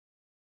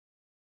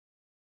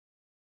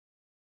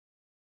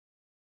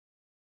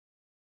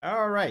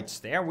All right,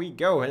 there we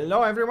go.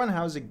 Hello everyone,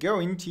 how's it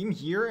going? Team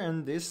here,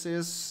 and this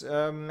is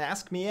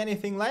Ask Me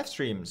Anything live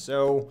stream.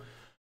 So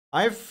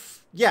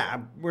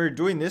we're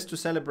doing this to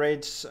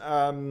celebrate,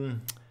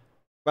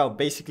 well,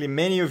 basically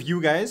many of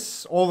you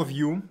guys, all of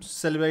you,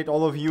 celebrate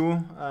all of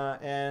you,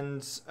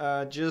 and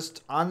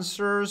just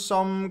answer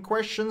some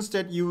questions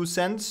that you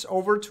sent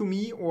over to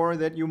me or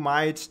that you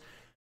might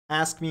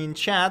ask me in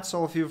chat,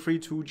 so feel free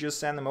to just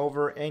send them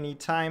over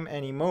anytime,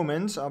 any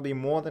moment. I'll be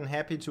more than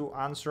happy to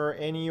answer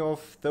any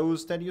of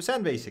those that you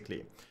send,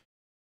 basically.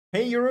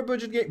 Hey, Euro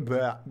Budget Game.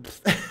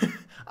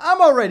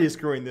 I'm already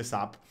screwing this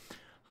up.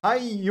 Hi,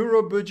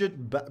 Euro Budget.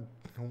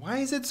 Why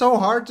is it so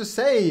hard to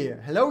say?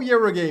 Hello,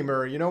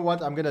 Eurogamer. You know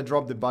what? I'm gonna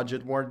drop the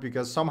budget word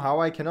because somehow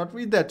I cannot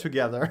read that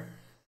together.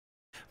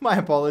 My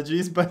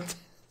apologies, but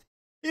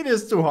it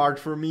is too hard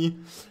for me.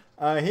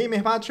 Hey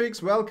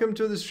Matrix, welcome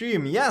to the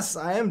stream. Yes,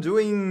 I'm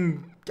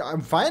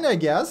fine, I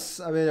guess.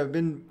 I mean, I've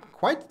been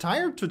quite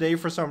tired today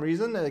for some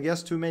reason. I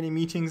guess too many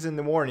meetings in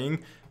the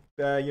morning,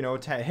 you know,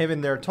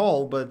 having their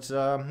toll. But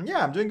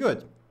yeah, I'm doing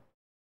good.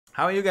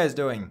 How are you guys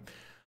doing?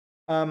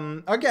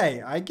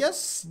 Okay, I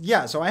guess,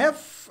 yeah, so I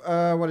have,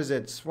 what is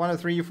it? 1, 2,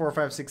 3, 4,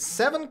 5, 6,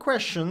 7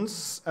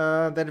 questions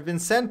that have been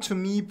sent to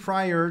me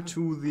prior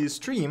to the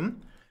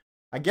stream.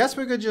 I guess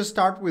we could just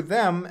start with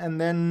them,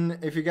 and then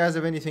if you guys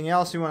have anything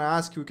else you want to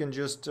ask, you can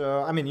just,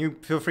 I mean, you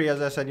feel free,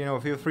 as I said, you know,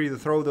 feel free to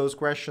throw those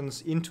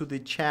questions into the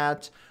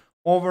chat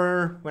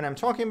over when I'm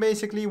talking,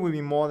 basically. We'll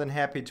be more than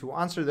happy to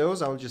answer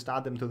those. I'll just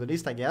add them to the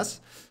list, I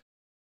guess.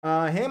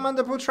 Hey,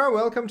 Mandaputra,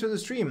 welcome to the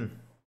stream.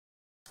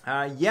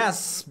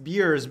 Yes,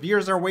 beers.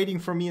 Beers are waiting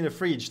for me in the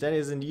fridge. That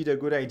is indeed a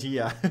good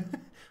idea.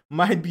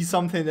 Might be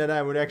something that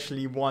I would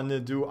actually want to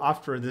do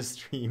after the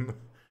stream.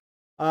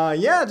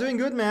 Yeah, doing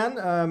good, man,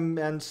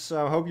 and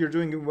hope you're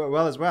doing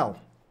well as well.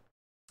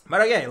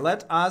 But okay,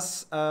 let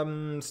us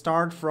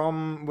start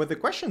with the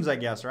questions, I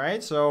guess,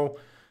 right? So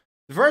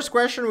the first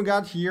question we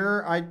got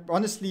here,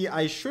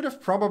 I should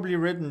have probably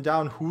written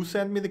down who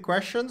sent me the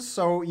questions.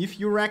 So if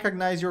you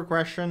recognize your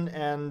question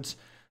and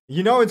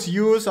you know it's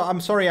you, so I'm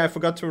sorry I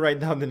forgot to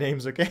write down the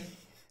names, okay?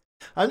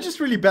 I'm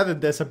just really bad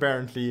at this,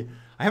 apparently.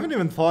 I haven't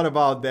even thought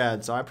about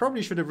that, so I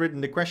probably should have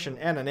written the question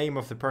and the name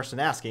of the person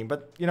asking.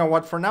 But you know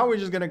what? For now, we're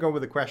just going to go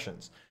with the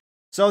questions.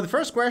 So the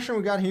first question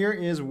we got here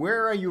is,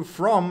 where are you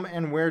from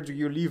and where do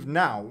you live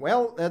now?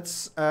 Well,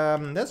 that's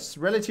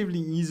relatively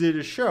easy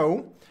to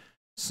show.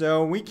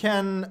 So we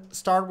can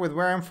start with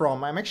where I'm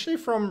from. I'm actually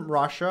from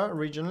Russia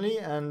originally,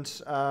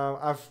 and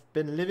I've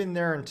been living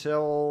there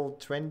until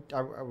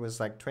I was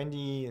like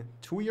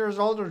 22 years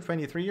old or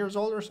 23 years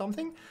old or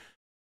something.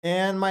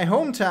 And my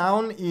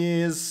hometown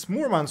is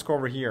Murmansk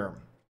over here.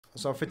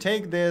 So if we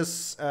take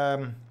this,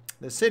 the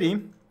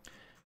city,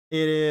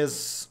 it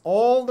is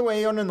all the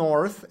way on the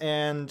north,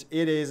 and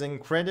it is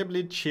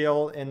incredibly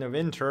chill in the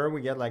winter.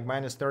 We get like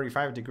minus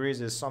 35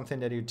 degrees is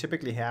something that you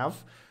typically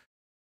have.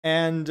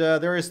 And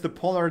there is the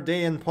polar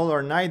day and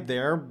polar night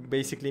there,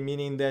 basically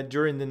meaning that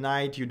during the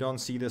night you don't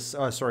see this,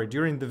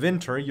 during the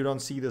winter you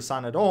don't see the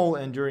sun at all,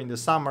 and during the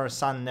summer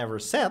sun never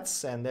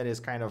sets, and that is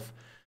kind of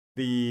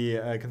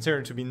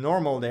considered to be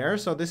normal there.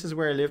 So this is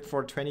where I lived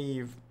for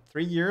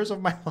 23 years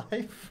of my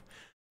life.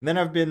 And then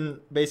I've been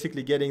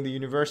basically getting the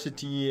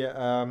university,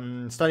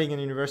 studying in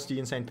university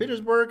in St.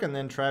 Petersburg, and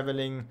then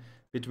traveling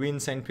between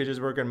St.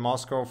 Petersburg and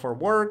Moscow for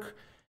work.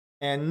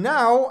 And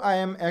now I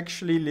am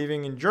actually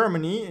living in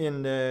Germany,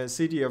 in the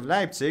city of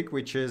Leipzig,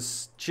 which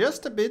is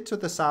just a bit to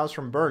the south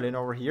from Berlin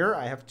over here.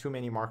 I have too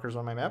many markers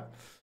on my map.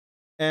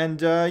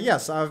 And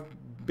yes, I've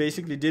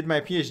basically did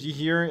my PhD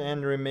here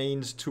and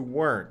remained to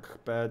work.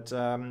 But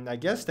I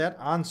guess that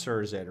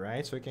answers it,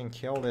 right? So we can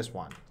kill this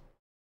one.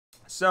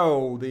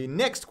 So the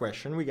next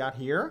question we got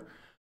here.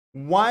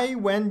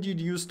 When did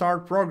you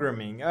start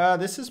programming?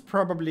 This is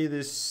probably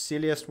the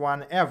silliest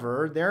one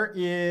ever. There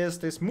is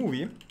this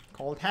movie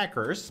called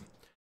Hackers.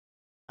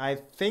 I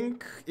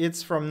think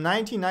it's from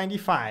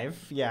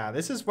 1995. Yeah,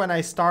 this is when I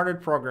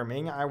started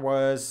programming. I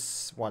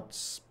was,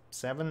 what,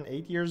 7,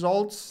 8 years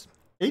old?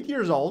 8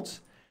 years old.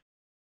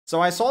 So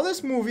I saw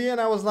this movie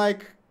and I was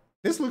like,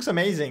 this looks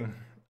amazing.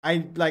 I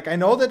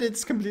know that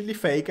it's completely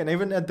fake, and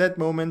even at that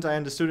moment I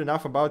understood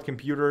enough about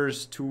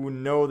computers to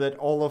know that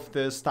all of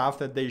the stuff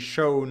that they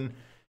shown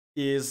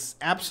is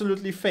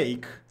absolutely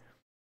fake.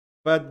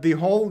 But the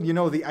whole, you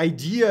know, the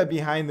idea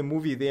behind the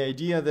movie, the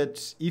idea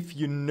that if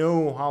you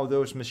know how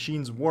those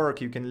machines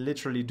work, you can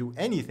literally do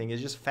anything, it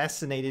just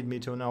fascinated me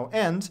to no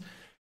end.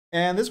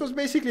 And this was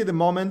basically the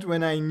moment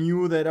when I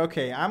knew that,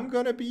 okay, I'm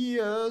going to be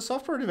a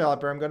software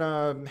developer. I'm going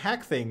to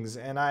hack things.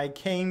 And I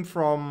came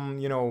from,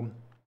 you know,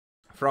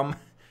 from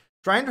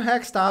trying to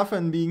hack stuff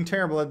and being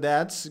terrible at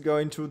that,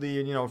 going to the,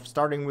 you know,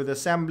 starting with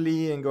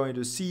assembly and going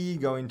to C,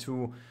 going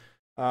to,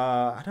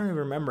 I don't even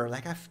remember.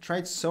 Like, I've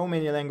tried so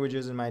many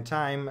languages in my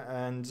time.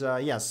 And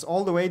yes,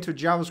 all the way to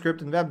JavaScript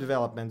and web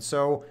development.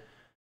 So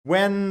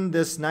when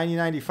this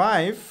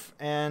 1995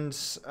 and...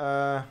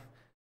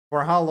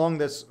 for how long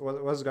this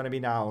was going to be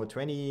now?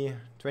 20,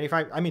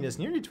 25, I mean, it's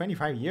nearly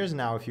 25 years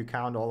now if you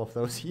count all of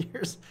those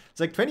years. It's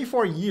like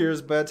 24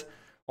 years, but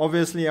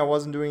Obviously, I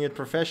wasn't doing it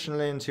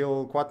professionally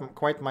until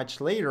quite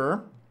much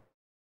later.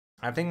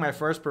 I think my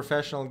first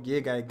professional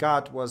gig I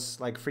got was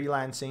like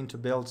freelancing to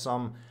build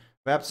some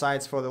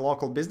websites for the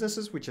local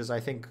businesses, which is, I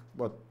think,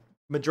 what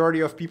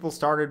majority of people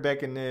started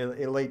back in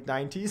the late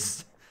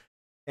 90s.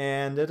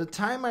 And at the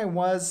time I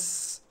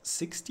was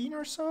 16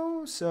 or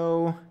so.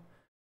 So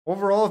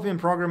overall, I've been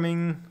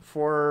programming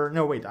for,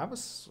 no, wait, I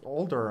was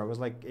older. I was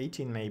like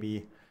 18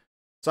 maybe.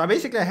 So I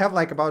basically have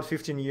like about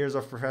 15 years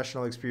of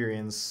professional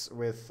experience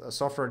with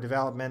software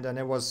development, and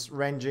it was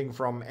ranging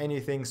from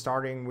anything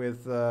starting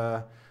with,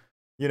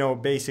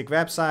 basic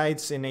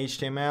websites in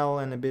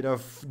HTML and a bit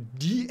of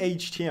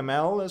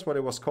DHTML, that's what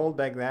it was called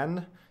back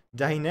then.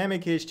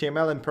 Dynamic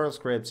HTML and Perl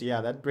scripts.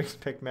 Yeah, that brings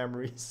back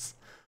memories.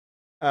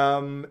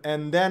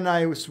 And then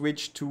I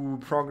switched to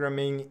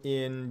programming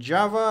in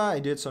Java. I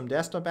did some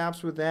desktop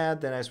apps with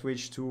that. Then I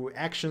switched to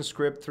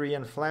ActionScript 3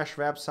 and Flash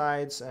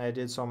websites. I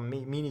did some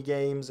mini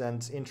games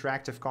and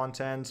interactive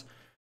content.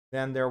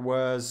 Then there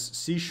was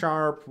C#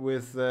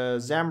 with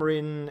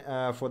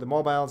Xamarin for the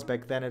mobiles.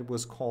 Back then it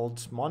was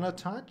called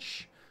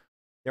Monotouch.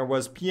 There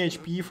was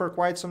PHP for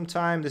quite some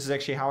time. This is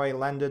actually how I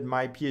landed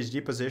my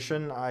PhD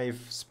position.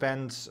 I've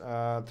spent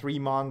 3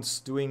 months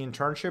doing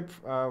internship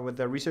with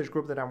the research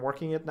group that I'm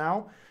working at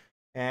now.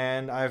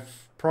 And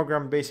I've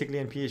programmed basically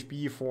in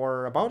PHP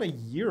for about a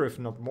year, if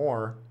not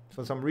more,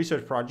 for some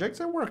research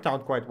projects. It worked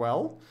out quite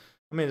well.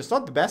 I mean, it's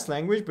not the best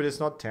language, but it's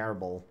not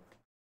terrible.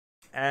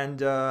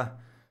 And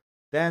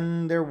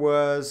then there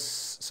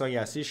was, so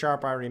yeah, C# I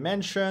already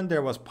mentioned.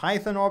 There was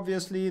Python,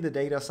 obviously. The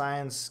data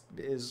science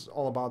is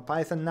all about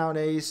Python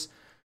nowadays.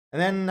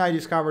 And then I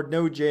discovered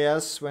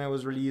node.js when it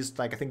was released,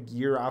 like I think a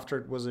year after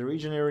it was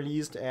originally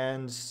released.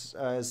 And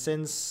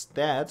since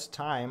that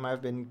time,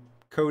 I've been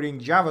coding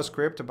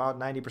JavaScript about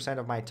 90%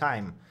 of my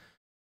time.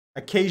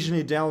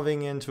 Occasionally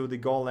delving into the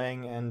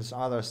Golang and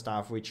other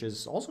stuff, which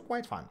is also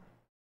quite fun.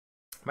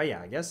 But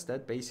yeah, I guess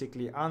that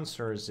basically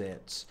answers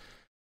it.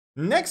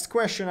 Next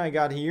question I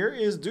got here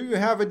is, do you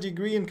have a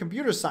degree in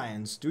computer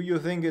science? Do you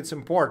think it's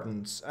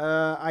important?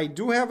 I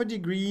do have a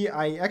degree.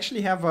 I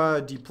actually have a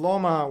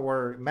diploma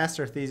or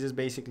master thesis,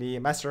 basically,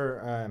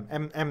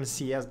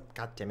 MCS,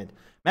 goddammit,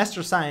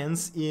 master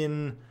science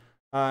in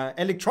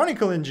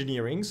electronical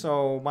engineering.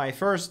 So my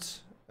first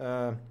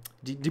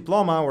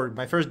diploma or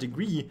my first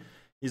degree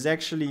is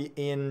actually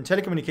in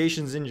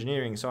telecommunications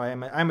engineering. So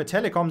I'm a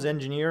telecoms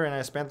engineer, and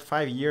I spent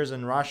 5 years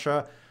in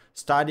Russia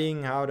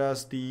studying how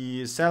does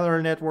the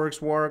cellular networks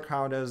work,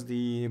 how does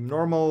the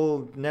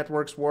normal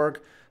networks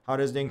work, how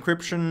does the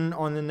encryption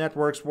on the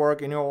networks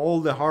work, all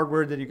the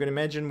hardware that you can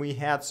imagine. We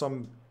had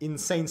some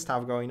insane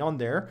stuff going on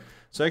there.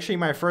 So actually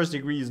my first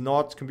degree is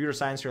not computer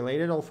science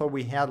related, although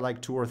we had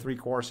like 2 or 3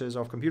 courses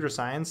of computer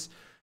science.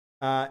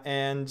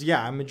 And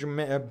yeah,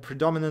 I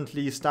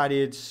predominantly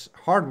studied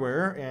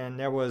hardware, and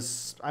that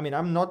was, I mean,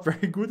 I'm not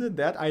very good at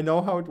that. I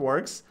know how it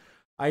works.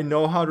 I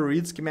know how to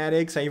read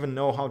schematics. I even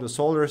know how to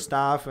solder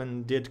stuff,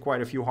 and did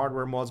quite a few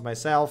hardware mods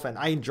myself, and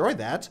I enjoy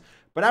that,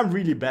 but I'm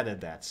really bad at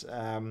that.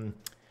 And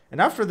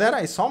after that,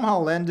 I somehow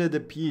landed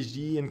a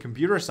PhD in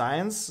computer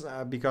science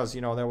because,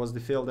 that was the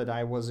field that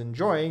I was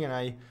enjoying, and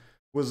I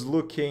was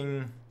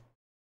looking...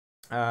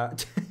 I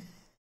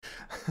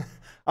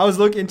was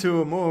looking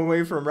to move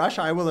away from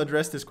Russia. I will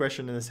address this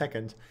question in a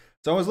second.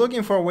 So I was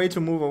looking for a way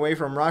to move away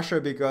from Russia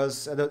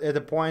because at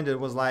the point it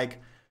was like,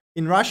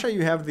 in Russia,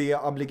 you have the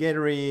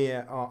obligatory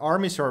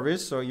army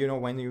service. So,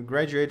 when you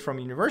graduate from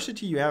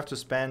university, you have to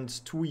spend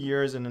 2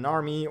 years in an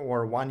army,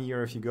 or 1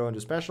 year if you go into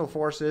special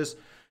forces.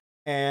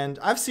 And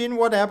I've seen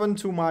what happened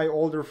to my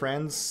older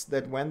friends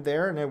that went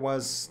there. And it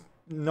was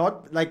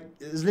not like,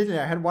 literally,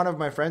 I had one of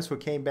my friends who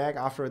came back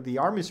after the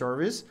army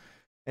service.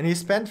 And he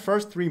spent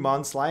first 3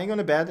 months lying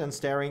on a bed and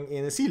staring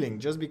in the ceiling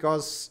just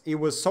because it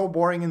was so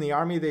boring in the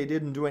army. They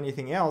didn't do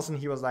anything else. And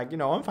he was like,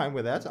 I'm fine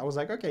with that. I was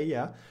like, okay,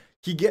 yeah.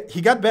 He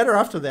got better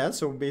after that,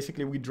 so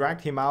basically we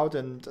dragged him out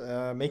and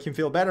make him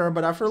feel better.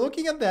 But after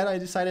looking at that, I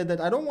decided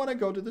that I don't want to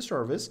go to the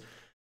service.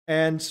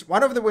 And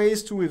one of the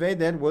ways to evade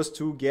that was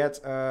to get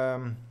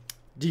a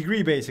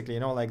degree, basically,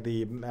 like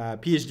the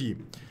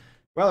PhD.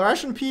 Well,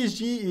 Russian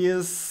PhD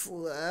is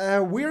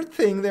a weird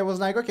thing. That was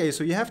like, okay,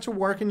 so you have to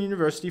work in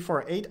university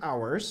for 8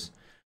 hours.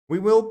 We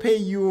will pay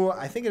you,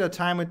 I think at the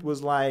time it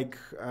was like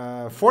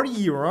 40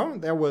 euro.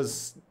 That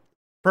was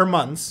per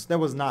month. That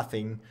was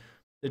nothing.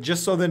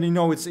 Just so that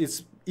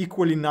it's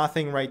equally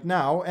nothing right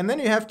now. And then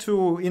you have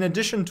to, in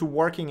addition to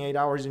working 8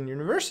 hours in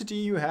university,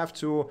 you have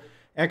to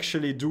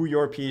actually do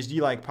your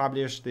PhD, like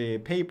publish the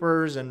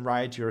papers and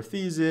write your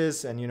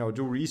thesis and,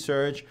 do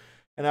research.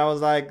 And I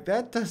was like,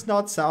 that does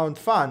not sound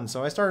fun.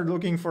 So I started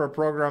looking for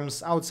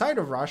programs outside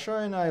of Russia,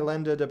 and I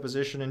landed a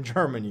position in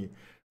Germany,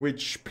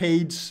 which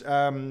paid,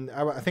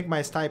 I think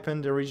my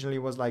stipend originally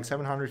was like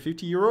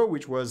 750 euro,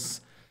 which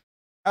was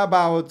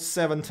about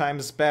 7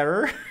 times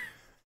better.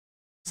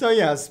 So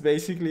yes,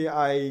 basically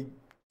I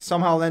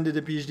somehow landed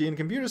a PhD in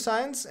computer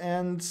science.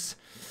 And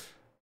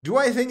do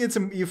I think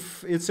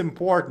it's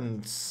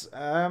important?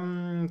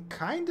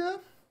 Kinda.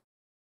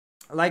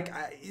 like,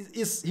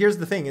 here's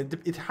the thing.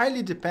 It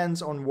highly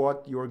depends on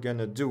what you're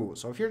gonna do.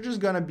 So if you're just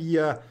gonna be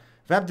a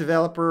web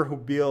developer who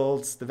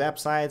builds the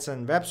websites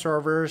and web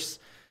servers,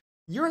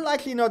 you're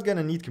likely not going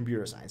to need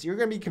computer science. You're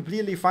going to be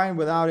completely fine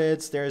without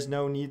it. There's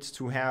no need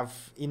to have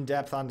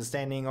in-depth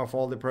understanding of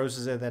all the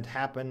processes that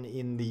happen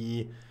in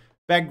the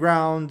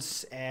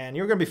background, and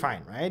you're going to be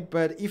fine, right?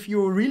 But if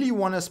you really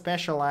want to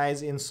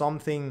specialize in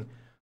something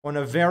on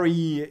a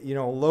very,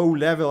 low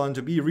level and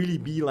to really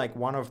be like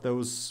one of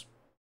those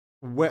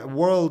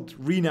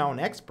world-renowned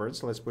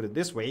experts, let's put it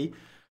this way,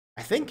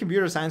 I think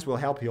computer science will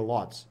help you a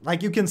lot.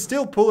 Like, you can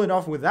still pull it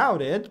off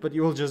without it, but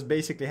you will just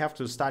basically have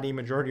to study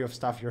majority of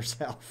stuff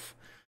yourself.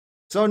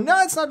 So no,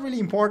 it's not really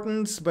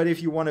important, but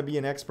if you want to be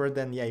an expert,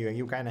 then yeah,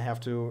 you kind of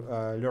have to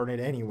learn it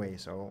anyway.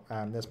 So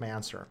that's my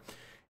answer.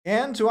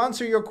 And to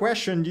answer your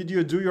question, did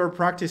you do your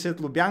practice at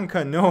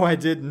Lubyanka? No, I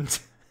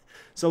didn't.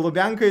 So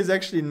Lubyanka is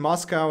actually in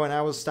Moscow, and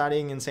I was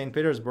studying in St.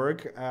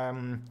 Petersburg.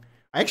 I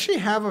actually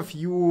have a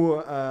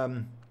few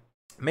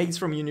mates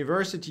from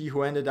university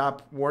who ended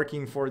up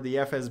working for the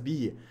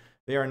FSB.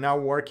 They are now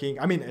working,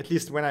 I mean, at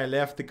least when I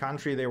left the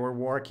country, they were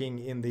working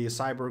in the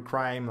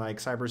cybercrime, like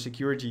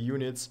cybersecurity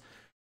units.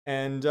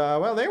 And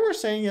well, they were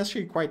saying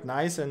actually quite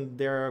nice, and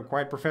they're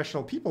quite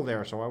professional people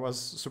there. So I was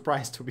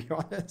surprised, to be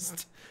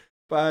honest.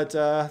 But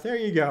there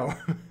you go.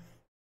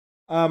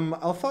 I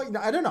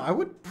don't know, I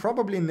would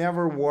probably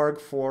never work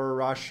for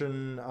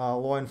Russian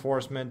law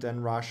enforcement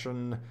and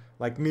Russian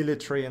like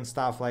military and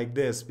stuff like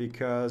this,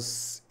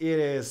 because it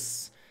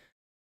is,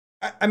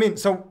 I mean,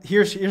 so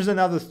here's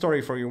another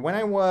story for you. When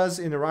I was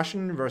in a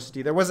Russian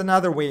university, there was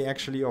another way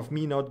actually of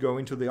me not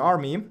going to the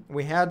army.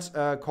 We had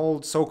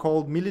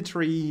so-called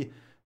military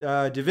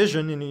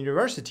division in the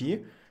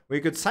university, where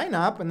you could sign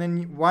up, and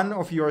then one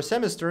of your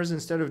semesters,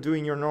 instead of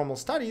doing your normal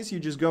studies, you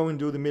just go and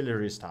do the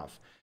military stuff.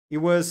 It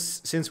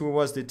was, since we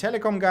was the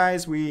telecom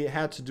guys, we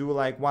had to do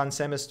like one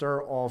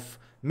semester of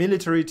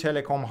military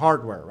telecom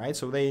hardware, right?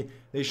 So they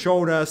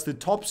showed us the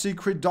top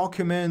secret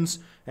documents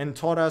and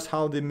taught us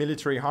how the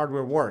military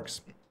hardware works.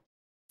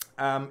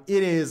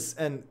 It is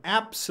an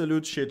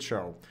absolute shit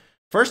show.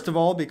 First of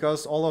all,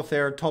 because all of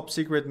their top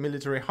secret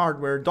military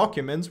hardware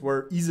documents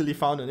were easily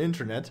found on the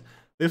internet.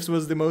 This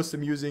was the most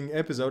amusing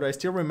episode. I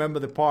still remember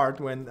the part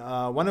when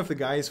one of the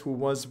guys who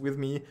was with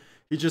me,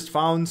 he just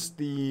found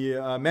the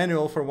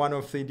manual for one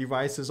of the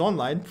devices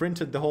online,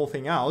 printed the whole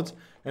thing out,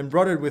 and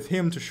brought it with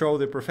him to show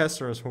the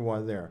professors who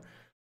were there.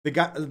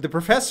 The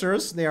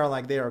professors, they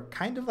are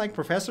kind of like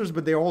professors,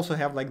 but they also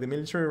have like the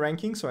military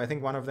ranking. So I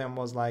think one of them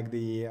was like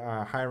the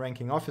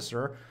high-ranking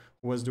officer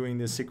who was doing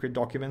the secret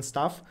document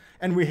stuff.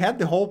 And we had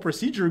the whole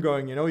procedure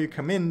going. You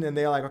come in and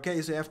they're like, okay,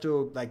 so you have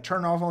to like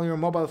turn off all your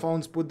mobile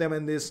phones, put them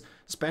in this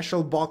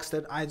special box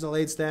that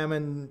isolates them,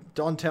 and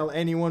don't tell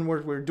anyone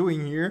what we're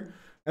doing here.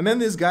 And then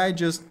this guy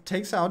just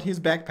takes out his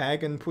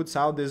backpack and puts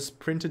out this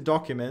printed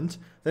document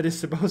that is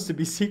supposed to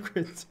be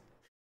secret.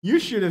 You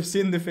should have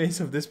seen the face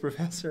of this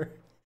professor.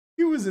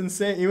 He was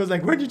insane. He was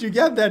like, where did you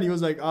get that? He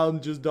was like, I'll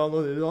just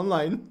download it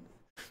online.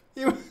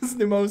 It was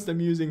the most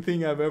amusing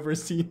thing I've ever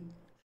seen.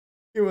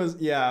 It was,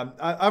 yeah,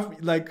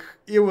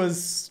 it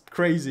was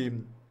crazy.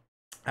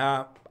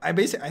 I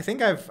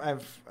think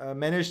I've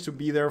managed to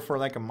be there for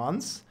like a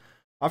month.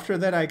 After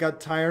that, I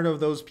got tired of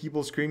those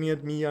people screaming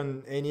at me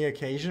on any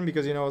occasion,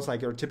 because, it's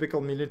like your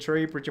typical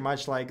military, pretty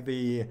much like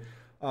the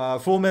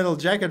Full Metal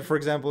Jacket, for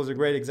example, is a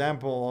great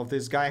example of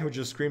this guy who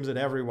just screams at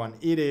everyone.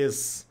 It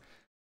is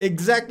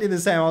exactly the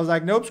same. I was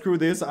like, nope, screw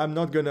this. I'm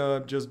not going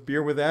to just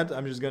bear with that.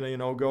 I'm just going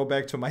to, go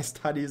back to my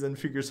studies and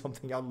figure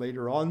something out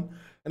later on.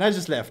 And I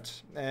just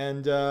left.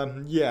 And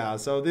yeah,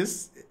 so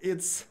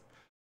it's,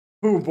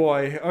 oh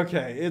boy,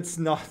 okay, it's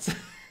not,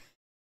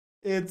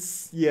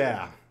 it's,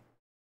 yeah.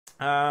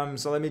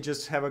 So let me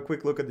just have a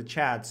quick look at the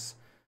chats.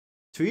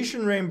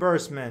 Tuition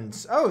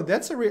reimbursements. Oh,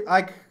 that's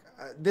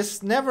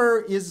this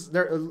never is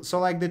there. So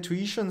like the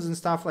tuitions and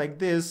stuff like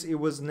this, it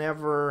was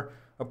never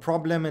a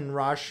problem in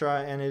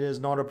Russia, and it is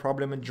not a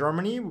problem in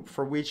Germany,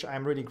 for which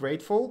I'm really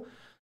grateful.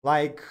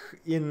 Like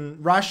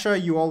in Russia,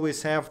 you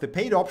always have the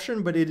paid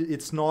option, but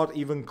it's not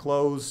even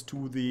close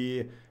to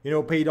the,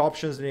 paid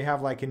options that you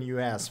have like in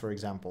US, for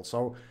example.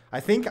 So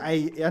I think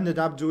I ended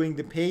up doing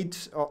the paid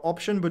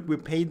option, but we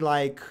paid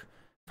like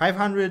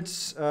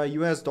 $500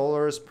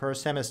 US per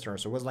semester.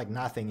 So it was like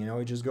nothing,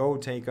 you just go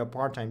take a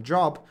part-time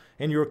job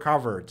and you're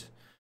covered.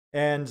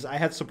 And I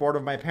had support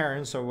of my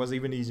parents, so it was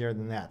even easier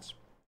than that.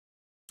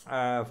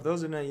 For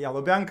those in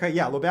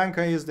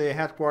Lubyanka is the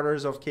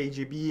headquarters of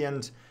KGB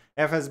and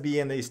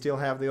FSB, and they still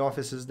have the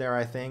offices there,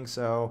 I think.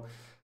 So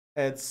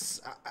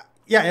it's,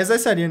 yeah, as I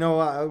said,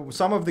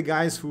 some of the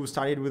guys who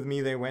studied with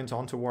me, they went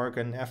on to work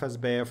in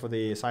FSB for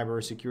the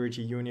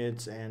cybersecurity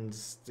unit, and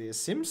it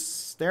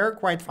seems they're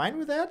quite fine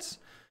with that.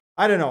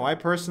 I don't know. I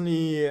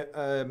personally,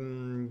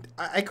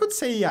 I could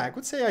say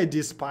I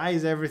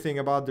despise everything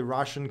about the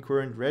Russian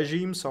current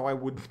regime, so I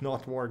would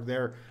not work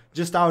there,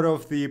 just out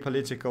of the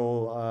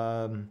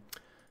political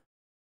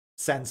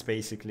sense,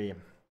 basically.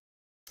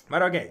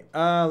 But okay,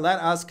 let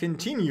us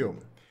continue.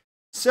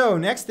 So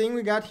next thing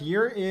we got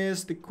here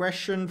is the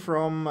question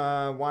from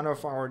one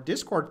of our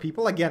Discord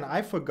people. Again,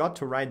 I forgot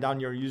to write down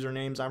your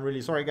usernames. I'm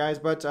really sorry, guys,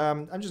 but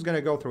I'm just going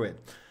to go through it.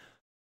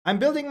 I'm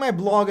building my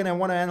blog and I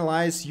want to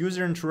analyze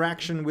user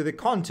interaction with the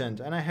content.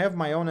 And I have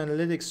my own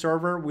analytics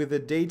server with the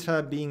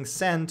data being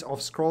sent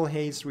of scroll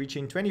heights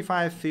reaching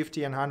 25,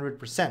 50, and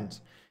 100%.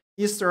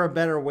 Is there a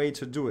better way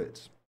to do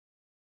it?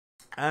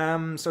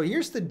 So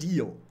here's the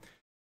deal.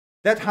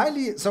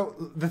 So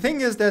the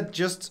thing is that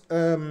just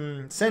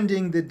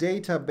sending the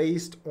data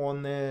based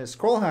on the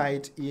scroll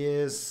height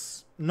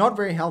is not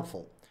very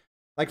helpful.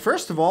 Like,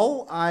 first of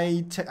all,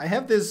 I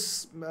have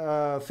this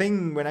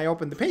thing when I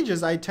open the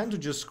pages, I tend to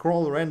just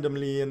scroll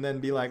randomly and then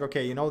be like,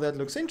 okay, you know, that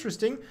looks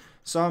interesting.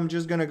 So I'm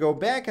just going to go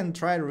back and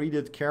try to read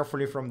it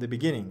carefully from the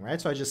beginning, right?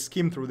 So I just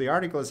skim through the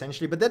article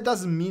essentially, but that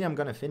doesn't mean I'm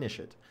going to finish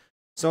it.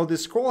 So the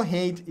scroll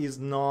height is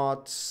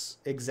not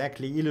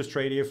exactly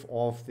illustrative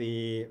of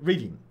the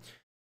reading.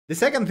 The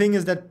second thing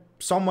is that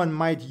someone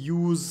might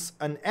use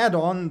an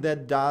add-on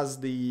that does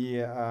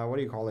the, what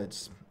do you call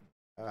it?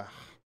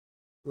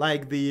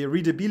 Like the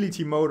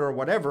readability mode or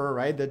whatever,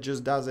 right? That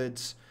just does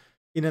it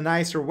in a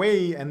nicer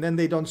way, and then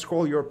they don't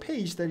scroll your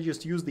page, they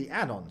just use the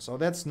add-on. So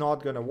that's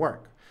not gonna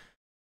work.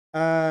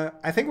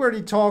 I think we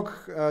already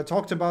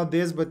talked about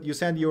this, but you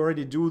said you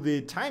already do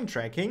the time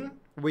tracking,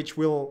 which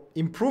will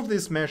improve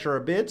this measure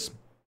a bit,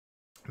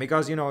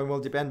 because, you know, it will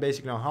depend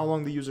basically on how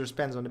long the user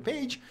spends on the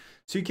page.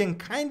 So you can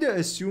kind of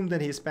assume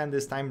that he spent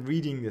this time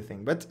reading the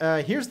thing. But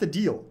here's the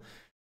deal.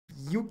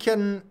 You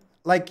can,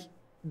 like,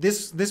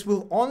 this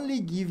will only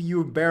give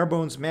you a bare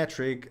bones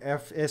metric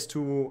as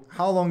to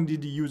how long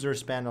did the user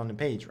spend on the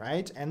page,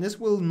 right? And this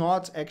will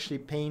not actually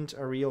paint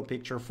a real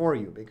picture for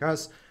you,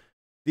 because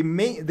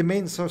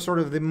so sort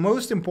of the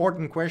most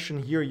important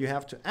question here you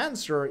have to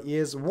answer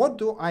is, what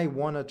do I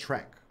want to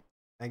track?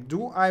 Like,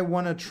 do I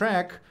want to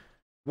track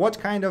what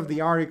kind of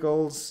the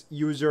articles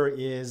user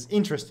is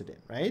interested in,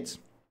 right?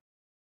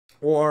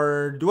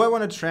 Or do I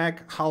want to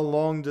track how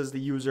long does the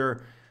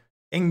user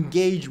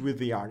engage with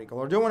the article?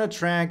 Or do I want to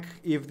track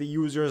if the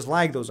users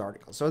like those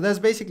articles? So that's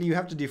basically, you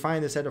have to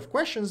define the set of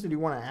questions that you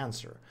want to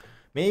answer.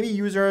 Maybe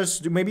you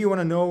want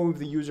to know if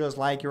the users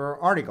like your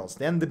articles.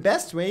 Then the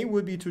best way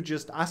would be to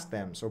just ask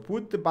them. So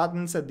put the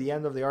buttons at the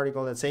end of the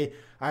article that say,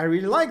 I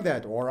really like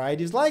that, or I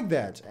dislike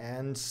that,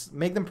 and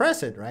make them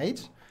press it,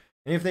 right?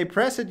 And if they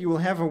press it, you will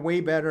have a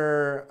way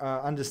better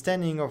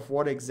understanding of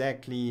what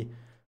exactly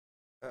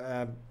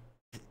let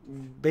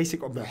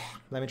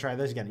me try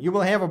this again. You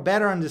will have a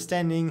better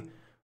understanding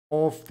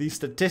of the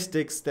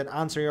statistics that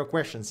answer your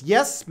questions.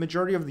 Yes,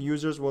 majority of the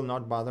users will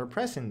not bother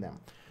pressing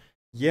them.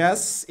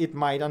 Yes, it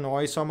might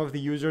annoy some of the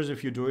users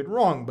if you do it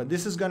wrong, but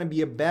this is going to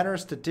be a better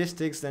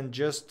statistics than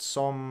just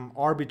some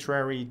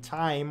arbitrary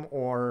time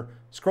or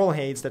scroll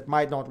heights that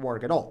might not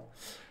work at all.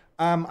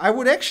 I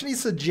would actually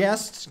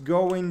suggest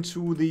going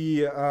to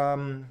the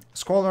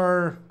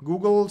Scholar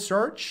Google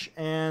search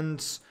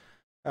and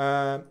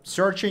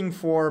searching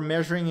for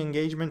measuring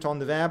engagement on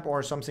the web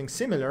or something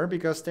similar,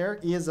 because there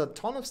is a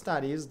ton of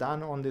studies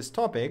done on this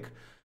topic.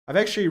 I've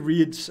actually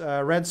read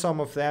some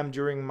of them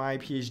during my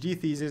PhD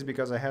thesis,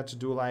 because I had to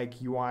do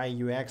like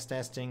UI UX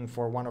testing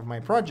for one of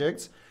my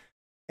projects.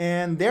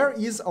 And there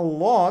is a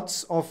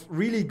lot of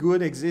really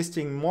good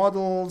existing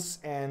models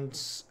and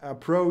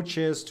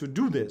approaches to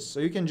do this.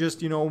 So you can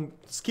just, you know,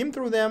 skim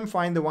through them,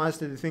 find the ones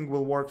that you think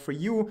will work for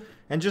you,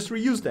 and just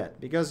reuse that,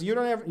 because you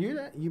don't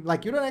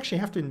actually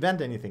have to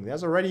invent anything.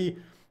 There's already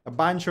a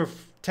bunch of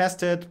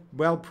tested,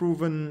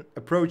 well-proven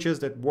approaches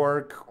that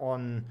work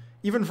on,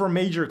 even for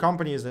major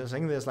companies. I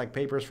think there's like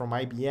papers from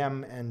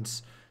IBM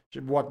and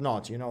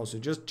whatnot, you know. So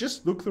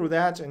just look through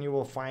that and you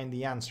will find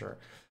the answer.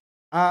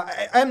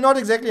 I'm not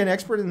exactly an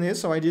expert in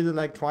this, so I did it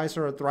like twice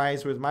or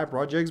thrice with my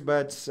projects,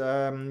 but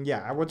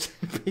yeah, I would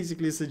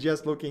basically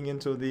suggest looking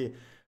into the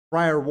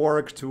prior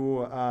work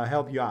to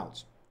help you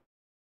out.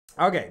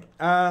 Okay,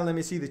 let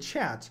me see the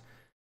chat.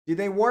 Did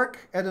they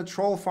work at a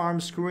troll farm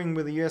screwing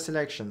with the US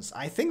elections?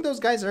 I think those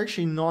guys are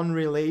actually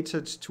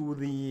non-related to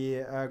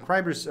the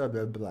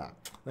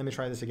Let me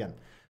try this again.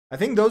 I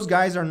think those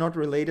guys are not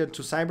related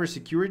to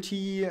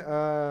cybersecurity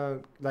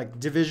like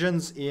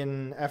divisions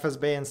in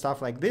FSB and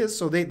stuff like this.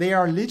 So they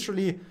are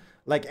literally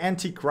like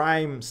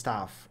anti-crime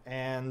stuff.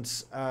 And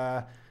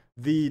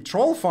the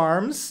troll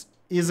farms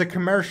is a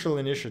commercial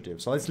initiative.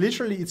 So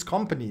it's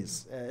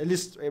companies. At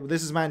least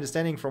this is my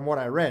understanding from what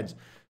I read.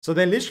 So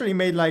they literally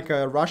made like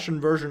a Russian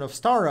version of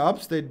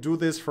startups. They do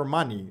this for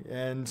money.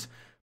 And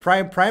why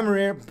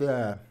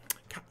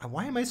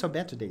am I so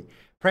bad today?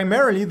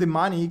 Primarily, the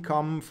money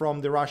come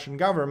from the Russian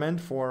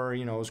government for,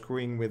 you know,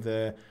 screwing with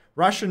the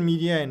Russian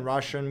media and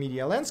Russian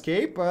media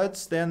landscape,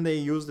 but then they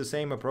use the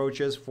same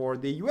approaches for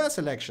the US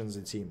elections,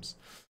 it seems.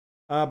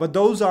 But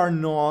those are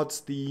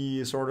not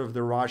the sort of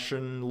the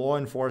Russian law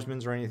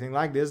enforcement or anything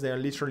like this. They're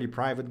literally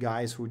private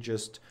guys who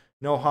just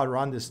know how to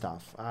run this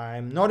stuff.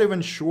 I'm not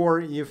even sure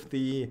if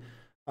the,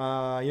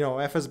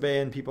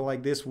 FSB and people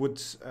like this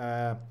would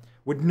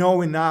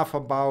know enough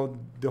about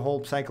the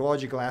whole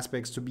psychological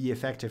aspects to be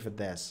effective at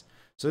this.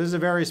 So this is a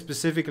very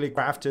specifically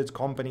crafted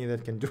company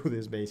that can do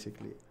this,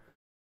 basically.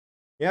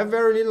 You have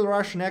very little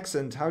Russian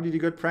accent. How did you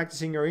get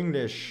practicing your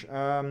English?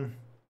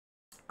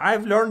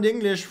 I've learned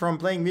English from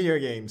playing video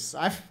games.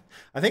 I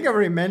think I've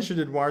already mentioned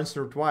it once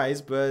or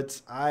twice,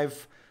 but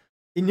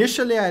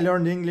initially I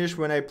learned English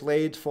when I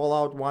played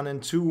Fallout 1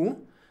 and 2.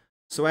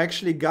 So I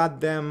actually got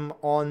them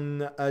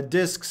on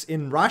discs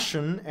in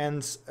Russian,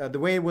 and the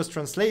way it was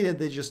translated,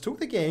 they just took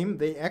the game,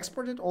 they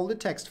exported all the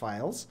text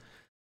files,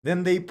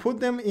 then they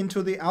put them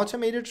into the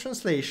automated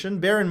translation.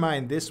 Bear in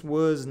mind, this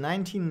was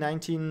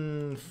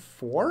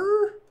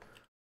 1994?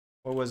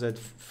 Or was it?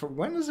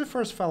 When was the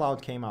first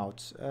Fallout came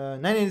out?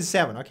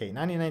 1997. Okay,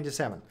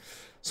 1997.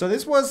 So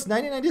this was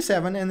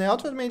 1997, and the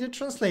automated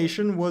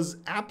translation was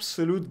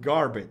absolute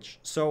garbage.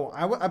 So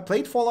I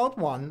played Fallout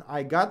 1.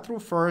 I got through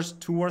first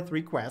 2 or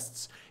 3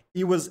 quests.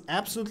 It was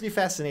absolutely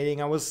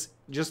fascinating. I was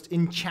just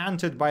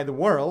enchanted by the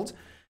world,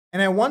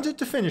 and I wanted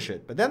to finish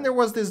it. But then there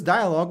was this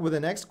dialogue with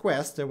the next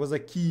quest. There was a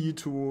key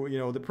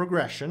to, the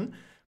progression.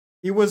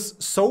 It was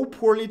so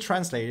poorly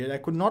translated. I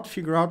could not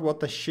figure out what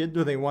the shit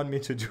do they want me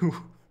to do.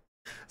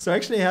 So I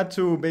actually had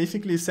to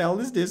basically sell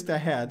this disc I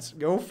had,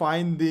 go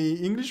find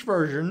the English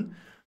version,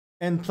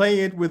 and play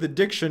it with a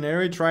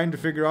dictionary, trying to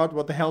figure out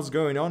what the hell's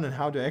going on and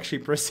how to actually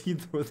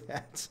proceed through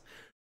that.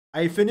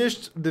 I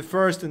finished the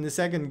first and the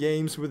second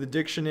games with a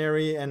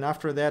dictionary, and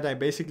after that I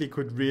basically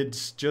could read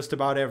just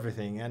about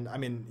everything. And I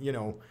mean,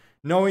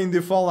 knowing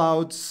the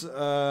Fallout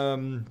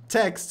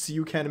texts,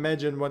 you can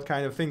imagine what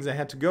kind of things I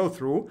had to go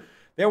through.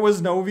 There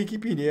was no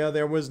Wikipedia,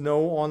 there was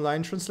no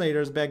online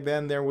translators back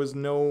then, there was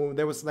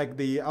like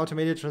the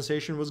automated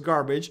translation was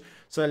garbage,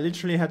 so I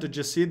literally had to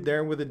just sit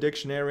there with a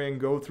dictionary and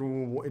go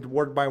through it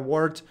word by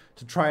word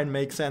to try and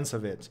make sense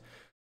of it.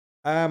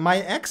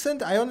 My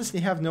accent, I honestly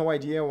have no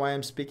idea why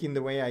I'm speaking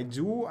the way I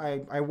do.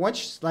 I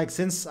watched, like,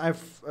 since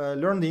I've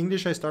learned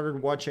English, I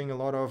started watching a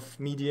lot of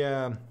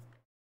media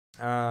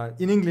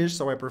in English,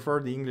 so I prefer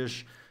the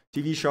English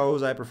TV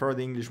shows, I prefer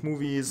the English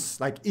movies,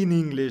 like in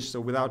English,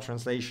 so without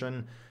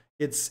translation.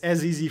 It's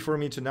as easy for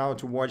me to now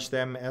to watch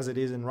them as it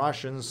is in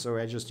Russian, so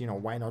I just,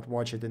 why not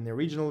watch it in the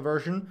original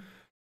version?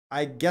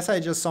 I guess I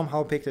just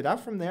somehow picked it up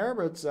from there,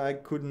 but I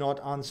could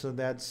not answer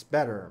that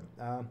better.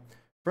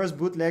 First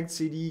bootleg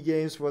CD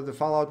games were the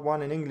Fallout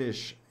 1 in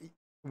English,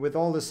 with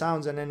all the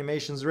sounds and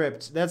animations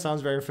ripped. That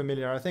sounds very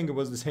familiar. I think it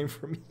was the same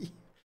for me.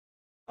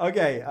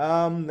 Okay,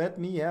 let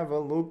me have a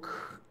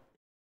look.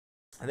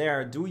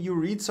 There, do you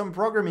read some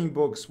programming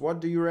books? What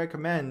do you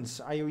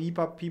recommend? Are you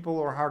EPUB people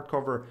or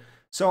hardcover?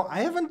 So I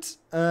haven't,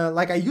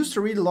 I used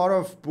to read a lot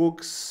of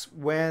books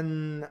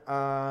when,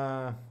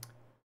 let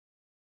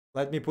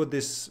me put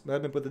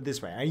it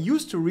this way. I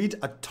used to read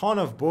a ton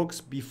of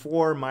books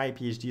before my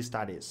PhD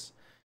studies,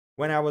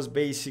 when I was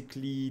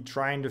basically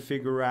trying to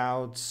figure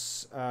out,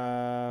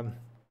 what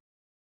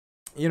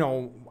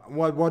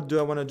do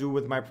I want to do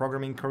with my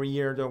programming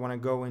career? Do I want to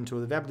go into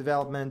the web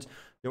development?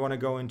 Do I want to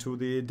go into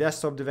the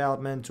desktop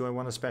development? Do I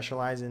want to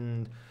specialize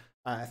in,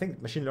 I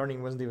think machine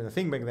learning wasn't even a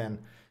thing back then.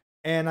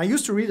 And I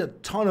used to read a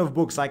ton of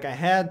books. Like I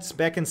had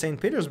back in St.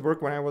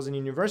 Petersburg when I was in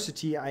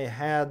university, I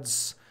had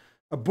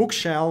a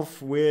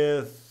bookshelf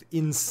with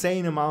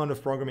insane amount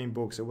of programming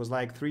books. It was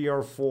like 3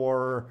 or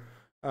 4,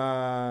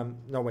 no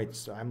wait,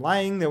 so I'm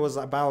lying. There was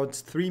about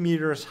 3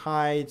 meters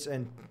height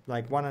and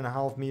like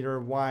 1.5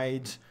 meter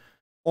wide.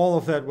 All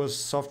of that was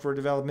software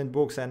development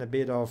books and a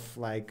bit of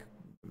like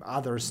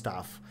other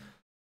stuff.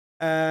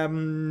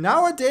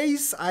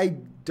 Nowadays, I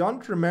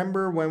don't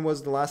remember when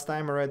was the last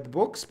time I read the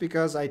books,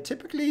 because I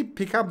typically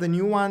pick up the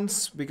new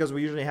ones because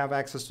we usually have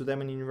access to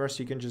them in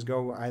university. You can just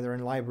go either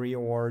in library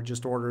or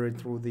just order it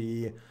through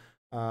the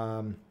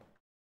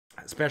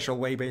special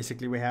way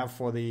basically we have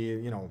for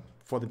the,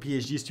 for the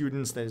PhD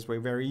students. That is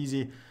very easy.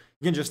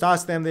 You can just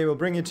ask them, they will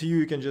bring it to you.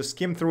 You can just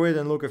skim through it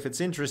and look if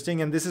it's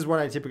interesting. And this is what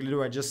I typically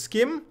do. I just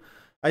skim.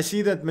 I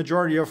see that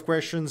majority of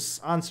questions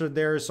answered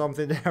there is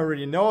something that I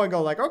already know. I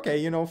go like,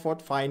 okay,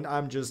 what, fine.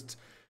 I'm just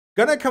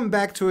gonna come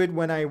back to it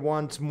when I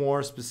want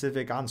more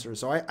specific answers.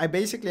 So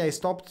I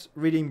stopped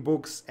reading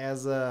books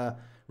as a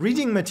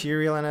reading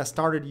material, and I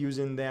started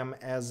using them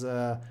as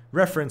a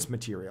reference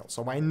material.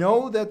 So I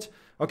know that,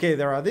 okay,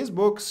 there are these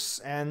books,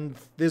 and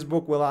this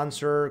book will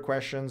answer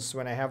questions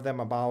when I have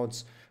them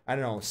about, I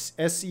don't know,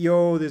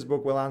 SEO. This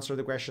book will answer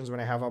the questions when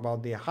I have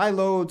about the high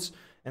loads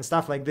and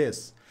stuff like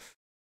this.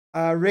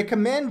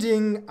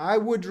 Recommending, I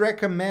would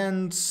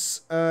recommend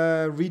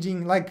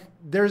reading, like,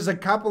 there's a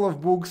couple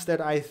of books that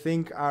I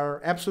think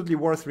are absolutely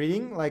worth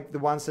reading, like the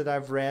ones that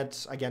I've read,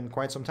 again,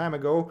 quite some time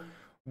ago.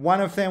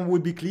 One of them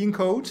would be Clean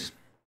Code.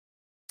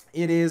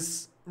 It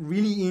is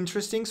really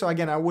interesting. So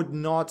again,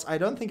 I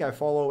don't think I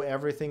follow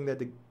everything that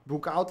the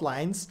book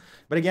outlines,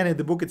 but again,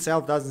 the book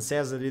itself doesn't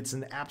say that it's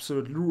an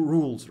absolute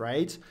rules,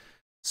 right?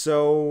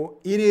 So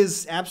it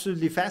is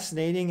absolutely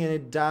fascinating, and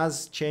it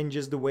does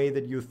changes the way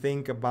that you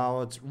think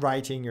about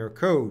writing your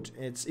code.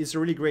 It's a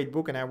really great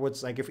book, and I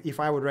would like, if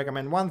I would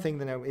recommend one thing,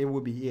 then it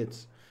would be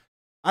it.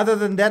 Other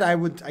than that, I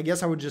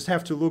guess I would just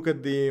have to look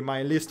at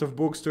my list of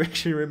books to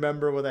actually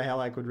remember what the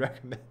hell I could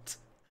recommend.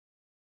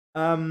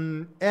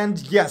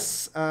 And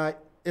yes,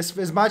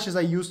 as much as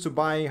I used to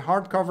buy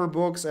hardcover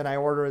books and I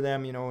order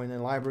them, you know, in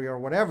a library or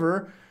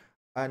whatever,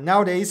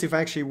 nowadays, if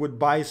I actually would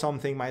buy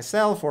something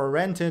myself or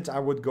rent it, I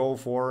would go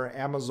for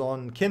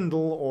Amazon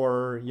Kindle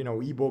or, you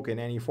know, ebook in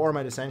any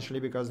format, essentially,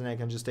 because then I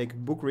can just take a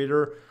book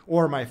reader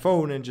or my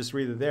phone and just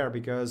read it there,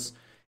 because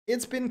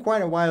it's been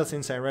quite a while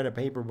since I read a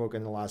paper book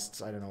in the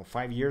last, I don't know,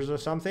 5 years or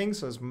something.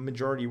 So the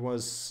majority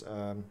was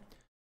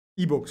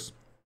ebooks.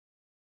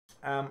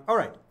 All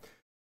right.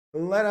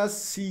 Let us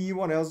see,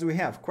 what else do we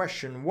have?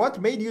 Question: what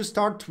made you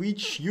start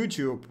Twitch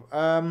YouTube?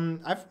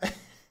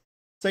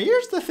 So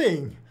here's the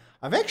thing.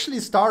 I've actually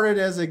started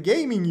as a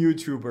gaming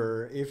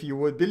YouTuber, if you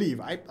would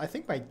believe. I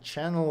think my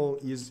channel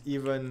is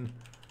even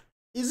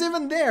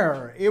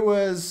there. I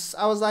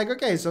was like,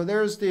 okay, so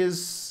there's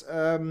this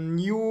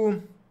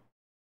new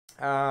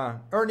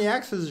early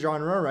access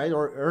genre, right?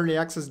 Or early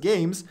access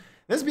games.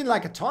 There's been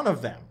like a ton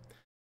of them.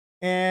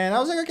 And I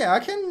was like, okay,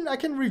 I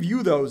can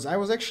review those. I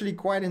was actually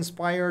quite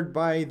inspired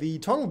by the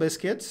Total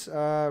Biscuit.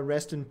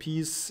 Rest in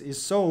peace, his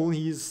soul.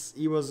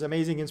 He was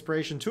amazing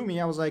inspiration to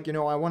me. I was like, you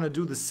know, I want to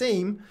do the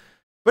same,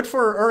 but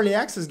for early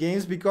access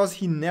games, because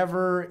he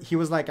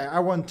was like, I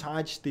won't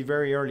touch the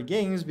very early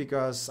games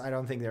because I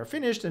don't think they're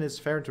finished and it's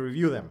fair to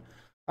review them.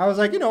 I was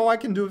like, you know, I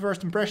can do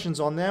first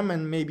impressions on them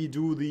and maybe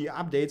do the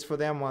updates for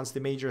them once the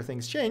major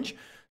things change.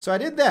 So I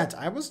did that.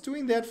 I was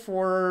doing that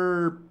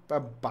for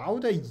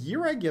about a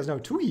year, I guess. No,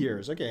 2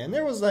 years. Okay, and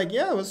there was like,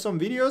 yeah, there was some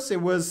videos.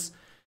 It was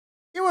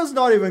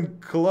not even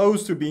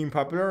close to being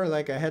popular.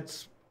 Like I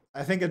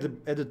think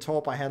at the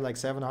top I had like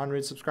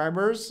 700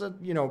 subscribers.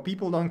 You know,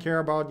 people don't care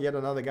about yet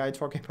another guy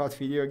talking about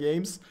video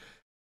games.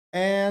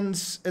 And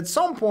at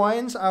some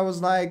point I was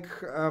like,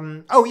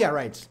 oh yeah,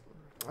 right.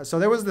 So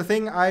there was the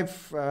thing. I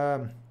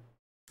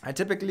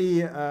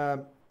typically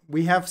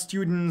we have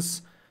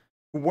students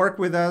who work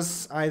with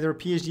us, either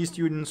PhD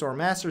students or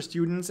master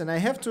students, and I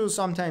have to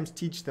sometimes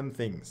teach them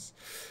things.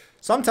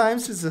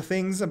 Sometimes it's the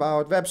things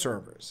about web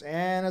servers,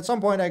 and at some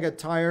point I got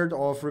tired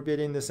of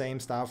repeating the same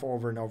stuff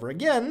over and over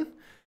again,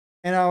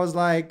 and I was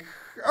like,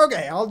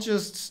 okay, I'll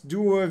just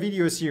do a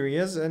video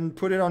series and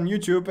put it on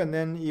YouTube, and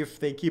then if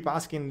they keep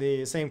asking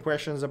the same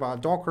questions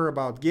about Docker,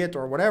 about Git,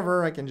 or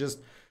whatever, I can just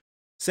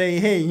say,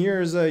 hey,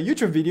 here's a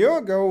YouTube video,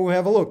 go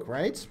have a look,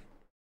 right?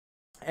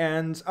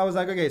 And I was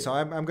like, okay, so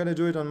I'm going to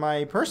do it on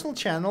my personal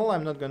channel.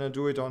 I'm not going to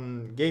do it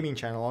on gaming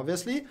channel,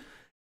 obviously.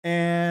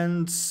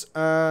 And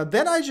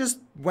then I just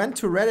went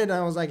to Reddit and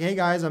I was like, hey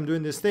guys, I'm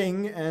doing this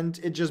thing. And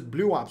it just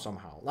blew up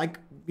somehow. Like,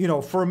 you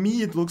know, for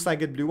me, it looks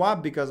like it blew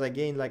up because I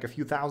gained like a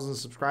few thousand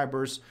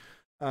subscribers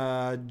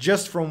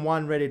just from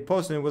one Reddit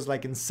post. And it was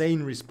like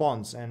insane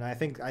response. And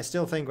I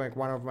still think like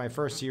one of my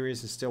first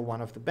series is still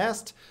one of the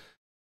best.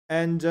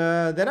 And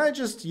then I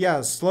just,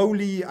 yeah,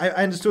 slowly, I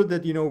understood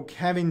that, you know,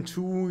 having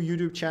 2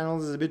 YouTube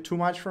channels is a bit too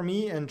much for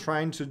me, and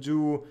trying to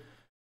do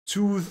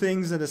 2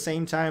 things at the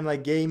same time,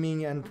 like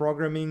gaming and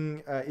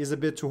programming, is a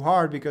bit too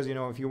hard, because, you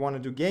know, if you want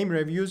to do game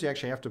reviews, you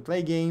actually have to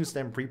play games,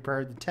 then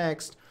prepare the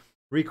text,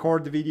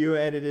 record the video,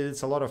 edit it.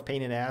 It's a lot of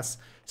pain in the ass.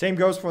 Same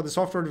goes for the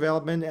software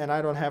development, and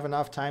I don't have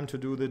enough time to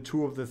do the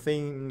 2 of the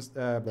things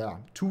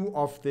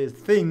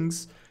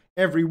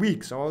every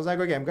week. So I was like,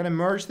 okay, I'm going to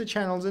merge the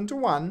channels into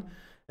one.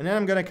 And then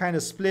I'm going to kind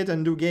of split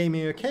and do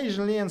gaming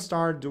occasionally and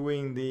start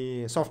doing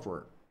the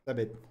software a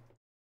bit.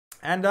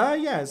 And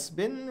yeah, it's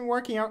been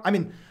working out. I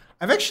mean,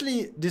 I've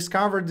actually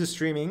discovered the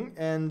streaming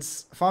and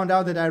found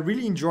out that I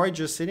really enjoy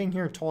just sitting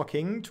here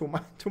talking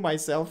to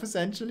myself,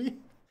 essentially.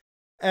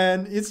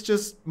 And it's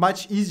just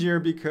much easier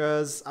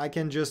because I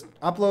can just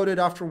upload it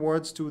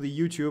afterwards to the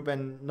YouTube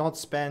and not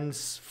spend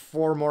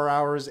 4 more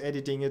hours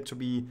editing it to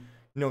be,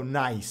 you know,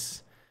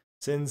 nice.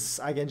 Since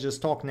I can just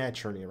talk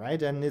naturally,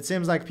 right? And it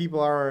seems like people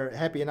are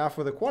happy enough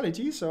with the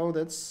quality, so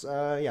that's,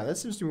 yeah, that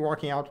seems to be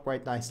working out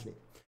quite nicely.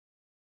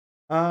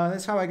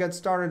 That's how I got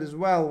started as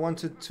well.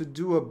 Wanted to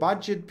do a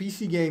budget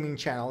PC gaming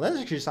channel. That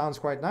actually sounds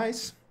quite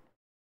nice.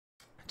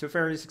 To a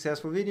fairly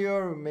successful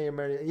video.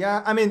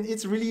 Yeah, I mean,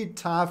 it's really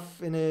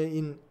tough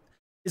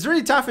it's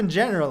really tough in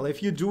general.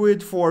 If you do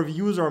it for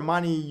views or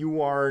money,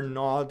 you are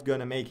not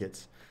gonna make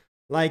it.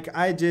 Like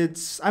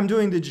I'm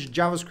doing the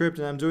JavaScript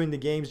and I'm doing the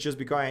games just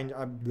because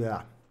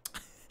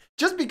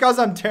just because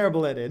I'm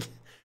terrible at it.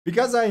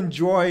 Because I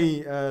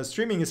enjoy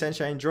streaming,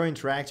 essentially, I enjoy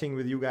interacting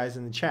with you guys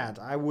in the chat.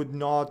 I would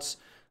not,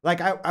 like,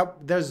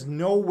 there's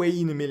no way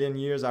in a million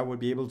years I would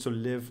be able to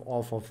live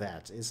off of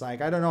that. It's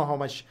like, I don't know how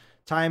much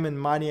time and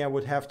money I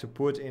would have to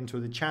put into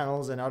the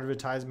channels and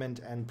advertisement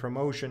and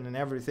promotion and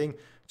everything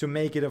to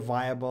make it a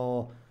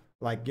viable,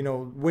 like, you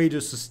know, way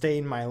to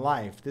sustain my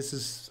life.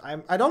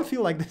 I don't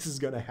feel like this is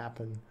gonna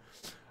happen.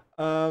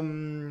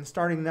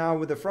 Starting now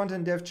with the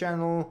front-end dev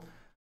channel.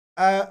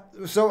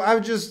 So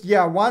I'm just,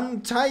 yeah,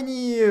 one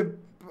tiny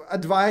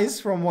advice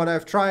from what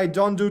I've tried: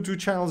 don't do 2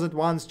 channels at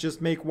once,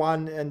 just make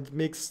one and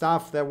make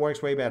stuff that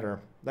works way better.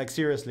 Like,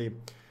 seriously,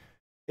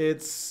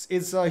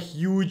 it's a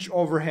huge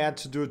overhead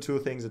to do 2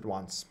 things at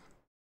once.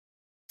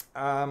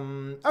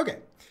 Okay,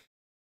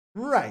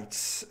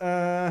 right.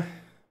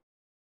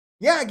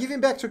 yeah, giving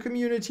back to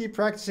community,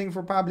 practicing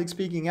for public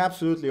speaking,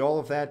 absolutely. All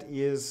of that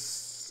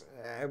is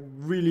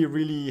really,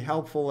 really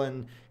helpful.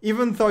 And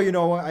even though, you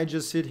know, I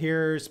just sit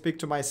here, speak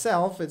to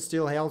myself, it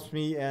still helps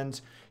me. And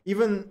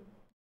even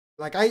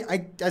like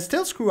I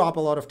still screw up a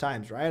lot of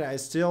times, right? I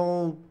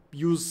still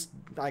use,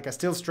 like, I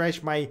still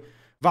stretch my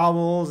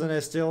vowels and I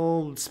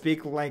still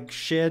speak like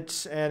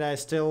shit and I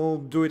still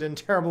do it in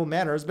terrible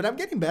manners, but I'm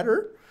getting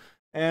better.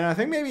 And I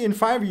think maybe in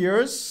 5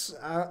 years,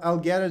 I'll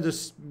get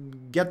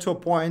to a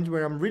point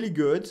where I'm really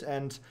good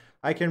and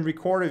I can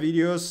record the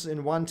videos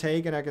in one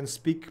take and I can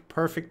speak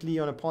perfectly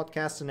on a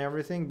podcast and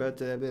everything.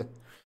 But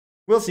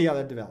we'll see how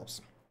that develops.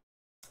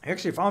 I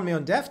actually found me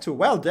on Dev2.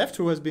 Well,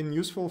 Dev2 has been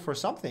useful for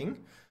something.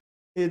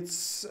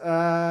 It's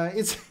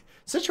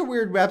such a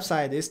weird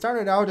website. They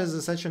started out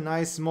as such a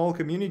nice small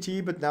community,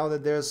 but now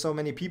that there's so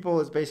many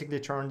people, it's basically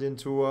turned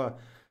into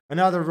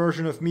another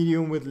version of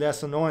Medium with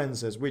less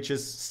annoyances, which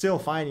is still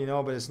fine, you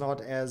know, but it's not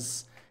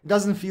as, it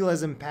doesn't feel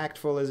as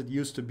impactful as it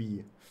used to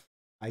be.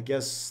 I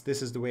guess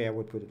this is the way I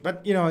would put it.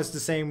 But, you know, it's the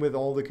same with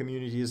all the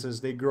communities.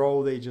 As they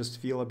grow, they just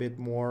feel a bit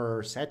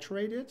more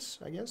saturated,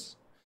 I guess.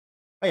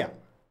 Oh, yeah.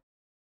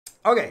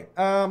 Okay,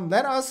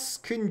 let us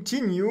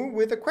continue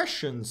with the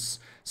questions.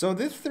 So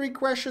these 3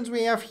 questions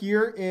we have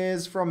here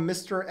is from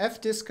Mr. F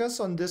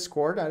Discus on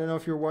Discord. I don't know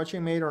if you're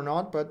watching, mate, or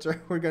not, but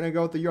we're gonna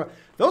go to your...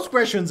 Those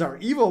questions are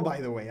evil, by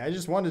the way. I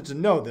just wanted to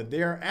know that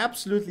they are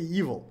absolutely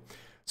evil.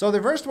 So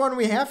the first one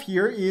we have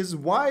here is,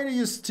 why do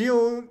you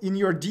still in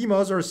your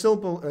demos or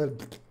simple...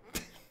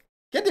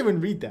 can't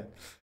even read that.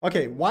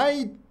 Okay,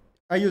 why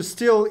are you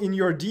still in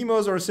your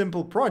demos or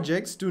simple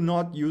projects do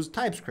not use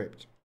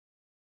TypeScript?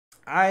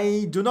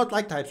 I do not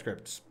like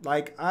TypeScript.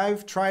 Like,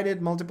 I've tried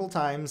it multiple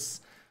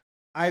times.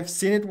 I've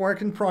seen it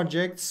work in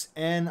projects,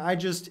 and I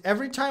just,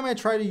 every time I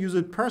try to use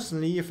it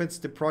personally, if it's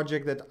the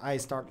project that I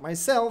start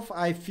myself,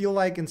 I feel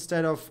like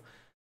instead of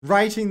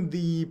writing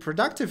the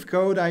productive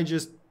code, I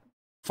just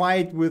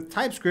fight with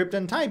TypeScript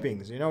and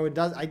typings. You know, it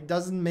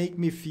doesn't make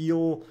me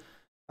feel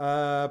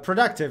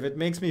productive. It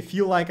makes me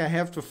feel like I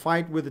have to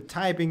fight with the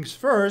typings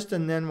first,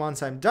 and then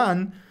once I'm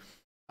done,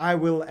 I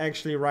will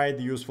actually write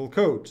the useful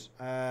code.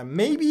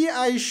 Maybe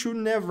I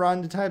shouldn't have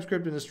run the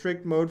TypeScript in a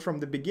strict mode from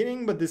the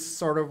beginning, but this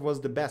sort of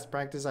was the best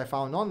practice I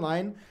found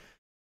online.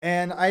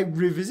 And I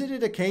revisit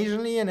it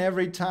occasionally, and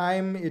every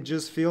time it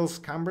just feels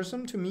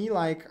cumbersome to me.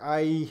 Like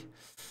I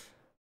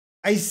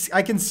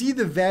can see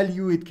the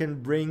value it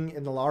can bring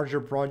in the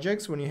larger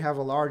projects when you have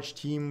a large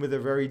team with a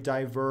very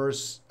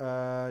diverse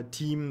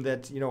team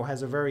that, you know,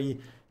 has a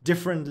very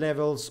different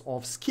levels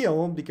of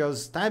skill,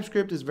 because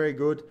TypeScript is very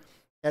good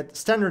at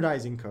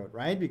standardizing code,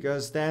 right?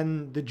 Because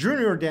then the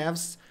junior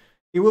devs,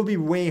 it will be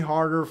way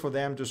harder for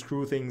them to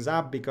screw things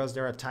up because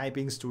there are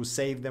typings to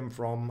save them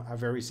from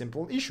very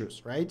simple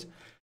issues, right?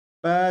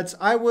 But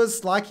I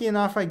was lucky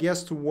enough, I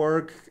guess, to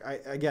work,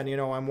 again, you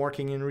know, I'm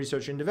working in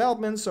research and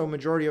development, so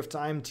majority of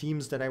time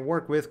teams that I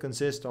work with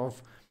consist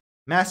of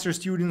master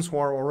students who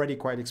are already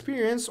quite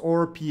experienced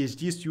or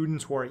PhD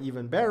students who are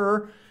even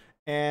better.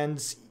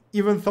 And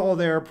even though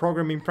their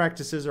programming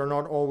practices are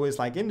not always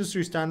like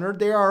industry standard,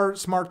 they are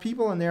smart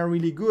people and they are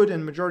really good.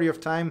 And majority of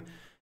time,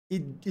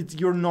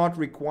 you're not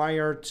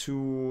required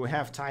to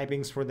have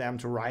typings for them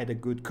to write a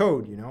good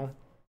code, you know?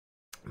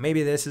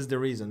 Maybe this is the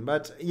reason.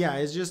 But yeah,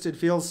 it's just, it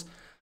feels...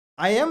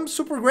 I am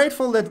super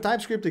grateful that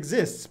TypeScript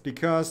exists,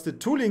 because the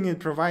tooling it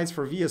provides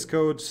for VS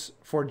Code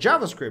for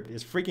JavaScript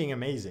is freaking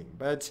amazing.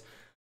 But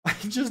I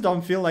just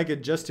don't feel like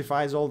it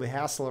justifies all the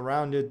hassle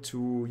around it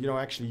to, you know,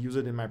 actually use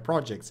it in my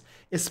projects,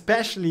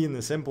 especially in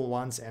the simple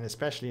ones and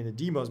especially in the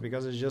demos,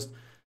 because it's just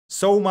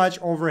so much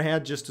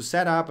overhead just to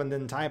set up and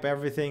then type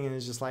everything. And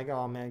it's just like,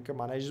 oh man,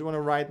 come on, I just want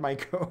to write my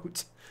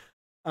code.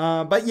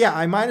 But yeah,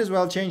 I might as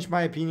well change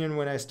my opinion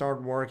when I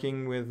start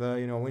working with,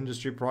 you know,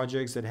 industry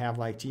projects that have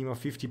like team of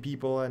 50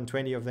 people and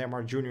 20 of them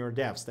are junior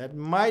devs. That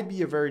might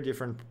be a very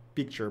different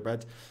picture,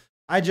 but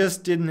I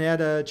just didn't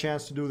have a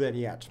chance to do that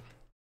yet.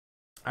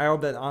 I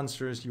hope that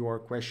answers your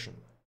question.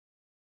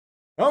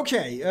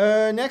 Okay,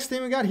 next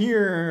thing we got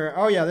here.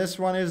 Oh yeah, this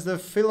one is the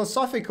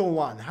philosophical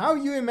one. How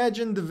you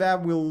imagine the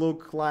web will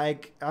look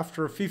like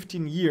after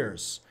 15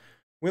 years?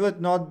 Will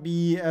it not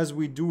be as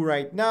we do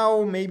right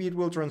now? Maybe it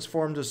will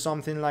transform to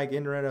something like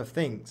Internet of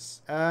Things.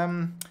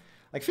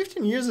 Like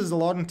 15 years is a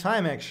long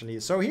time,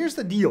 actually. So here's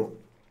the deal.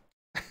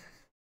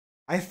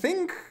 I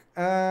think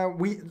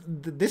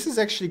this is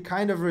actually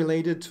kind of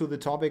related to the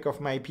topic of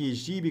my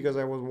PhD, because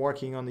I was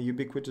working on the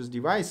ubiquitous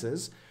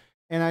devices.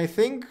 And I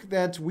think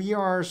that we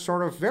are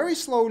sort of very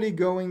slowly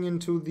going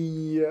into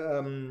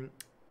the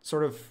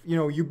sort of, you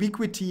know,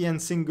 ubiquity and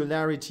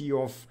singularity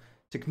of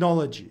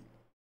technology.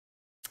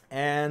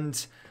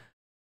 And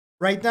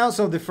right now,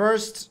 so the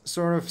first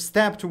sort of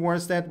step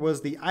towards that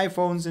was the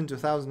iPhones in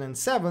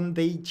 2007.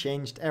 They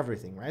changed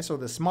everything, right? So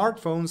the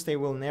smartphones, they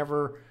will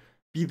never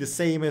be the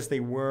same as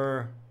they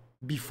were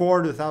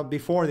before the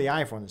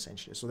iPhone,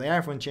 essentially. So the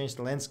iPhone changed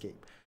the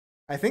landscape.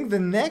 I think the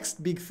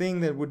next big thing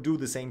that would do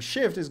the same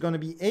shift is going to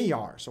be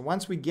AR. So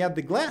once we get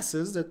the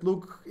glasses that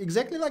look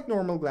exactly like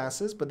normal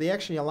glasses, but they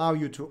actually allow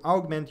you to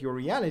augment your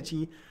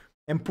reality,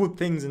 and put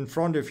things in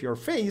front of your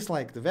face,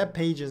 like the web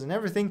pages and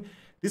everything,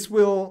 this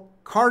will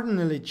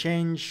cardinally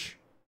change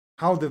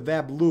how the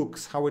web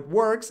looks, how it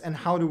works, and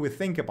how do we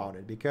think about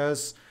it.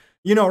 Because,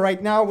 you know,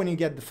 right now when you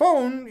get the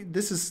phone,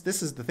 this is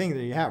the thing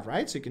that you have,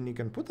 right? So you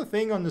can put the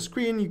thing on the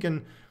screen, you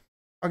can,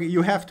 okay,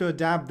 you have to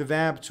adapt the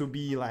web to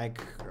be like,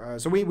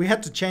 so we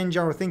had to change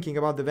our thinking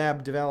about the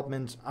web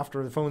development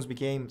after the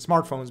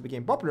smartphones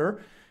became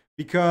popular,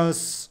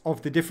 because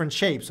of the different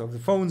shapes of the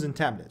phones and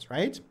tablets,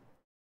 right?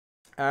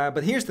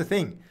 But here's the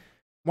thing.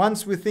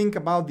 Once we think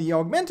about the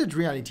augmented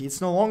reality,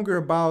 it's no longer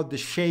about the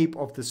shape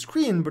of the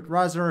screen, but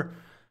rather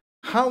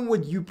how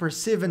would you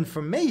perceive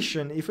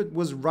information if it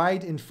was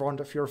right in front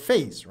of your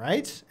face,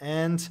 right?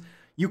 And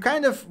you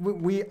kind of,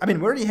 we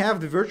already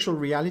have the virtual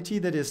reality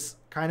that is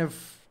kind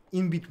of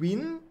in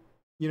between,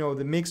 you know,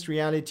 the mixed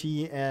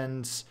reality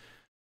and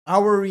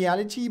our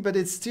reality, but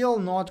it's still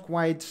not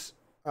quite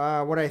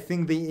what I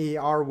think the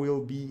AR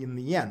will be in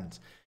the end.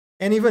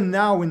 And even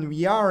now in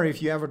VR,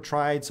 if you ever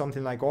tried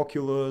something like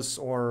Oculus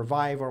or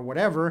Vive or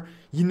whatever,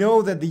 you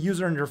know that the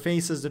user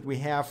interfaces that we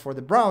have for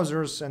the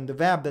browsers and the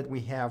web that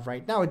we have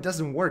right now, it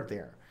doesn't work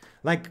there.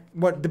 Like,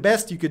 what the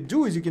best you could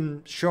do is you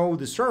can show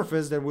the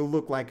surface that will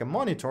look like a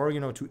monitor,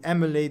 you know, to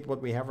emulate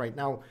what we have right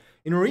now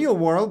in a real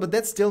world, but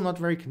that's still not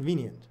very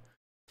convenient.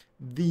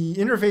 The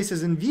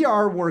interfaces in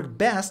VR work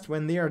best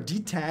when they are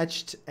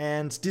detached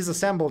and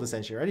disassembled,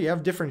 essentially, right? You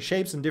have different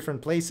shapes and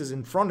different places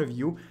in front of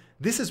you.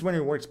 This is when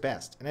it works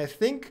best. And I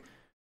think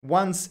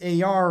once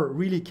AR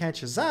really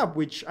catches up,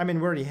 which, I mean,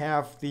 we already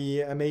have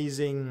the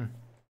amazing,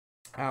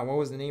 what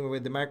was the name of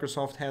it? The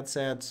Microsoft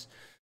headset.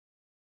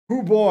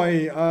 Oh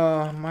boy,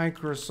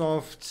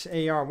 Microsoft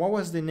AR. What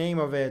was the name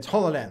of it?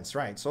 HoloLens,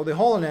 right? So the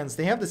HoloLens,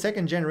 they have the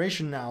second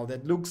generation now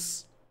that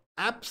looks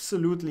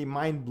absolutely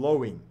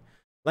mind-blowing.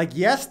 Like,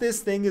 yes, this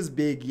thing is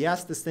big.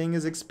 Yes, this thing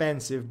is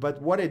expensive.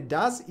 But what it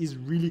does is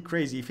really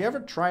crazy. If you ever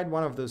tried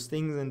one of those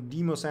things in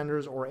demo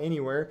centers or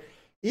anywhere,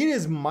 it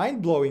is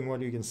mind-blowing what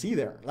you can see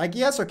there. Like,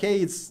 yes, okay,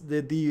 it's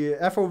the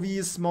FOV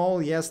is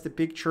small. Yes, the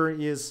picture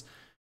is,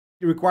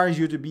 it requires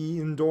you to be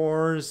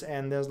indoors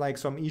and there's like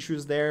some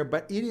issues there,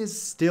 but it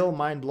is still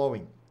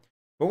mind-blowing.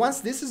 But once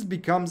this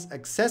becomes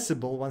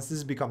accessible, once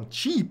this becomes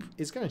cheap,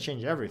 it's going to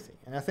change everything.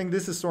 And I think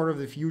this is sort of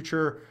the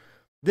future.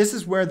 This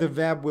is where the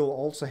web will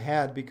also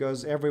head,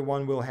 because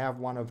everyone will have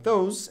one of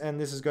those, and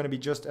this is going to be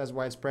just as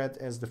widespread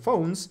as the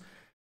phones.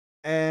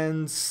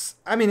 And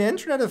I mean,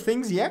 Internet of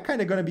Things, yeah, kind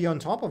of going to be on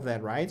top of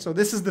that, right? So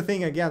this is the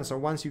thing again. So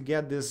once you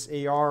get this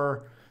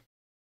AR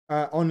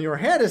on your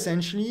head,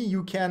 essentially,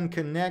 you can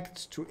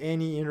connect to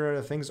any Internet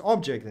of Things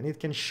object, and it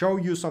can show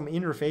you some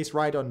interface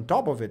right on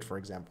top of it, for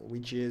example,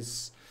 which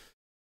is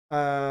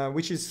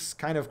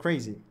kind of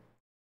crazy.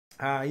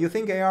 You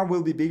think AR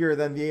will be bigger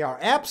than VR?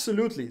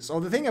 Absolutely. So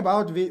the thing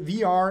about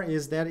VR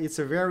is that it's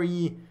a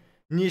very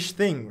niche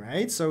thing,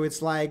 right? So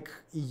it's like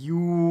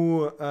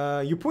you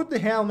put the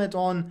helmet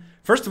on.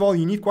 First of all,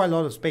 you need quite a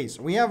lot of space.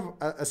 We have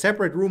a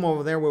separate room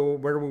over there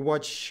where we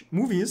watch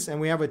movies,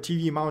 and we have a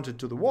TV mounted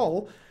to the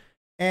wall,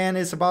 and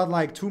it's about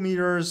like 2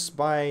 meters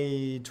by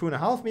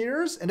 2.5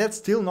 meters, and that's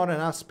still not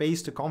enough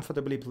space to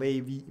comfortably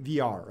play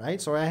VR, right?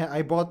 So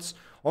I bought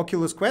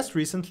Oculus Quest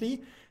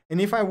recently, and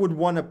if I would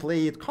want to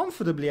play it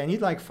comfortably, I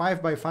need like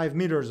 5 by 5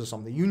 meters or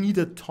something. You need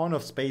a ton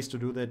of space to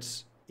do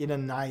that in a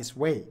nice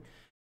way.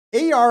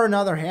 AR, on the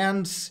other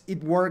hand,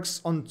 it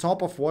works on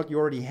top of what you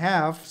already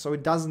have, so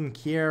it doesn't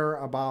care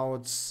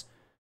about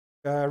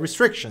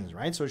restrictions,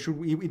 right? So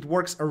it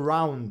works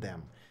around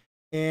them.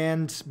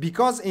 And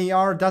because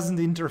AR doesn't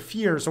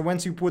interfere, so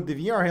once you put the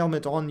VR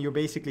helmet on, you're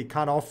basically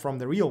cut off from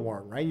the real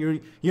world, right?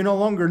 You no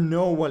longer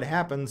know what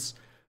happens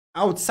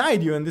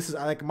outside you. And this is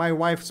like, my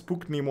wife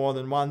spooked me more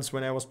than once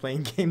when I was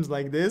playing games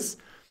like this.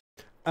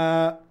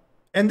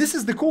 And this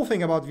is the cool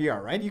thing about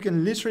VR, right? You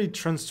can literally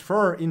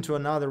transfer into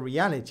another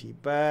reality,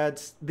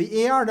 but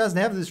the AR doesn't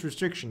have this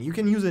restriction. You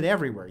can use it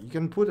everywhere. You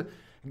can put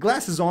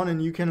glasses on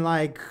and you can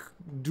like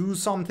do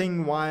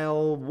something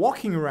while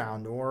walking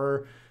around,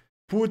 or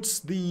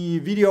put the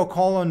video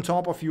call on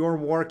top of your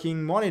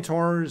working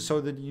monitor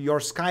so that your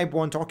Skype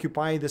won't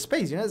occupy the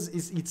space. You know,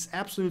 it's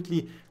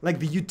absolutely, like,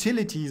 the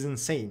utility is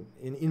insane,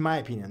 in my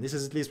opinion. This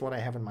is at least what I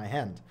have in my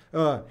head.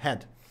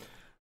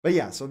 But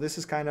yeah, so this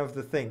is kind of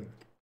the thing.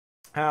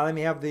 Let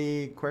me have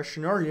the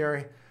question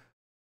earlier.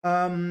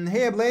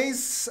 Hey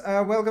Blaze,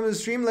 welcome to the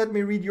stream. Let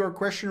me read your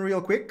question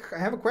real quick. I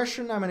have a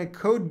question. I'm in a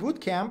code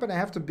bootcamp and I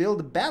have to build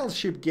a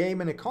battleship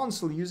game in a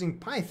console using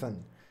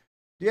Python.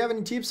 Do you have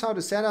any tips how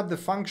to set up the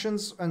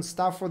functions and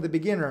stuff for the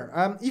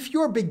beginner? If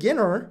you're a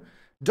beginner,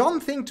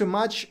 don't think too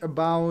much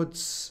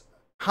about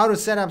how to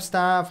set up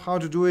stuff, how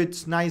to do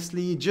it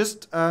nicely.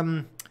 Just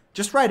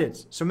write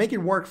it. So make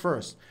it work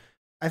first.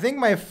 I think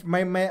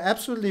my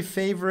absolutely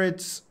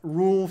favorite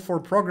rule for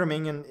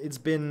programming, and it's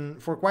been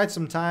for quite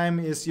some time,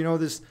 is, you know,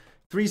 this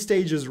 3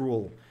 stages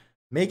rule.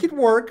 Make it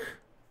work,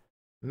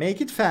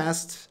 make it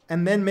fast,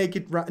 and then make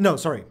it right. No,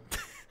 sorry.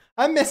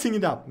 I'm messing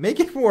it up.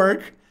 Make it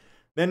work,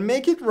 then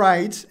make it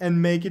right,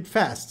 and make it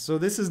fast. So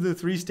this is the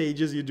 3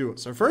 stages you do.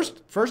 So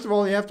first of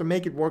all, you have to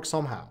make it work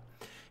somehow.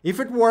 If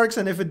it works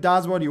and if it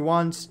does what you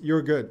want,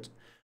 you're good.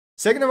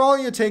 Second of all,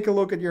 you take a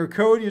look at your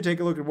code, you take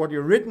a look at what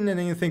you've written, and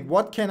then you think,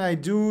 what can I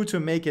do to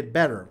make it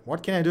better?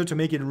 What can I do to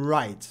make it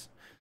right?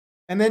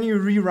 And then you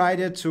rewrite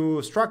it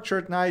to structure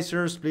it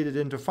nicer, split it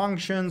into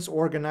functions,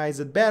 organize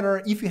it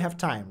better, if you have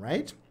time,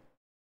 right?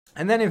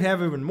 And then if you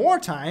have even more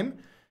time,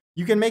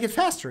 you can make it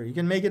faster, you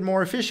can make it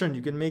more efficient,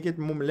 you can make it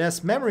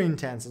less memory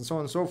intense, and so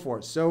on and so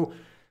forth. So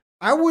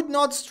I would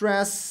not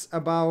stress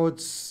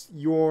about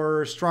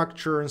your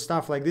structure and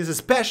stuff like this,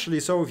 especially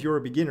so if you're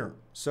a beginner.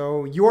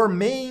 So your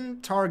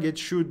main target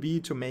should be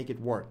to make it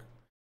work.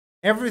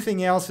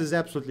 Everything else is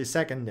absolutely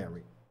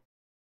secondary.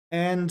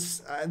 And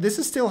this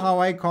is still how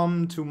I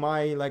come to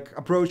my,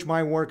 approach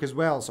my work as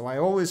well. So I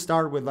always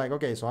start with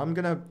okay, so I'm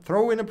gonna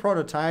throw in a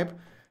prototype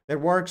that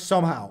works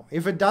somehow.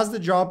 If it does the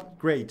job,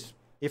 great.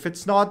 If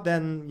it's not,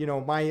 then,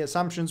 my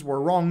assumptions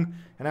were wrong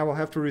and I will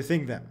have to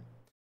rethink them.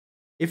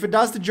 If it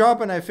does the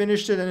job and I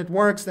finished it and it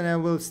works, then I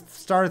will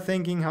start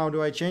thinking, how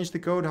do I change the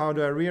code? How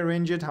do I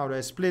rearrange it? How do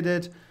I split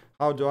it?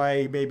 How do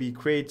I maybe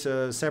create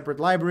separate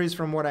libraries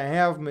from what I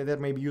have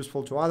that may be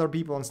useful to other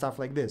people and stuff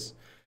like this?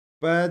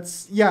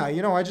 But yeah,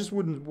 I just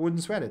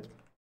wouldn't sweat it.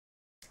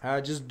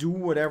 Just do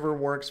whatever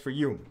works for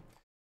you.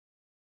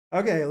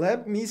 Okay,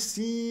 let me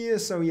see.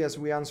 So yes,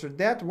 we answered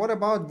that. What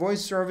about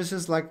voice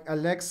services like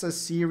Alexa,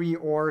 Siri,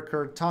 or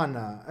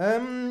Cortana?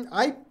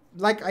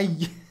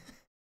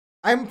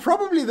 I'm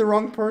probably the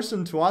wrong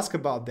person to ask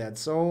about that.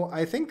 So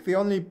I think the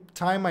only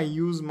time I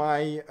use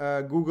my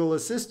Google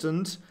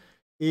Assistant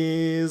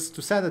is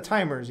to set the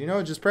timers.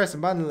 Just press a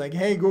button like,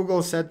 hey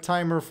Google, set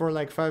timer for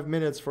 5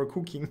 minutes for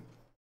cooking.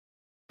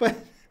 But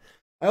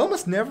I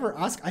almost never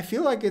ask. I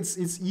feel like it's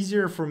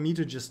easier for me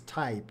to just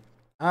type.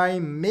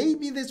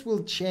 Maybe this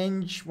will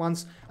change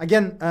once.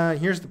 Again,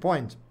 here's the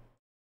point.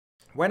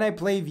 When I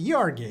play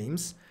VR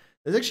games,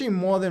 there's actually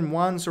more than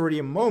once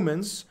already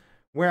moments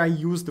where I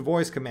use the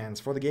voice commands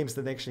for the games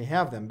that actually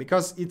have them,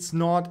 because it's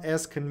not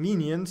as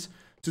convenient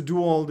to do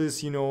all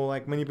this,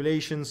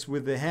 manipulations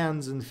with the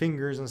hands and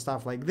fingers and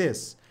stuff like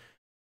this.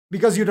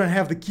 Because you don't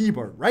have the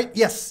keyboard, right?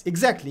 Yes,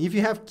 exactly. If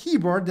you have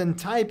keyboard, then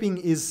typing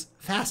is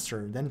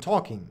faster than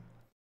talking.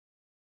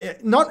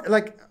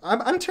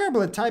 I'm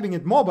terrible at typing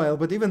at mobile,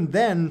 but even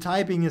then,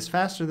 typing is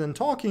faster than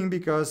talking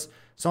because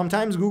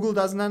sometimes Google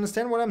doesn't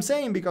understand what I'm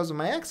saying because of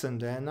my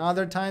accent, and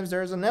other times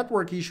there's a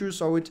network issue,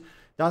 so it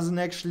doesn't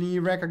actually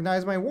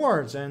recognize my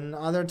words, and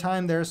other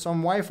time there's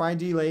some Wi-Fi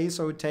delay,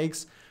 so it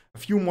takes a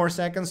few more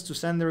seconds to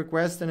send the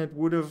request than it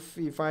would have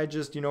if I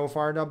just,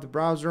 fired up the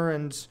browser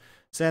and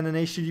send an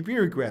HTTP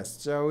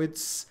request. So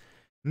it's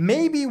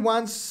maybe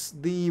once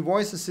the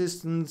voice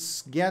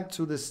assistants get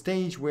to the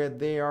stage where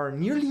they are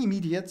nearly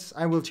immediate,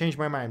 I will change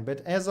my mind.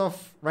 But as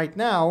of right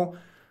now,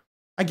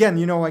 again,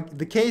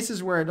 the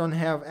cases where I don't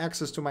have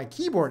access to my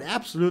keyboard,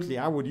 absolutely,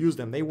 I would use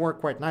them. They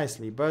work quite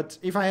nicely. But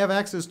if I have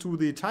access to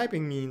the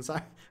typing means,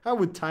 I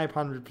would type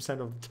 100%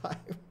 of the time.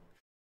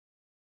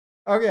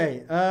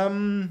 Okay,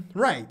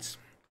 right.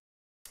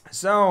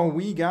 So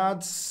we got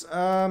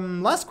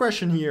last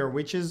question here,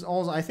 which is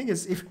also, I think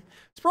it's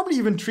probably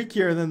even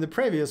trickier than the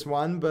previous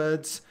one,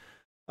 but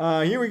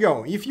here we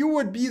go. If you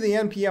would be the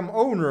NPM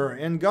owner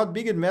and got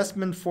big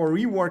investment for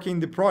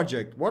reworking the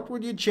project, what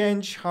would you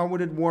change? How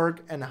would it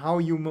work? And how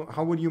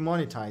would you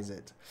monetize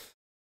it?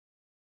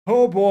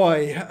 Oh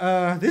boy,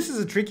 this is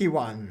a tricky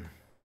one.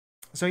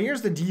 So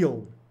here's the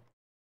deal.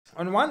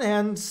 On one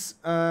hand,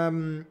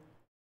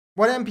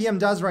 what NPM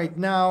does right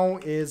now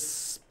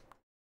is,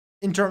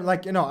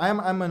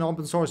 I'm an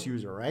open source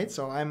user, right?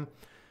 So I'm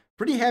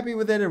pretty happy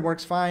with it. It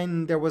works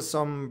fine. There was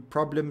some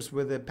problems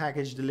with the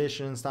package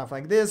deletion and stuff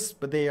like this,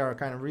 but they are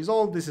kind of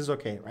resolved. This is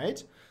okay,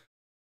 right?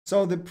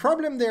 So the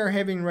problem they're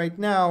having right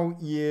now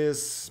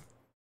is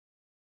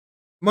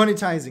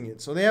monetizing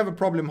it. So they have a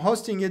problem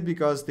hosting it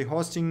because the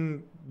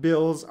hosting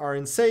bills are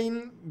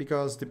insane,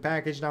 because the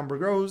package number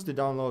grows, the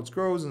downloads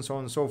grows, and so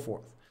on and so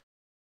forth.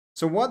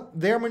 So what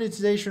their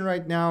monetization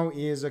right now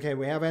is, okay,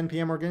 we have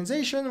NPM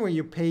organization where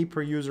you pay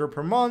per user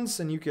per month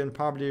and you can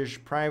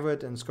publish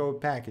private and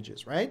scope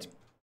packages, right?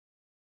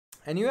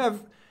 And you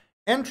have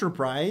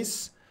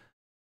enterprise.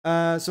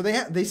 So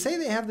they say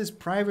they have this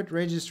private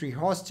registry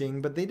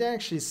hosting, but they don't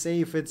actually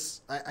say if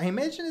it's, I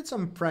imagine it's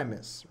on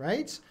premise,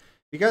 right?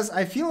 Because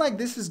I feel like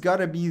this has got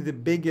to be the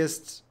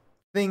biggest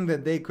thing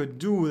that they could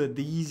do, that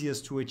the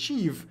easiest to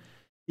achieve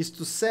is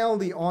to sell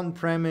the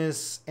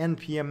on-premise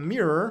NPM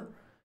mirror.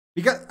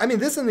 Because,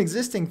 this is an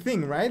existing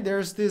thing, right?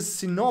 There's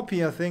this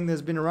Sinopia thing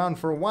that's been around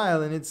for a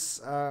while, and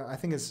it's, I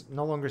think it's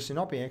no longer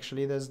Sinopia,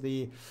 actually. There's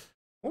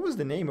what was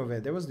the name of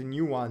it? There was the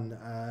new one.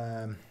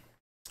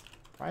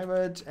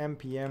 Private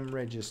NPM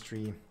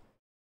registry.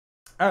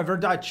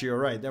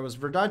 Verdaccio, right. That was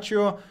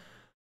Verdaccio.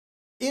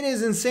 It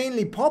is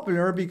insanely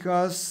popular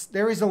because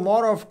there is a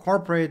lot of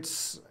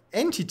corporate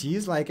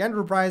entities, like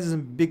enterprises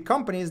and big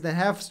companies, that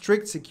have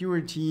strict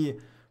security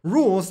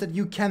rules that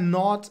you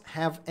cannot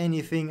have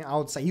anything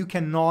outside. You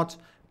cannot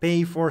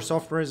pay for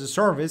software as a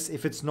service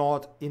if it's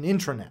not in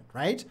intranet,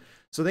 right?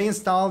 So they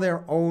install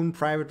their own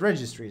private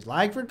registries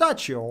like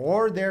Verdaccio,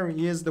 or there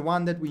is the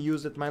one that we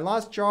used at my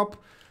last job,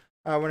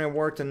 when I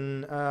worked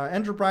in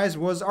enterprise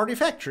was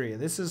Artifactory.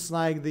 This is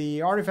like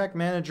the artifact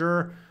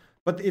manager,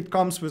 but it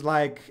comes with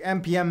like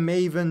npm,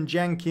 Maven,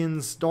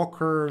 Jenkins,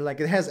 Docker, like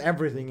it has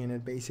everything in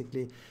it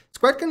basically. It's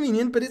quite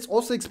convenient, but it's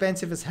also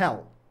expensive as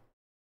hell.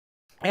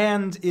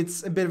 And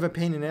it's a bit of a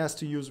pain in the ass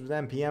to use with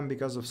npm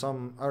because of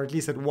some, or at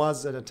least it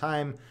was at a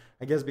time,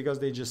 I guess because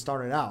they just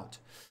started out.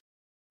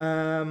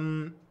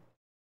 And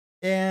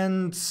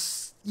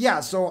yeah,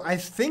 so I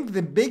think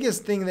the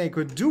biggest thing they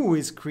could do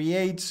is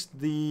create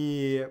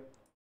the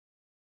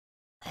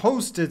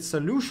hosted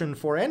solution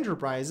for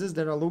enterprises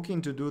that are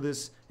looking to do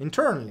this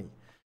internally.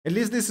 At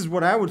least this is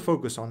what I would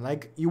focus on.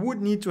 Like, you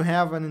would need to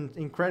have an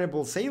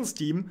incredible sales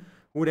team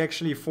who would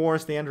actually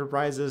force the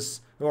enterprises,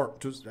 or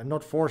to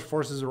not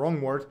force is the wrong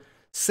word,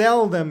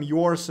 sell them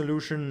your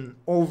solution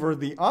over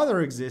the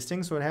other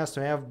existing. So it has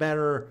to have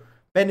better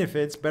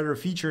benefits, better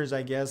features,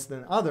 I guess,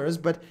 than others.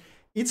 But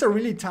it's a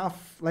really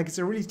tough, like, it's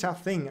a really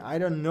tough thing. I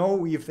don't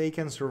know if they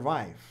can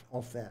survive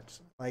off that.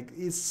 Like,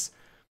 it's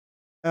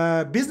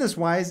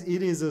business-wise,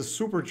 it is a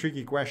super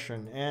tricky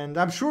question. And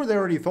I'm sure they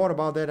already thought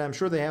about that. I'm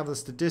sure they have the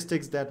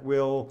statistics that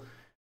will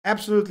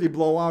absolutely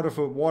blow out of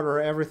the water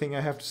everything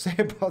I have to say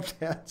about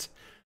that.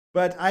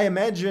 But I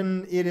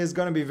imagine it is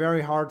going to be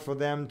very hard for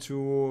them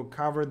to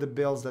cover the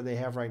bills that they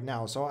have right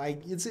now. So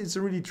it's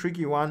a really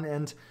tricky one.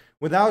 And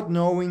without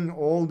knowing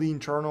all the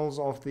internals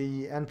of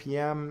the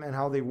NPM and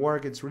how they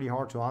work, it's really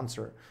hard to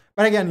answer.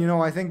 But again, you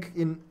know, I think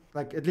in,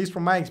 like, at least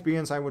from my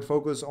experience, I would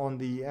focus on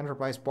the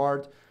enterprise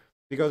part,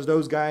 because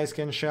those guys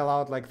can shell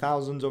out like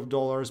thousands of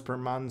dollars per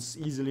month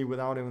easily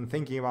without even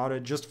thinking about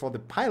it, just for the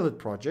pilot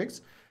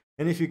projects.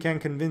 And if you can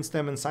convince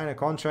them and sign a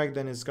contract,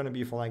 then it's going to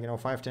be for like, you know,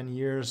 5-10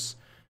 years,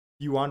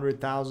 few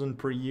 $100,000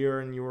 per year,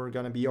 and you're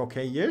going to be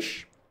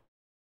okay-ish,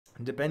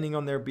 depending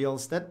on their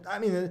bills. That, I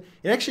mean, it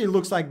actually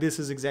looks like this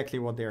is exactly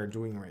what they are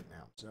doing right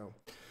now. So,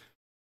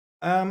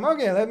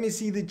 okay, let me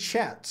see the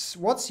chat.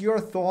 What's your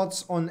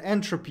thoughts on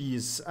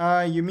entropies?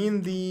 You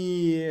mean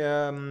the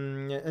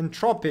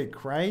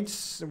entropic, right?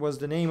 Was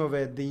the name of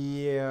it,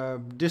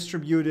 the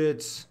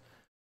distributed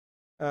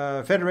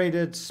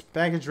federated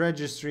package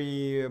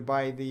registry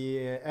by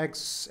the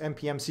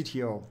ex-npm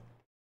CTO.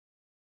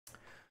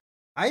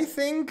 I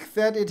think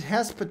that it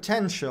has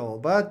potential,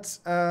 but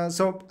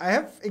so I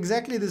have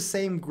exactly the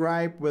same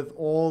gripe with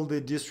all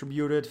the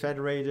distributed,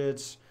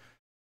 federated,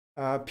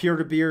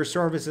 peer-to-peer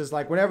services.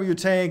 Like, whatever you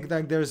take,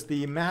 like there's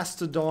the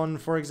Mastodon,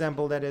 for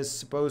example, that is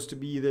supposed to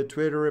be the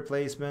Twitter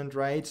replacement,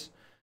 right?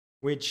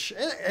 Which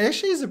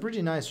actually is a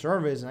pretty nice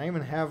service. And I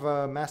even have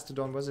a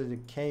Mastodon. Was it a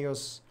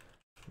Chaos?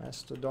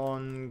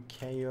 Mastodon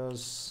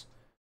Chaos.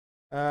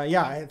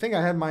 Yeah, I think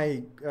I had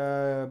my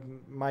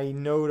my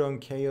node on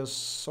Chaos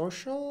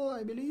Social,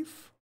 I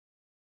believe.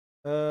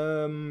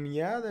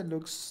 Yeah, that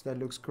looks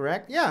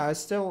correct. Yeah, I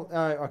still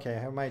okay. I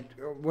have my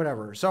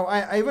whatever. So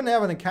I even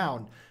have an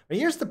account. But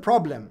here's the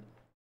problem.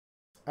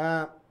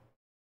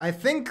 I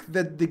think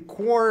that the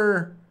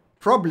core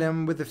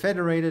problem with the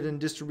federated and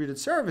distributed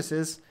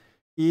services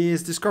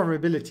is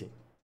discoverability.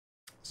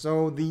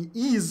 So the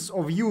ease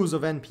of use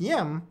of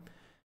npm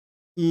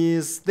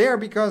is there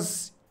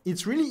because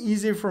it's really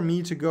easy for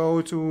me to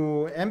go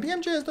to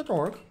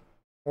npmjs.org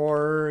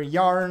or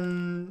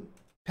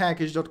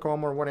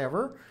yarnpackage.com or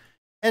whatever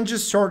and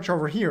just search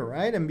over here,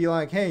 right? And be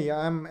like, hey,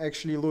 I'm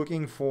actually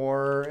looking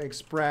for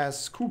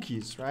Express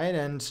cookies, right?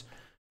 And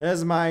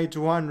there's my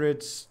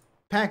 200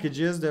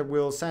 packages that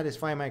will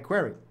satisfy my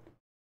query.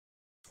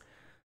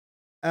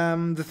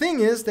 The thing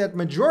is that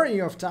majority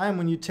of time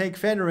when you take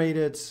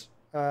federated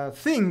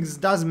things,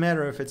 doesn't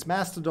matter if it's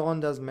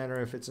Mastodon, doesn't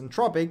matter if it's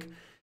Entropic,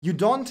 you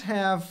don't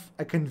have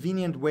a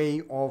convenient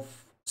way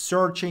of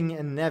searching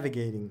and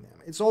navigating them.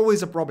 It's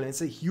always a problem.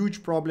 It's a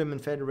huge problem in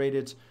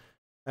federated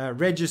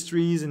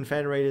registries and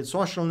federated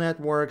social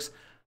networks.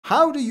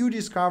 How do you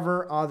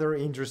discover other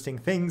interesting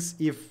things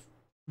if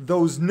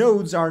those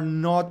nodes are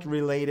not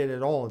related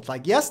at all? It's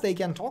like, yes, they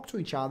can talk to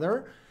each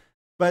other,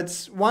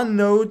 but one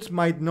node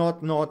might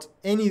not know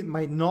anything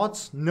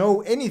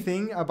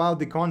about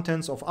the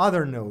contents of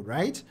other node,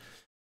 right?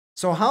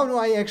 So how do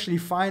I actually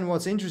find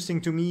what's interesting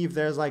to me if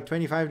there's like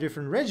 25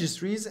 different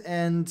registries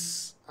and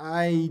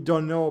I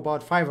don't know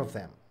about 5 of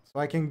them? So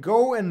I can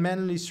go and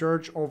manually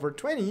search over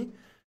 20,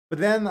 but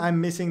then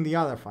I'm missing the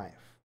other 5.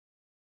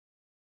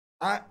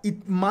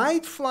 It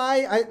might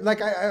fly. I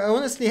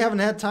honestly haven't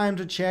had time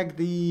to check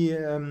the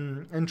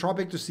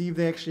Entropic to see if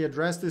they actually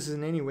address this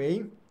in any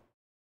way.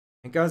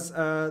 Because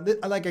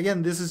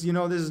again, this is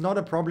not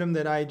a problem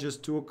that I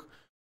just took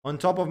on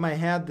top of my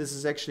head. This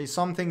is actually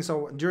something.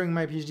 So during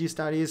my PhD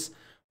studies,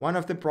 one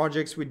of the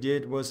projects we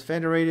did was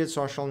federated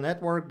social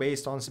network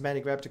based on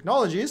semantic web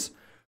technologies.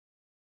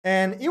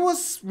 And it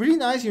was really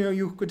nice.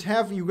 You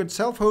could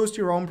self-host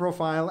your own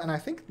profile. And I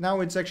think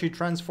now it's actually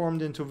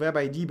transformed into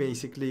WebID,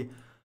 basically.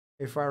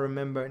 If I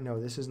remember, no,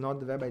 this is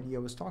not the WebID I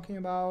was talking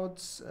about.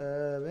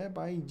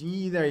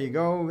 WebID, there you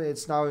go.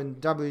 It's now in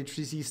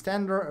W3C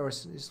standard, or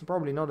it's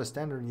probably not a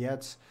standard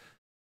yet.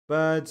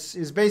 But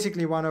it's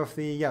basically one of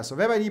the, so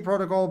WebID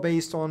protocol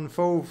based on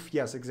FOV,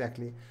 yes,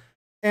 exactly.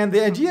 And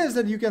the idea is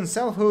that you can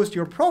self-host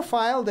your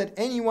profile that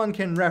anyone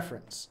can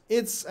reference.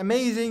 It's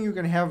amazing. You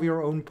can have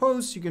your own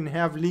posts. You can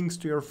have links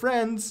to your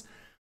friends.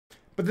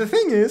 But the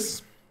thing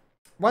is,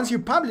 once you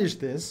publish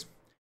this,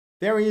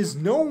 there is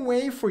no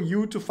way for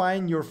you to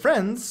find your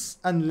friends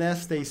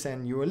unless they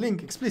send you a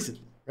link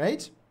explicitly,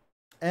 right?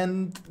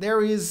 And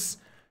there is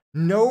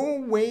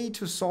no way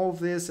to solve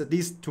this, at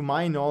least to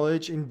my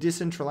knowledge, in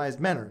decentralized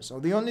manner. So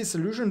the only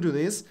solution to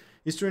this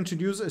is to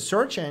introduce a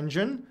search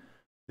engine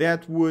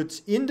that would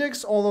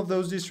index all of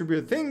those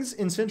distributed things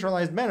in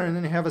centralized manner and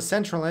then have a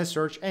centralized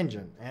search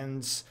engine.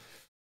 And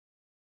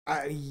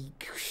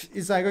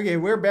it's like, okay,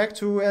 we're back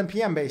to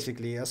NPM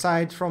basically,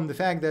 aside from the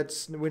fact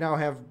that we now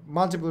have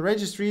multiple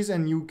registries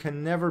and you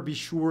can never be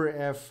sure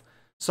if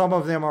some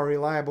of them are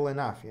reliable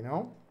enough, you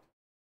know?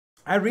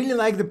 I really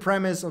like the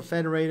premise of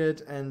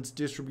federated and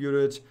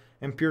distributed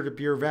and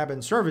peer-to-peer web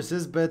and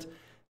services, but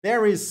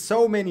there is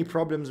so many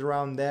problems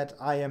around that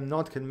I am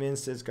not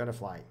convinced it's gonna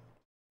fly.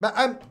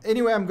 But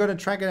anyway, I'm gonna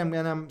track it and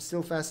I'm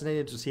still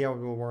fascinated to see how it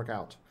will work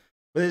out.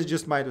 But it's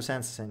just my 2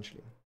 cents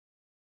essentially.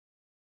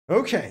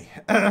 Okay,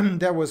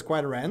 that was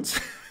quite a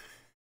rant.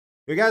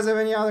 You guys have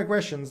any other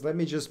questions? Let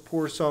me just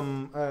pour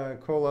some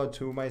cola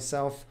to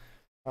myself.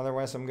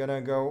 Otherwise, I'm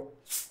gonna go.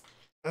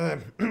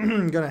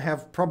 Gonna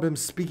have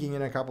problems speaking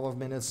in a couple of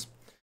minutes.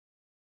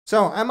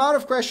 So I'm out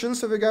of questions.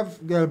 So if you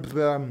got,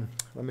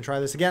 let me try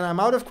this again. I'm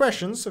out of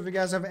questions. So if you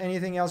guys have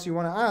anything else you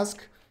want to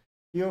ask,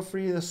 feel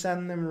free to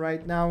send them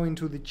right now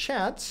into the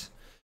chat.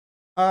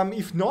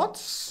 If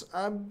not,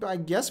 I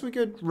guess we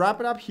could wrap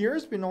it up here.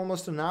 It's been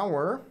almost an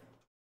hour.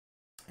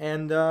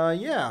 And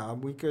yeah,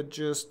 we could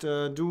just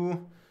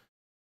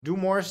do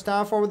more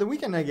stuff over the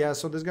weekend, I guess.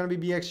 So there's going to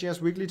be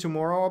BxJS Weekly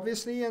tomorrow,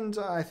 obviously. And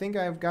I think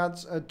I've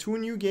got 2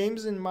 new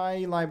games in my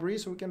library,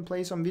 so we can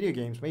play some video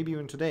games. Maybe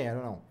even today, I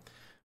don't know.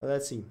 But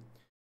let's see.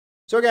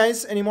 So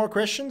guys, any more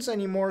questions?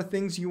 Any more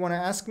things you want to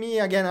ask me?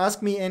 Again,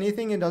 ask me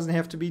anything. It doesn't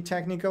have to be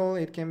technical.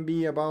 It can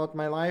be about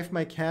my life,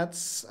 my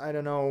cats. I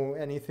don't know,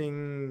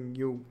 anything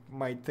you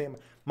might think.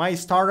 My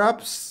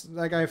startups,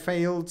 like I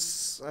failed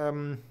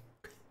 7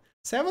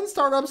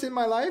 startups in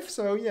my life.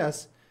 So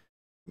yes,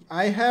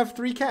 I have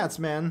 3 cats,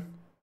 man.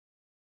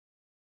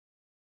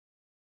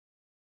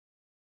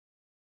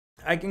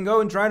 I can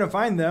go and try to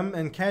find them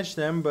and catch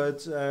them,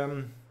 but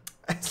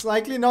it's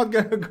likely not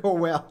gonna go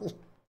well.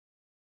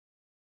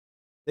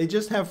 They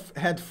just have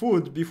had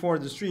food before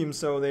the stream,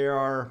 so they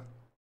are,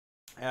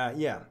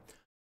 yeah.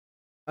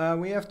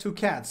 We have 2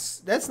 cats.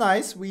 That's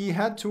nice. We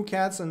had 2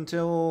 cats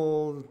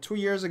until 2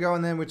 years ago,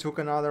 and then we took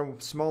another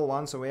small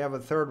one. So we have a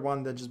 3rd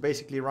one that just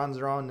basically runs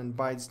around and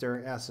bites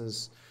their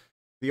asses.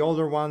 The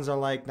older ones are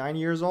like 9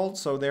 years old,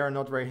 so they are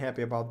not very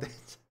happy about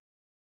that.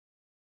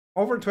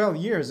 Over 12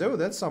 years. Oh,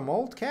 that's some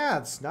old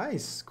cats.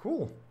 Nice.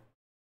 Cool.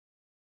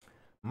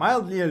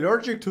 Mildly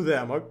allergic to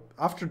them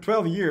after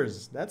 12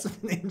 years. That's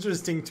an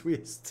interesting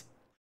twist.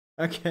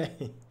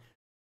 Okay.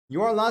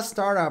 Your last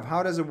startup,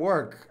 how does it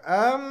work?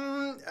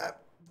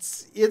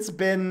 It's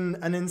been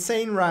an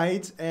insane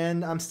ride,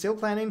 and I'm still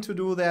planning to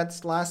do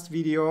that last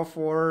video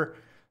for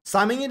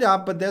summing it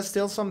up, but there's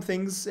still some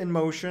things in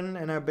motion,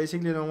 and I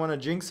basically don't want to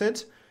jinx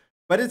it.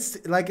 But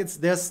it's like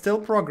there's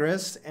still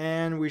progress,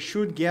 and we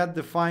should get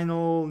the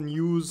final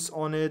news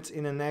on it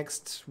in the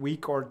next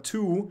week or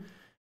 2.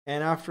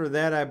 And after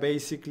that, I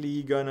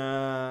basically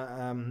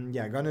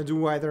gonna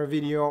do either a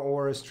video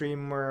or a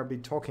stream where I'll be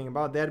talking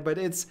about that. But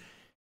it's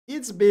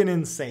been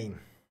insane.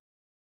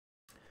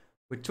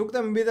 We took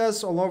them with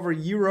us all over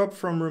Europe,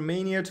 from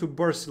Romania to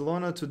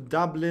Barcelona to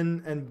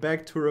Dublin and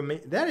back to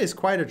Romania. That is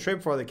quite a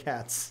trip for the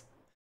cats.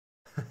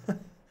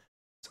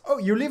 Oh,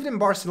 you lived in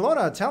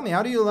Barcelona. Tell me,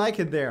 how do you like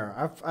it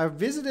there? I've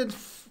visited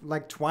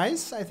like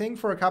twice, I think,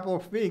 for a couple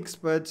of weeks,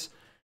 but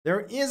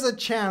there is a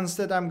chance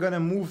that I'm gonna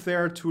move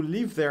there to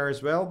live there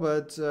as well.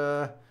 But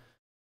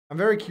I'm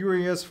very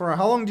curious, for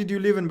how long did you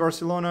live in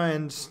Barcelona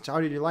and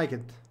how did you like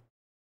it?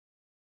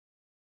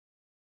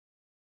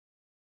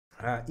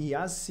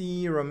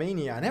 Iasi,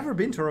 Romania. I've never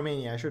been to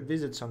Romania. I should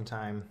visit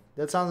sometime.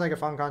 That sounds like a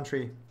fun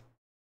country.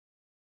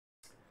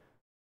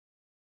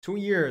 2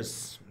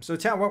 years. So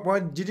tell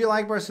what did you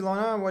like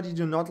Barcelona? What did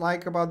you not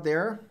like about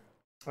there?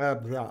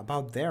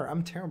 About there.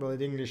 I'm terrible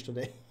at English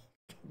today.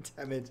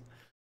 Damn it.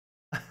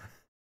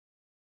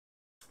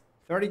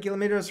 30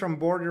 kilometers from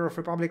border of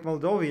Republic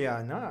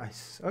Moldova.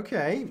 Nice.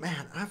 Okay,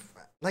 man.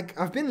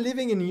 I've been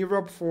living in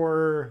Europe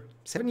for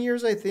 7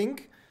 years, I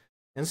think.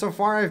 And so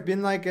far I've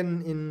been like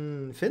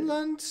in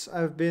Finland.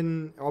 I've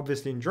been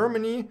obviously in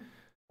Germany.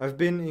 I've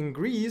been in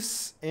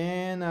Greece,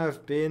 and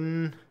I've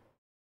been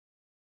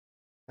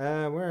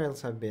where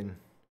else I've been?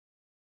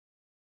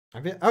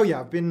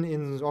 I've been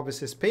in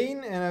obviously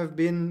Spain, and I've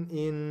been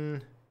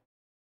in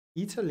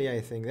Italy, I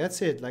think.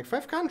 That's it. Like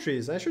 5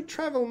 countries. I should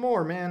travel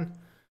more, man.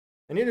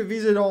 I need to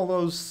visit all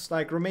those,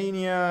 like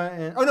Romania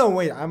and oh no,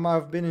 wait,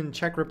 I've been in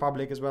Czech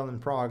Republic as well, in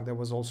Prague. That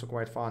was also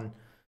quite fun.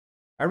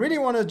 I really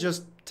want to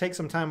just take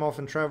some time off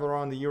and travel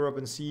around Europe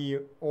and see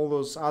all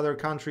those other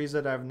countries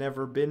that I've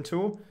never been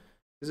to.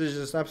 This is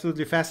just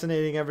absolutely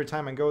fascinating every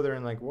time I go there,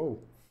 and like, whoa.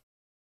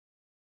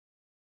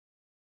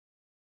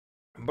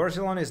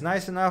 Barcelona is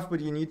nice enough, but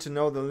you need to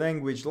know the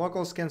language.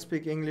 Locals can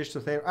speak English to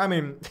their... I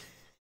mean,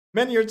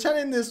 man, you're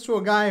telling this to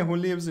a guy who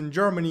lives in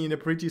Germany in a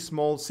pretty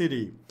small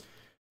city.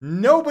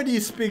 Nobody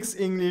speaks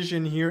English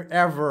in here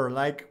ever.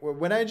 Like,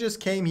 when I just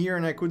came here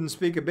and I couldn't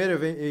speak a bit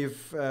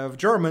of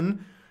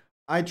German,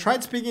 I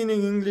tried speaking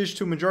in English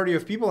to majority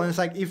of people, and it's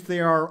like, if they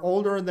are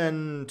older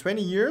than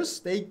 20 years,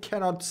 they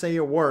cannot say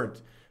a word.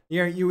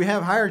 You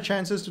have higher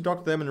chances to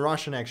talk to them in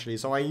Russian, actually.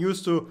 So I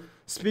used to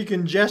speak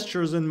in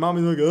gestures, and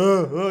mommy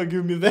like,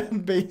 give me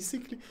that,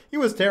 basically. It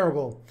was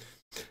terrible.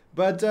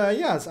 But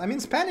yes, I mean,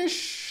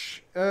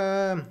 Spanish,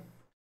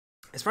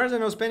 as far as I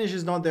know, Spanish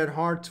is not that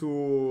hard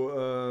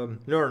to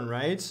learn,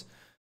 right?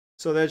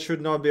 So that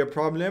should not be a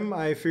problem.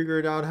 I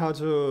figured out how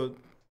to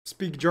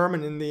speak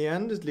German in the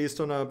end, at least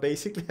on a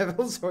basic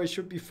level, so I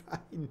should be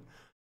fine.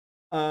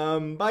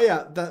 But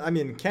yeah, I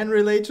mean, can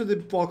relate to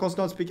the locals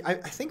not speak. I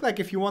think, like,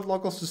 if you want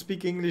locals to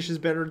speak English, it's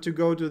better to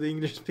go to the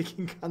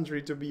English-speaking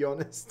country, to be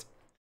honest.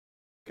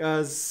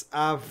 Because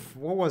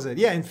what was it?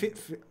 Yeah,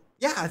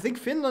 I think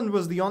Finland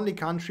was the only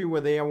country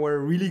where they were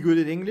really good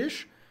at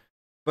English.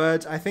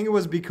 But I think it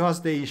was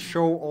because they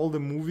show all the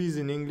movies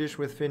in English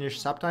with Finnish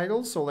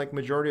subtitles. So, like,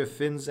 majority of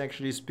Finns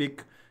actually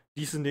speak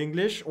decent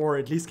English, or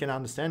at least can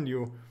understand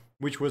you,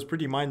 which was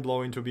pretty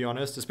mind-blowing, to be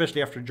honest,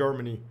 especially after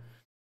Germany.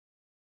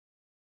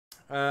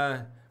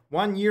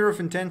 1 year of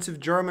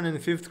intensive German in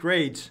 5th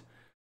grade.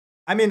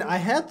 I mean, I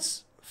had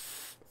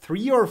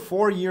 3 or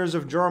 4 years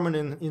of German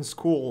in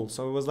school.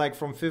 So it was like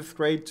from 5th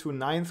grade to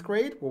 9th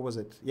grade. What was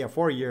it? Yeah,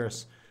 4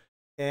 years.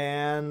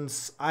 And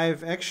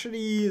I've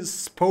actually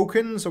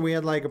spoken, so we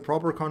had like a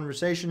proper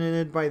conversation in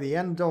it by the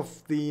end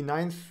of the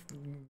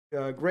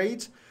 9th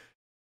grade.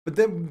 But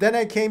then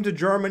I came to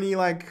Germany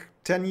like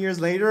 10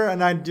 years later,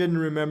 and I didn't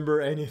remember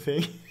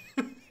anything.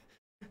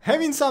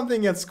 Having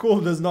something at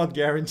school does not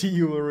guarantee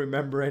you will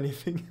remember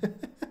anything.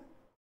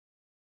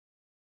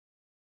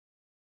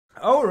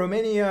 Oh,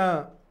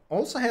 Romania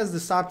also has the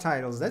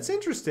subtitles. That's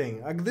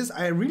interesting. Like this,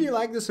 I really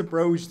like this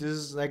approach. This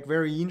is like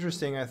very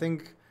interesting. I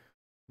think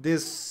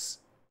this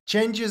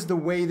changes the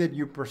way that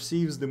you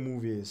perceive the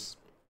movies.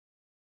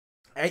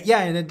 Yeah,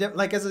 and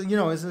like, as you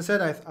know, as I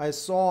said, I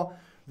saw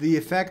the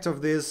effect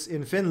of this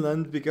in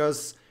Finland,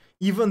 because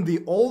even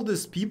the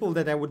oldest people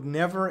that I would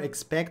never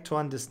expect to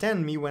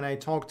understand me when I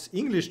talked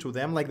English to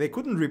them, like, they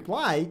couldn't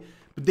reply,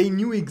 but they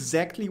knew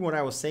exactly what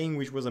I was saying,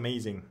 which was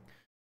amazing.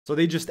 So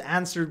they just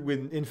answered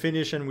in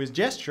Finnish and with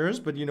gestures,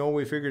 but, you know,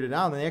 we figured it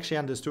out, and they actually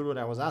understood what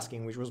I was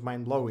asking, which was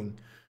mind-blowing.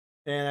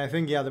 And I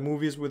think, yeah, the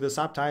movies with the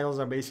subtitles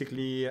are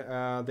basically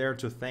there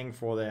to thank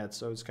for that.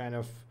 So it's kind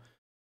of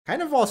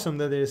awesome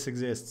that this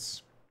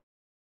exists.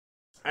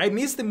 I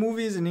miss the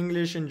movies in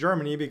English in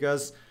Germany,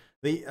 because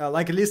they,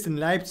 like, at least in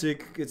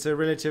Leipzig, it's a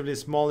relatively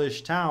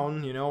smallish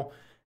town, you know,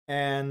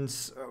 and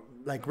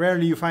like,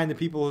 rarely you find the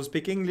people who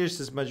speak English.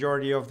 The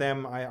majority of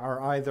them are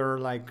either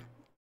like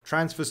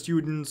transfer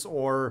students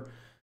or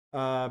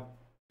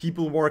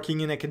people working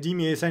in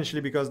academia,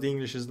 essentially, because the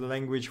English is the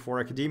language for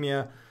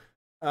academia.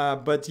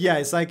 But yeah,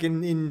 it's like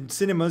in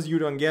cinemas, you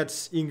don't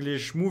get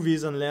English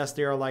movies unless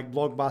they are like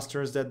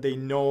blockbusters that they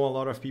know a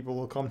lot of people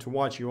will come to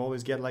watch. You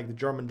always get like the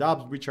German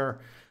dubs, which are,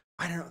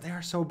 I don't know, they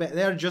are so bad.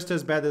 They are just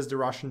as bad as the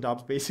Russian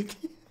dubs,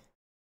 basically.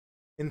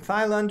 In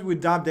Thailand, we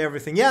dubbed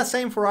everything. Yeah,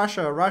 same for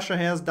Russia. Russia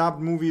has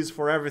dubbed movies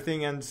for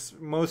everything, and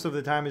most of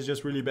the time it's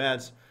just really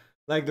bad.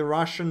 Like, the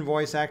Russian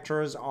voice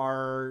actors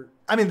are...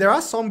 I mean, there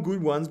are some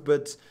good ones,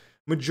 but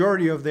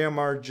majority of them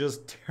are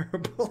just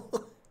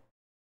terrible.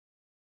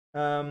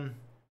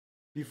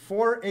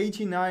 Before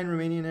 89,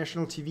 Romanian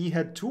national TV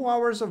had 2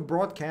 hours of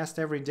broadcast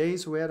every day,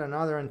 so we had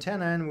another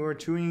antenna, and we were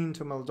tuning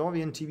into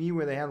Moldovan TV,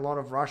 where they had a lot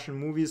of Russian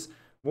movies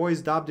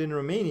voice dubbed in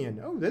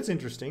Romanian. Oh, that's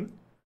interesting.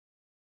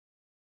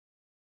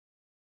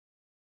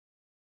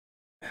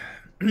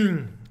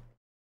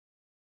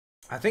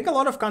 I think a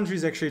lot of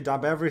countries actually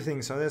dub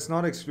everything, so that's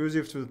not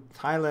exclusive to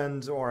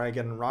Thailand or,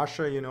 again,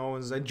 Russia, you know.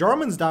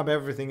 Germans dub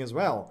everything as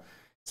well.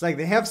 It's like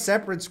they have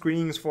separate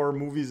screenings for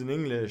movies in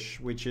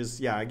English, which is,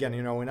 yeah, again,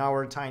 you know, in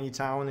our tiny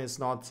town, it's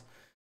not...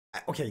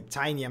 Okay,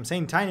 tiny, I'm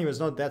saying tiny, it's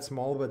not that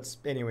small, but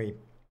anyway.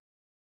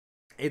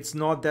 It's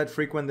not that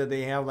frequent that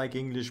they have, like,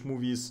 English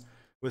movies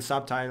with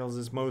subtitles.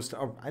 It's most...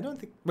 Oh, I don't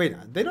think... Wait,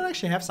 they don't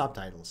actually have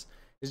subtitles.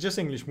 It's just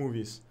English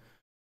movies.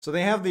 So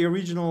they have the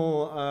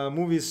original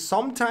movies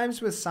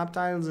sometimes with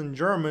subtitles in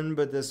German,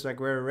 but that's like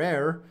very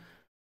rare.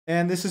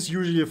 And this is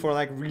usually for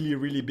like really,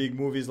 really big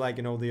movies, like,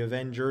 you know, the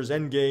Avengers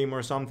Endgame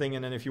or something.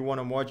 And then if you want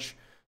to watch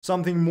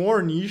something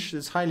more niche,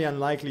 it's highly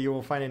unlikely you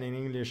will find it in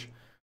English.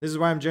 This is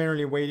why I'm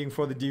generally waiting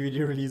for the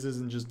DVD releases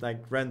and just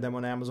like rent them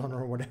on Amazon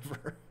or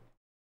whatever.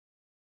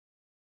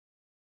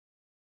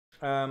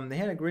 They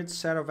had a great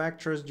set of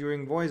actors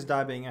during voice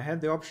dubbing. I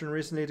had the option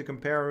recently to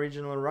compare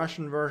original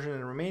Russian version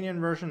and Romanian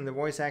version. The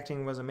voice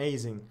acting was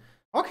amazing.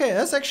 Okay,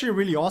 that's actually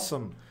really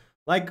awesome.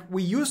 Like,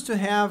 we used to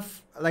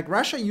have, like,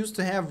 Russia used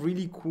to have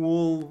really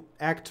cool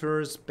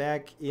actors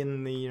back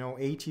in the, you know,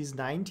 80s,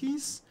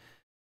 90s.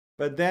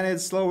 But then it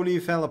slowly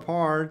fell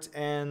apart,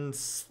 and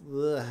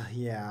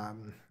yeah,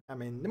 I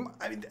mean,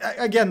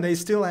 again, they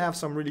still have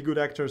some really good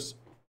actors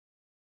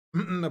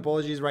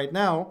apologies right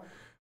now,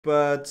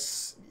 but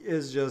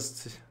it's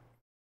just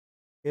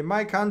in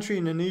my country,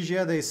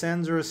 Indonesia, they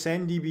censor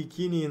sandy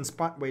bikini in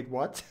spot. Wait,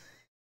 what?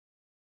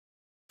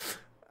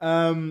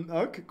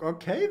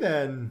 Okay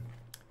then.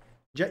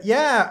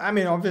 Yeah, I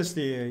mean,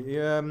 obviously,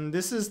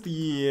 this is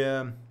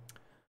the.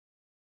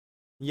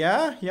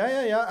 Yeah.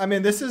 I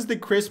mean, this is the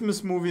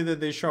Christmas movie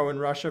that they show in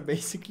Russia,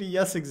 basically.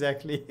 Yes,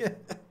 exactly.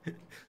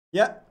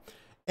 Yeah.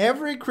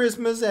 Every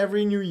Christmas,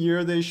 every New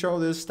Year, they show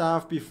this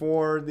stuff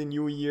before the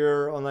New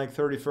Year on like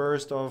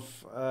 31st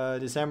of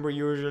December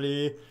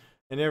usually.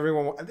 And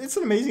everyone, it's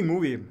an amazing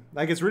movie.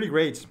 Like, it's really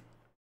great.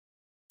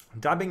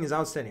 Dubbing is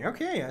outstanding.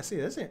 Okay, I see.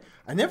 That's it.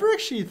 I never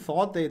actually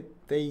thought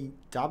that they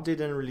dubbed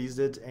it and released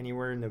it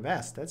anywhere in the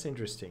West. That's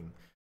interesting.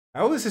 I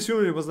always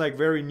assumed it was like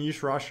very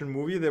niche Russian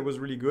movie that was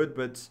really good,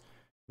 but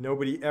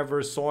nobody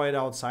ever saw it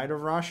outside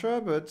of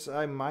Russia. But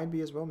I might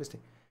be as well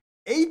mistaken.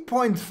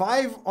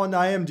 8.5 on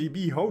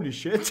IMDb. Holy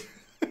shit.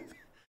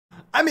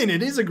 I mean,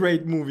 it is a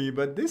great movie,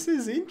 but this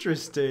is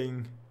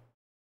interesting.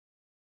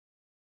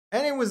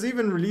 And it was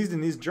even released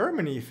in East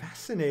Germany.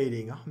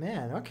 Fascinating. Oh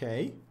man,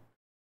 okay.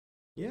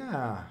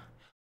 Yeah.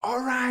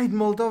 Alright,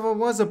 Moldova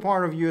was a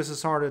part of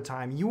USSR at the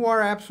time. You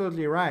are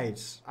absolutely right.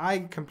 I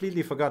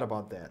completely forgot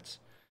about that.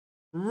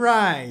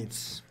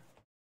 Right.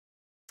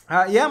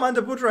 Yeah,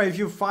 Mantaputra, if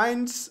you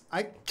find...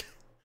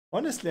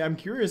 Honestly, I'm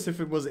curious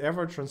if it was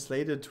ever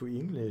translated to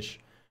English.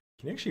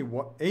 Can actually...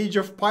 Age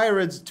of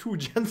Pirates 2,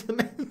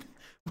 gentlemen?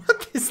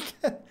 What is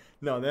that?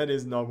 No, that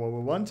is not what we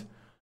want.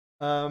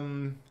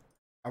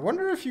 I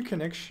wonder if you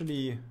can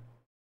actually...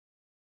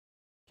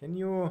 Can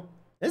you...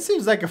 That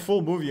seems like a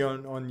full movie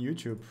on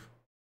YouTube.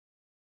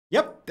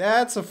 Yep,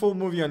 that's a full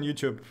movie on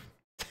YouTube.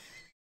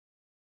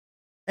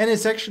 And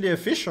it's actually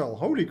official.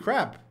 Holy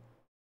crap.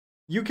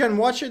 You can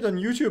watch it on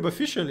YouTube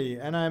officially.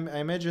 And I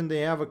imagine they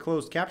have a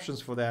closed captions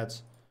for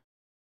that.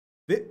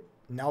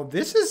 Now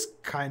this is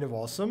kind of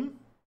awesome.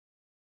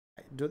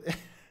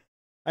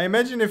 I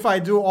imagine if I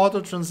do auto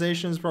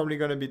translation, it's probably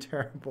going to be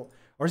terrible.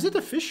 Or is it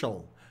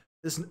official?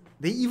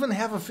 They even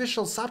have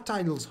official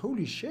subtitles.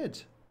 Holy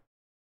shit.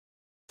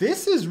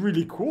 This is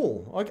really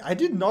cool. Like, I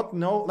did not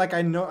know. Like,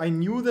 I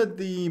knew that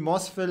the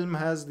Mosfilm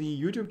has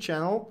the YouTube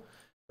channel,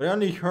 but I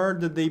only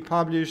heard that they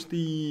publish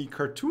the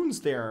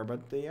cartoons there,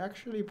 but they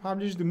actually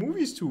publish the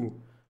movies too.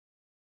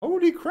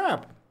 Holy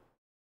crap.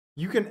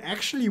 You can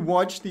actually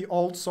watch the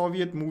old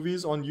Soviet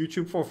movies on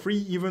YouTube for free,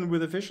 even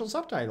with official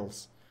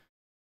subtitles.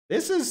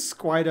 This is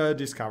quite a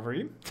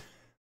discovery.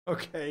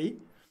 Okay.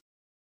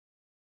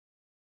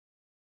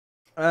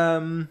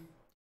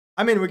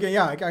 I mean, we can,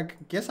 yeah, I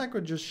guess I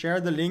could just share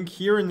the link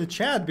here in the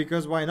chat,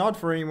 because why not,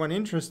 for anyone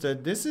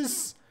interested? This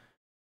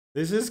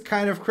is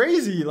kind of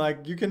crazy.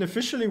 Like, you can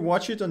officially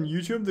watch it on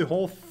YouTube, the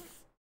whole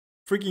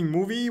freaking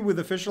movie with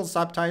official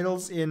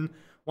subtitles in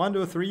 1,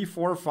 2, 3,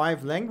 4,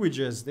 5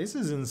 languages. This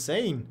is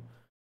insane.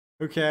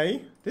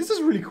 Okay, this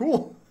is really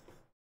cool.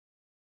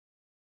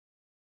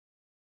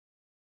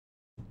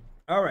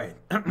 All right.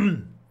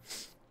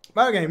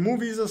 But okay,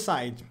 movies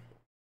aside.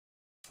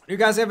 You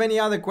guys have any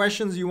other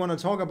questions you want to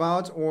talk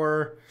about,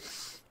 or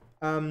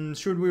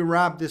should we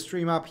wrap this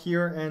stream up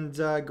here and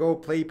go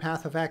play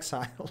Path of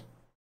Exile?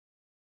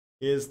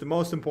 Is the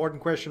most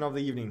important question of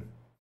the evening.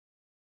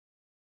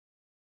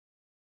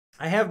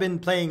 I have been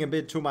playing a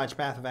bit too much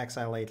Path of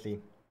Exile lately.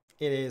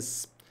 It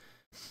is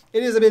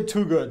a bit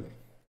too good.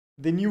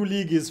 The new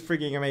league is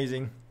freaking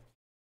amazing.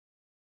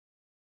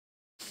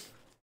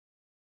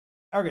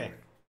 Okay.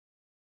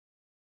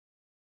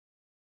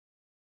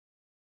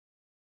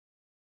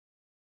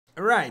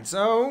 Right,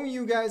 so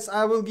you guys,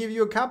 I will give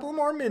you a couple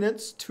more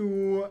minutes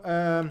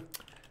to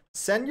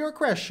send your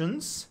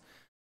questions.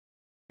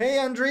 Hey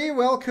Andre,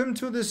 welcome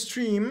to the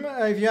stream.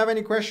 If you have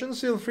any questions,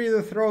 feel free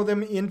to throw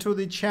them into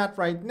the chat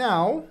right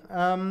now.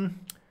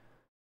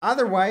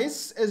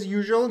 Otherwise, as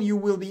usual, you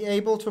will be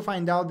able to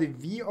find out the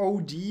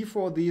VOD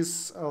for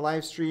this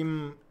live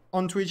stream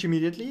on Twitch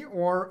immediately,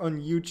 or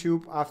on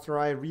YouTube after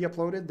I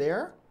re-upload it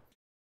there.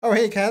 Oh,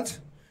 hey cat.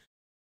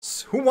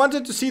 Who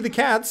wanted to see the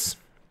cats?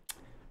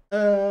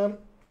 There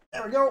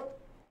we go.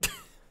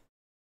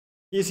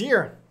 He's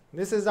here.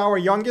 This is our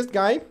youngest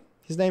guy.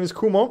 His name is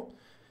Kumo.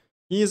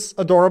 He's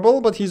adorable,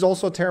 but he's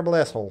also a terrible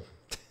asshole.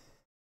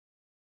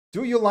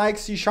 Do you like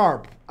C#?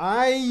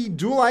 I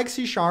do like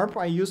C#.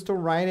 I used to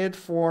write it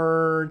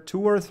for 2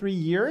 or 3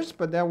 years,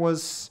 but that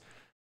was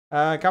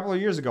a couple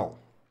of years ago.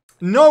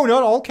 No,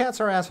 not all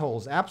cats are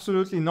assholes.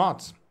 Absolutely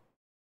not.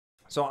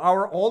 So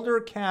our older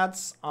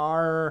cats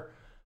are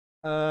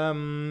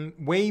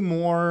way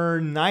more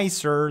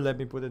nicer, let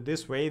me put it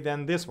this way,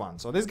 than this one.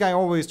 So this guy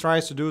always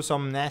tries to do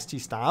some nasty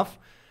stuff,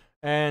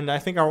 and I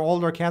think our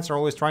older cats are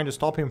always trying to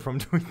stop him from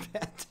doing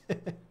that.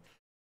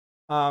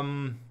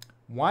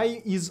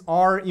 Why is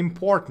R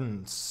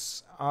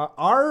important?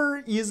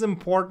 R is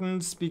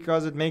important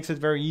because it makes it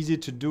very easy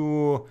to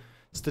do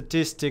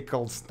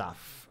statistical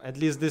stuff. At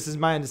least this is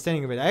my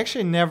understanding of it. I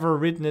actually never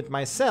written it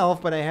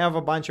myself, but I have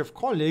a bunch of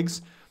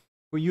colleagues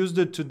who used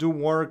it to do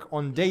work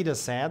on data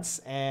sets,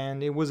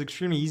 and it was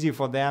extremely easy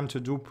for them to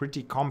do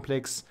pretty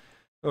complex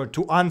or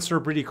to answer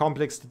pretty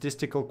complex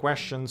statistical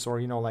questions or,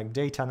 you know, like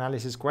data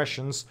analysis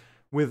questions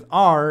with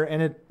R,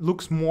 and it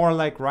looks more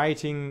like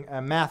writing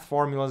math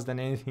formulas than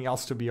anything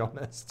else, to be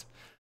honest.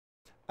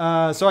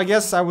 So I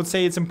guess I would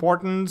say it's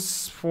important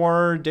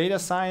for data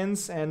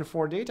science and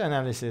for data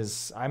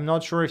analysis. I'm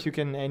not sure if you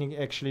can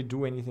actually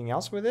do anything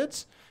else with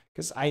it,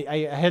 because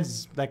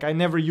I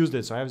never used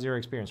it, so I have zero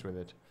experience with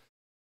it.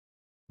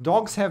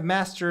 Dogs have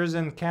masters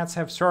and cats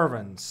have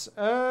servants.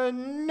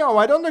 No,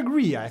 I don't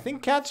agree. I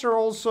think cats are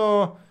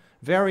also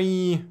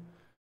very...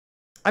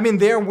 I mean,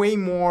 they're way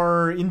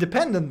more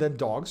independent than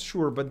dogs,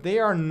 sure, but they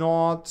are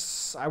not...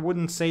 I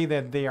wouldn't say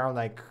that they are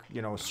like,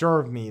 you know,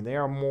 serve me. They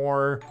are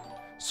more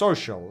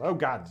social. Oh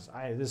god,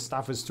 this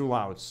stuff is too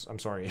loud. I'm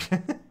sorry.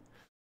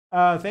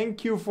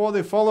 Thank you for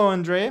the follow,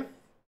 Andre.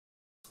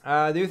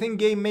 Do you think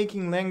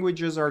game-making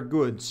languages are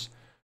good?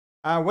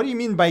 What do you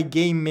mean by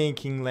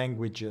game-making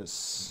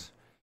languages?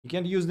 You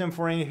can't use them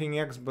for anything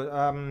else,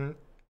 but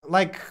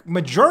like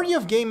majority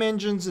of game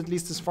engines, at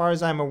least as far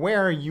as I'm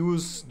aware,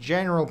 use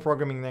general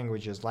programming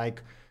languages.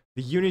 Like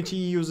the Unity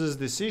uses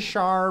the C#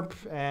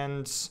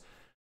 and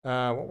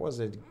what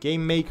was it?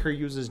 Game Maker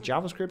uses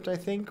JavaScript, I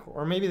think,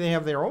 or maybe they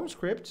have their own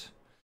script.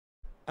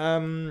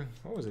 What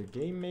was it?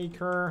 Game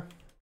Maker,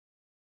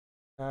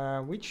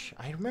 which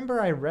I remember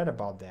I read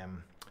about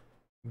them.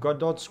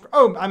 Godot.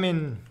 Oh, I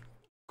mean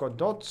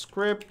Godot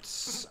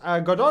scripts.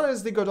 Godot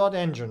is the Godot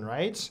engine,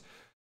 right?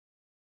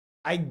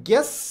 I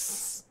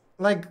guess,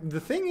 like, the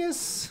thing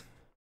is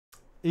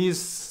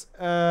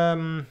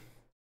high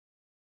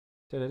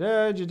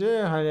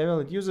level,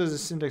 it uses a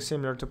syntax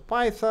similar to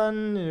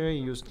Python.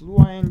 Used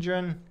Lua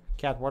engine.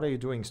 Cat, what are you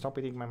doing? Stop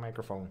eating my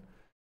microphone.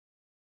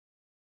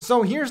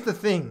 So here's the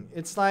thing.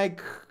 It's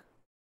like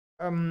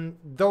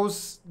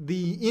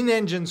the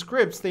in-engine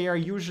scripts, they are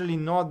usually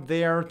not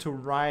there to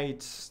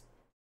write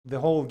the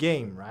whole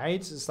game, right?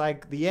 It's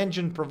like the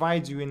engine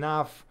provides you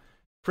enough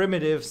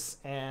primitives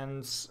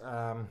and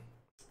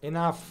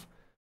enough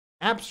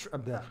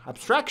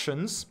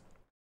abstractions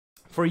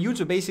for you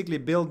to basically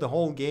build the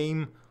whole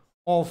game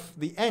of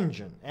the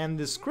engine, and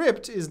the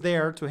script is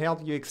there to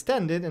help you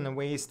extend it in the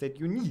ways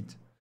that you need.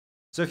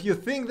 So if you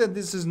think that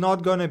this is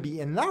not gonna be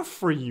enough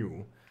for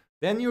you,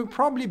 then you're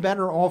probably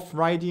better off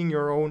writing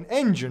your own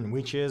engine,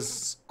 which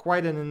is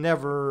quite an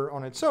endeavor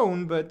on its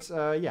own, but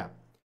yeah.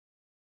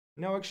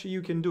 No, actually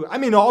you can do it. I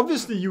mean,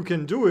 obviously you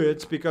can do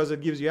it because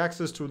it gives you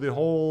access to the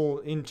whole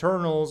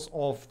internals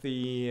of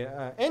the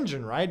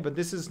engine, right? But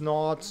this is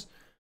not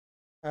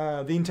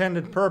the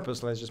intended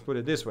purpose, let's just put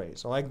it this way.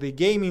 So like the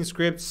gaming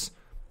scripts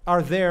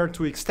are there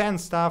to extend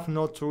stuff,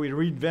 not to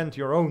reinvent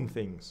your own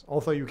things.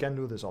 Although you can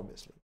do this,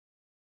 obviously.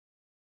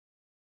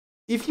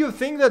 If you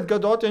think that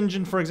Godot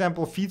engine, for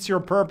example, fits your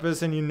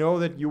purpose and you know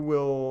that you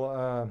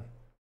will...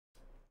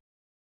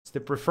 it's the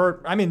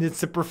preferred, I mean,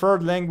 it's the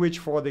preferred language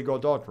for the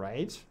Godot,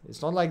 right?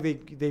 It's not like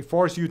they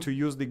force you to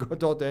use the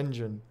Godot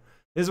engine.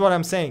 This is what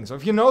I'm saying. So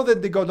if you know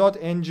that the Godot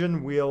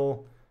engine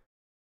will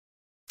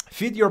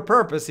fit your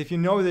purpose, if you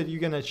know that you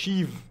can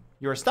achieve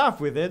your stuff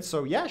with it,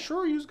 so yeah,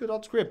 sure, use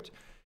Godot script.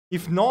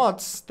 If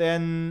not,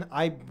 then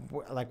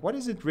like, what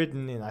is it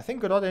written in? I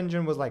think Godot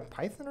engine was like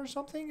Python or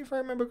something, if I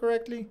remember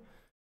correctly.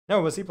 No,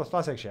 it was C++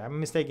 actually. I'm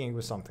mistaking it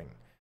with something.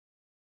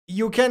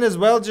 You can as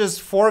well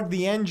just fork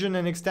the engine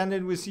and extend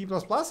it with C++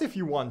 if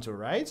you want to,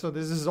 right? So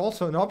this is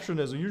also an option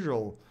as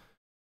usual.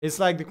 It's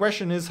like the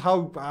question is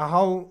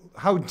how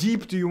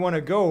deep do you want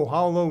to go?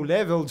 How low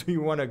level do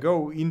you want to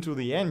go into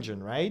the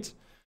engine, right?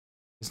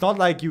 It's not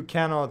like you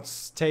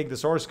cannot take the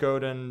source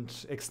code and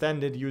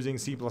extend it using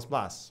C++.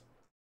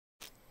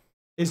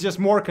 It's just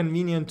more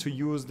convenient to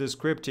use the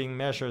scripting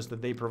measures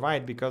that they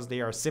provide because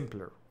they are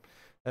simpler.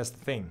 That's the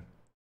thing.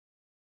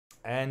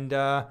 And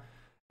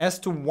as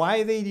to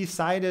why they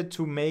decided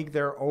to make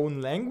their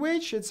own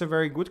language, it's a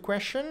very good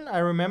question. I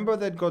remember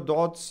that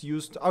Godot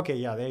used... Okay,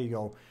 yeah, there you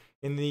go.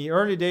 In the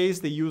early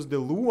days, they used the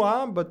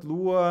Lua, but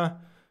Lua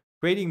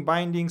creating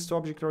bindings to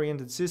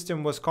object-oriented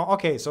system was...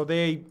 Okay, so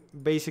they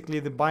basically,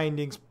 the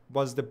bindings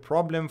was the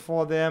problem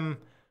for them.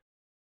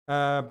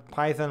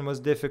 Python was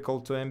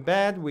difficult to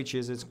embed, which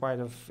is it's quite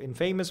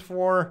infamous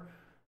for.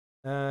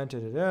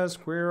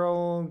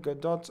 Squirrel,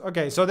 Godot.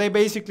 Okay, so they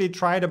basically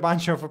tried a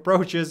bunch of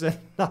approaches and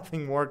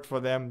nothing worked for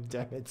them.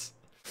 Damn it.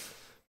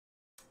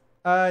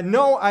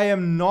 No, I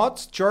am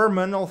not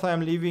German, although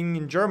I'm living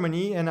in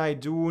Germany, and I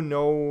do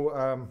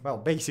know, well,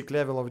 basic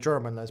level of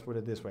German, let's put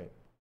it this way.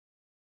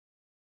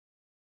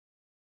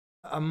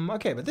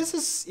 Okay, but this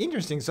is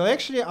interesting. So they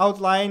actually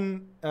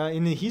outline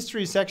in the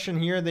history section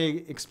here, they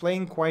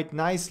explain quite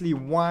nicely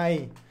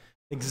why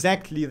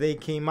exactly they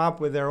came up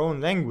with their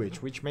own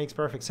language, which makes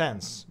perfect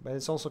sense. But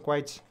it's also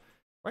quite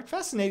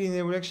fascinating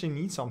they would actually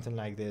need something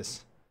like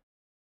this.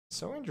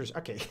 So interesting.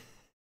 Okay.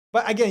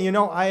 But again, you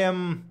know, I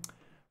am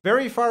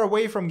very far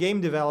away from game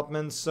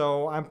development,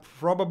 so I'm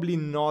probably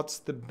not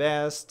the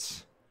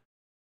best.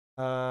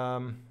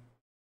 Can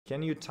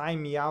you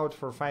time me out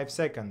for 5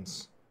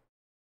 seconds?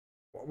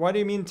 What do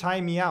you mean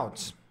time me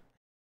out?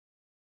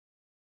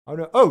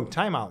 Oh,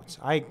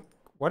 timeout.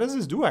 What does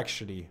this do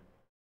actually?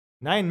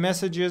 9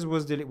 messages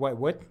was deleted.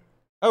 What?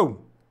 Oh,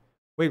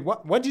 wait,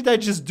 what did I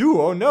just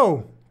do? Oh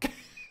no.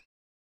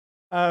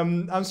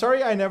 I'm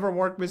sorry, I never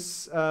worked with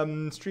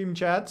stream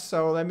chat,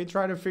 so let me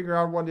try to figure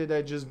out what did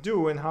I just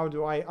do and how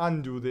do I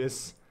undo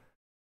this.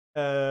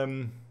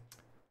 That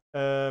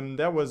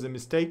was a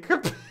mistake.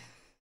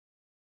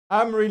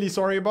 I'm really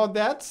sorry about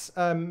that.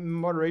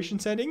 Moderation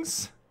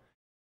settings.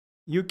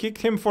 You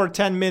kicked him for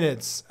 10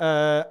 minutes.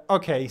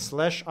 Okay,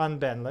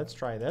 /unban. Let's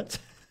try that.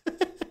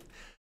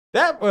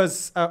 That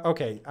was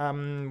okay.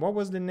 What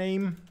was the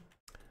name?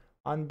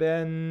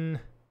 Unban.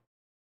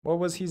 What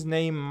was his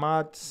name?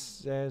 Matt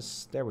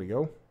says. There we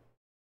go.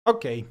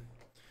 Okay.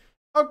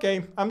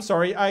 Okay. I'm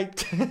sorry. I'm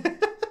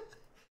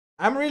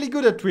really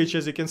good at Twitch,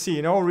 as you can see.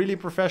 You know, really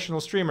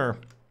professional streamer.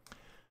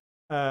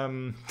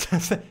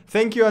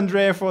 Thank you,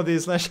 Andrea, for the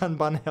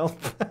 /unban help.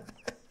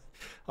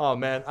 Oh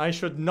man, I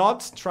should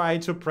not try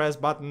to press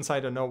buttons. I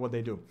don't know what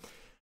they do.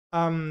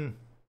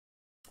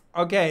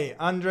 Okay,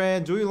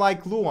 Andre, do you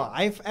like Lua?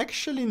 I've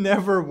actually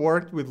never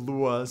worked with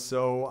Lua,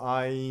 so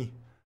I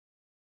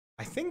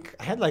think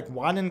I had like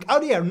one and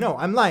oh yeah, no,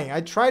 I'm lying.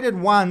 I tried it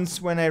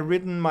once when I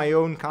written my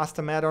own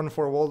custom add-on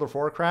for World of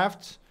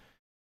Warcraft,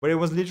 but it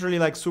was literally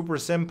like super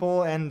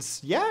simple and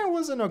yeah, it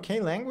was an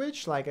okay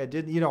language. Like I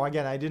did, you know,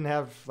 again, I didn't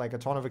have like a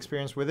ton of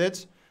experience with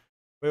it,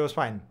 but it was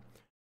fine.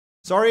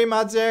 Sorry,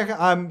 Matzek,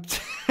 I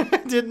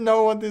didn't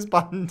know what this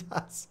button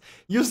does.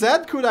 You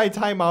said, could I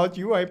time out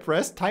you? I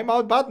pressed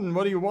timeout button.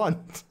 What do you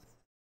want?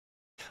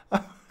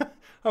 I'm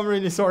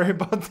really sorry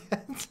about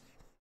that.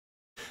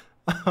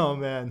 Oh,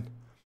 man.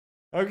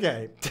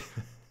 Okay.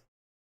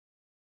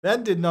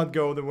 That did not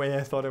go the way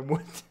I thought it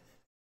would.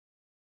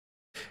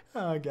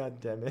 Oh, god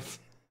damn it.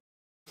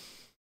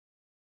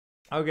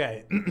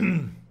 Okay.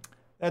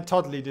 That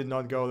totally did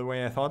not go the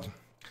way I thought.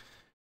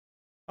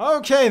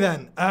 Okay,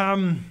 then.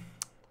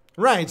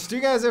 Right, do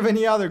you guys have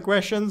any other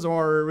questions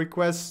or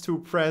requests to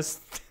press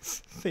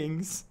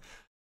things?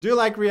 Do you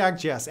like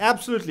React.js?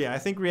 Absolutely, I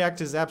think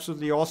React is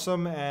absolutely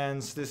awesome,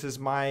 and this is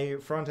my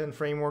front-end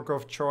framework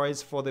of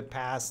choice for the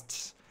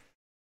past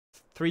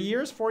 4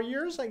 years,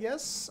 I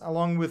guess.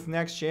 Along with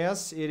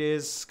Next.js, it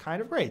is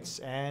kind of great.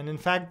 And in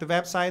fact, the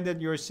website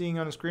that you're seeing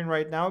on the screen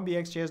right now,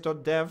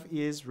 bxjs.dev,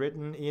 is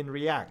written in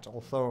React.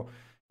 Although,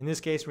 in this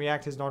case,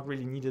 React is not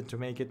really needed to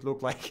make it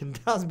look like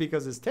it does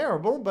because it's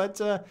terrible, but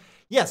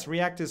yes,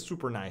 React is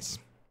super nice.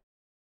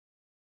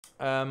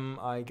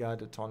 I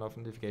got a ton of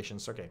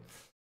notifications. Okay.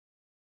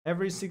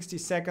 Every 60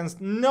 seconds.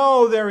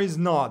 No, there is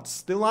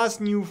not. The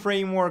last new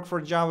framework for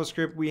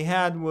JavaScript we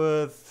had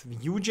with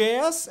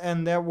Vue.js,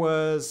 and that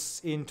was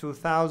in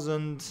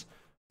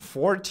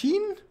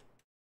 2014.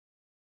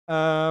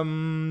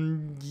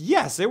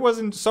 Yes, it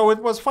wasn't. So it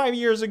was 5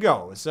 years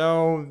ago.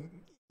 So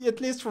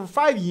at least for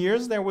 5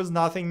 years, there was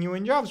nothing new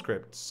in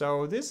JavaScript.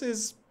 So this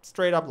is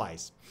straight up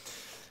lies.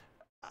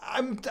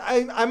 I'm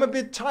a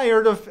bit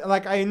tired of,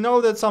 like, I know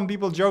that some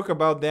people joke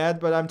about that,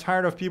 but I'm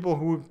tired of people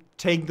who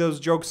take those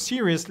jokes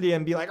seriously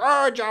and be like,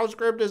 oh,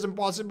 JavaScript is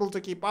impossible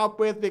to keep up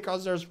with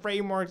because there's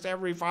frameworks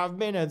every 5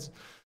 minutes.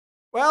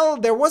 Well,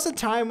 there was a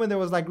time when there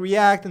was like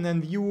React and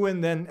then Vue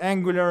and then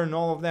Angular, and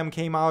all of them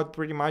came out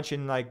pretty much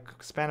in like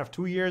span of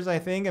 2 years, I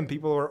think, and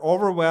people were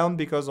overwhelmed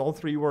because all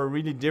three were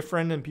really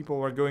different and people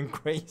were going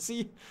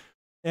crazy.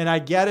 And I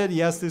get it,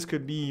 yes, this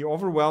could be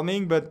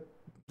overwhelming, but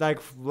like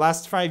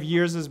last 5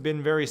 years has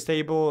been very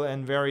stable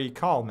and very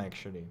calm,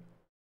 actually.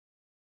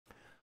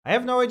 I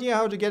have no idea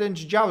how to get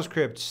into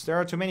JavaScript. There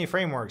are too many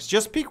frameworks.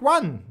 Just pick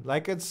one.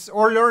 Like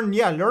or learn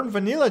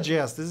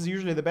vanilla.js. This is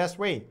usually the best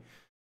way.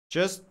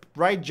 Just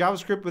write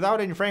JavaScript without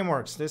any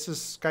frameworks. This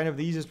is kind of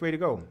the easiest way to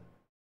go.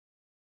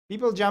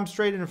 People jump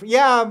straight into,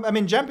 yeah, I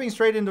mean, jumping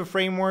straight into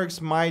frameworks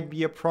might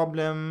be a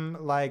problem.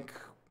 Like,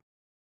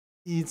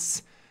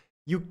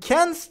 you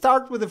can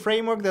start with a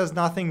framework, there's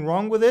nothing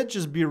wrong with it.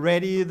 Just be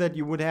ready that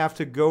you would have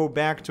to go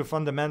back to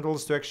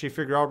fundamentals to actually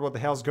figure out what the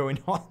hell's going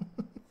on.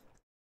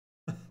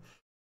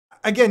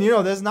 Again, you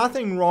know, there's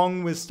nothing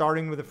wrong with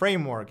starting with a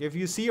framework. If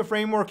you see a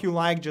framework you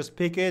like, just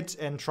pick it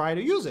and try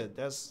to use it.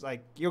 That's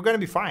like, you're going to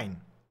be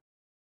fine.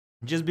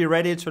 Just be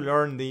ready to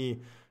learn the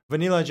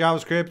vanilla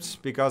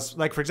JavaScript because,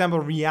 like, for example,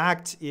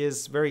 React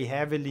is very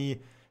heavily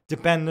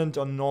dependent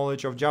on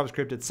knowledge of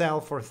JavaScript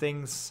itself for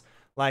things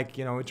like,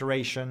 you know,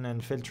 iteration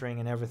and filtering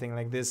and everything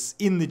like this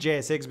in the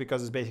JSX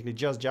because it's basically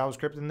just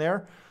JavaScript in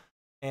there.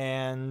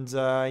 And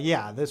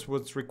yeah, this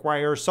would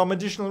require some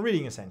additional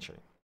reading essentially.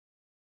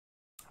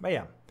 But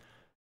yeah.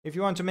 If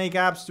you want to make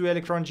apps to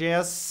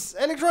Electron.js,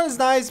 Electron is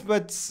nice,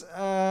 but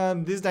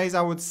these days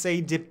I would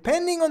say,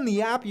 depending on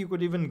the app, you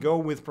could even go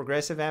with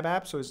progressive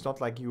app, so it's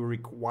not like you're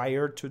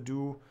required to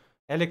do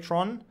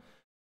Electron.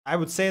 I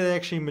would say that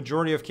actually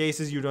majority of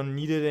cases you don't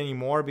need it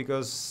anymore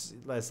because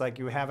it's like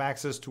you have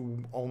access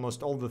to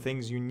almost all the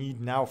things you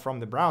need now from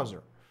the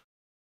browser.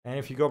 And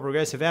if you go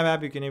progressive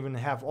app, you can even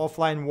have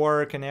offline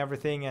work and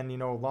everything and, you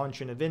know,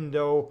 launch in a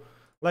window.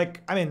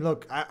 Like, I mean,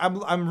 look,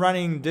 I'm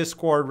running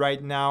Discord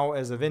right now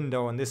as a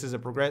window, and this is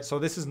a so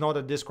this is not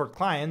a Discord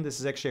client. This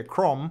is actually a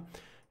Chrome,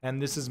 and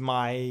this is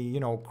my, you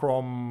know,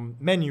 Chrome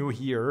menu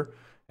here,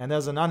 and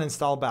there's an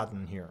uninstall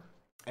button here.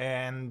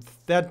 And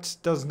that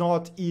does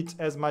not eat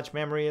as much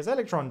memory as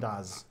Electron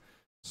does.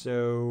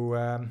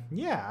 So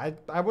yeah,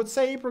 I would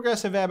say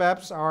progressive web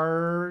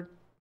apps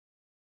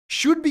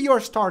should be your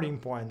starting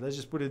point. Let's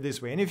just put it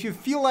this way. And if you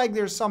feel like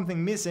there's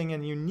something missing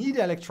and you need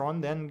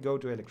Electron, then go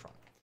to Electron.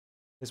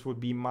 This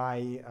would be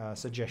my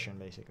suggestion,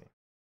 basically.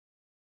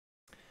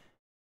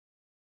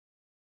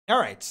 All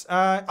right.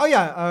 Oh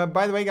yeah.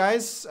 By the way,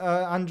 guys,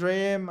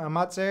 Andre,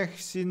 Matzech,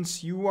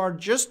 since you are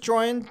just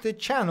joined the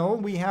channel,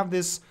 we have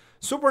this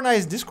super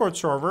nice Discord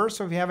server.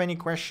 So if you have any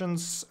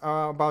questions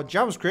about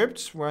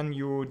JavaScript when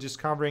you're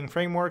discovering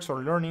frameworks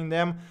or learning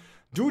them,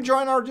 do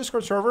join our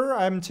Discord server.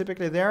 I'm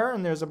typically there,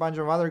 and there's a bunch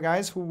of other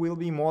guys who will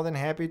be more than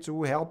happy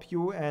to help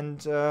you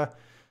and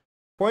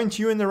point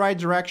you in the right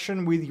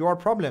direction with your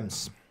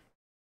problems.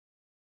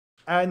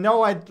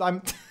 No,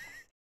 I'm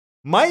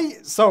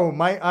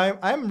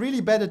I'm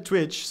really bad at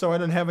Twitch, so I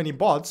don't have any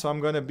bots. So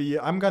I'm gonna be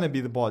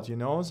the bot, you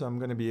know. So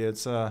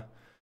it's a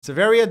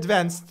very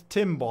advanced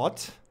Tim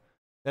bot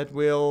that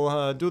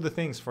will do the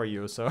things for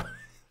you. So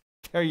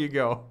there you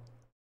go.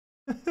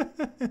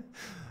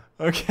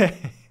 Okay.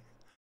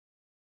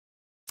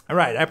 All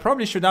right. I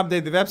probably should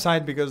update the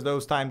website because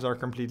those times are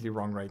completely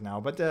wrong right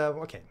now. But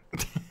okay.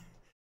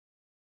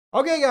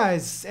 Okay,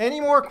 guys. Any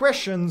more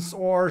questions,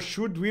 or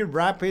should we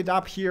wrap it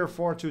up here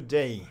for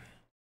today?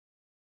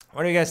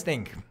 What do you guys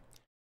think?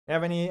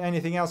 Have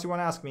anything else you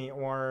want to ask me,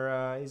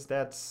 or is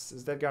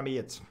that gonna be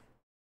it?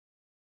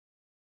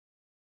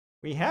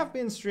 We have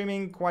been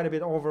streaming quite a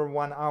bit over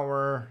 1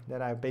 hour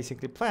that I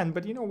basically planned,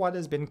 but you know what?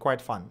 It's been quite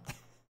fun.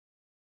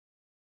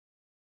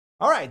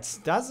 All right,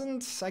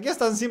 doesn't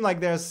seem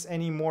like there's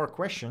any more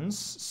questions.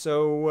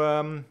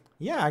 So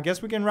yeah, I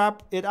guess we can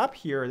wrap it up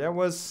here. That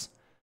was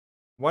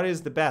what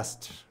is the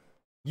best?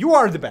 You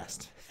are the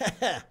best.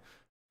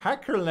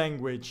 Hacker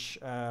language.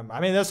 I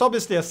mean, that's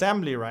obviously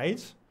assembly,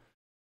 right?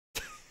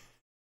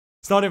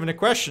 It's not even a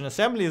question.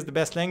 Assembly is the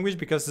best language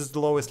because it's the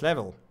lowest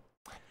level.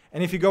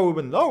 And if you go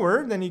even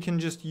lower, then you can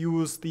just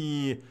use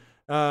the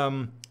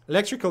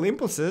electrical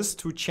impulses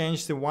to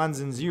change the ones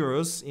and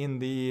zeros in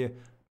the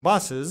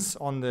buses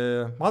on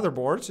the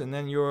motherboards, and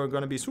then you're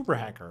going to be super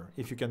hacker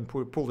if you can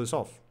pull this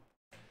off.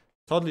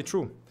 Totally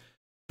true.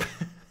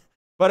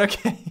 But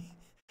okay.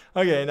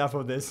 Okay, enough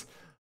of this.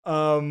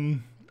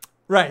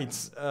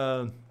 Right.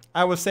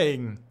 I was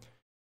saying,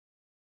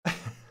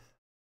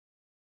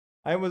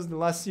 I was the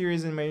last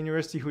series in my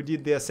university who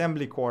did the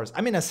assembly course.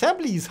 I mean,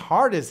 assembly is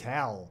hard as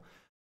hell.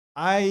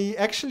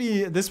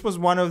 This was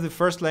one of the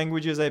first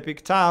languages I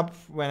picked up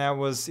when I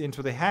was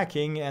into the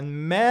hacking,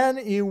 and man,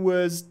 it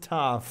was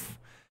tough.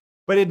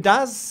 But it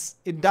does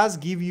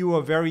give you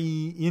a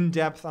very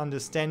in-depth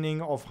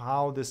understanding of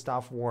how the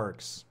stuff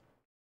works.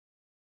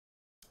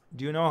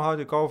 Do you know how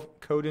to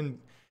code in?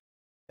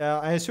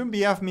 I assume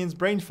BF means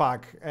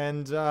brainfuck,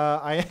 and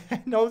I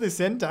know the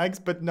syntax,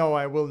 but no,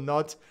 I will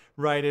not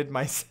write it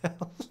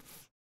myself.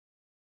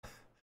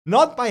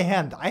 Not by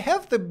hand. I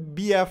have the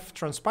BF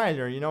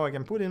transpiler, you know, I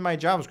can put in my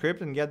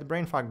JavaScript and get the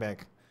brainfuck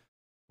back.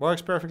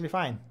 Works perfectly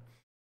fine.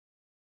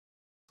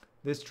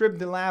 They stripped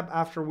the lab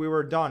after we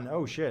were done.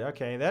 Oh shit,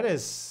 okay, that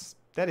is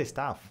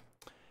tough.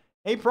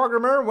 Hey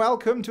programmer,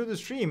 welcome to the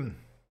stream.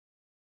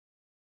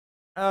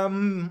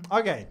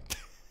 Okay.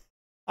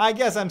 I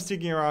guess I'm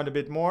sticking around a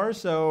bit more,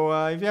 so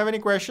if you have any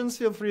questions,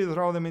 feel free to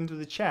throw them into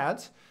the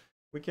chat.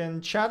 We can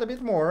chat a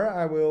bit more.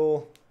 I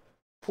will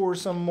pour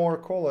some more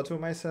cola to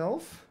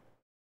myself.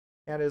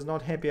 Cat is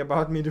not happy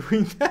about me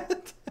doing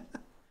that.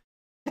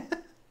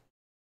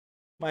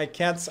 My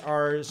cats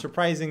are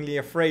surprisingly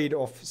afraid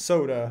of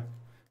soda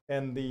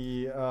and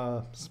the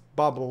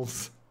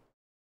bubbles.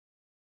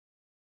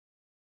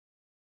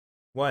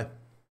 What?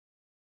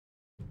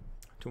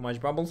 Too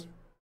much bubbles?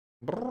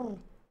 Brrr.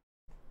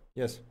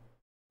 Yes.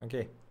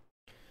 Okay.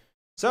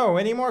 So,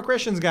 any more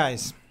questions,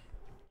 guys?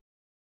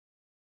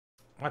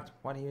 What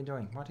are you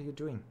doing? What are you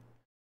doing?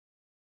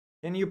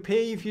 Can you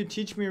pay if you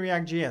teach me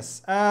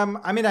React.js?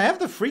 I mean, I have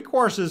the free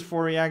courses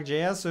for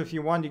React.js, so if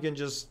you want, you can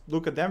just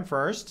look at them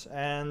first.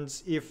 And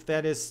if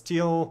that is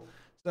still...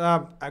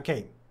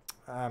 okay.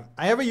 I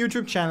have a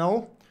YouTube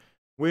channel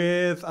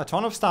with a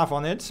ton of stuff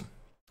on it,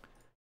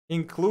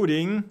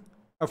 including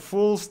a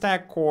full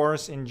stack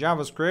course in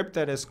JavaScript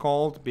that is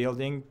called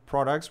Building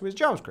Products with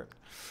JavaScript.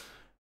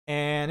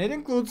 And it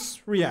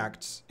includes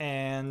React,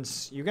 and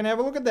you can have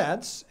a look at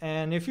that.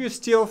 And if you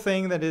still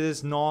think that it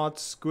is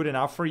not good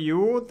enough for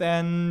you,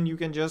 then you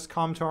can just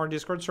come to our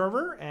Discord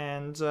server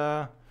and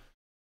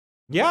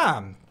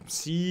yeah,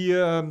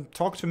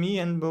 talk to me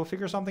and we'll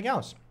figure something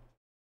else.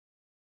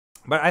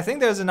 But I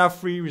think there's enough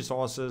free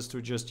resources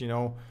to just, you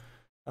know,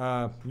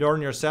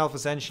 learn yourself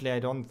essentially. I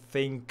don't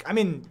think, I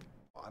mean,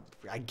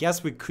 I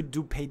guess we could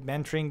do paid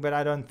mentoring, but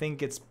I don't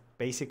think it's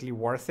basically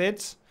worth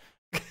it.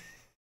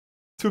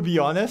 To be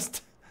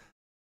honest.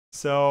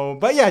 So,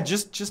 but yeah,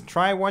 just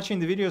try watching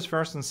the videos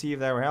first and see if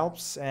that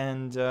helps.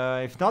 And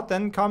if not,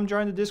 then come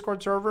join the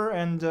Discord server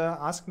and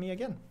ask me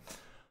again.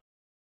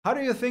 How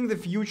do you think the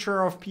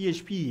future of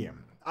PHP?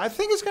 I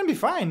think it's gonna be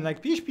fine.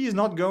 Like PHP is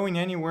not going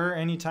anywhere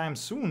anytime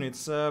soon.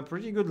 It's a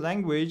pretty good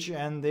language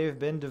and they've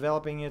been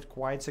developing it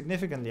quite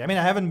significantly. I mean,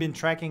 I haven't been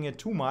tracking it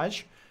too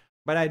much,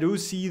 but I do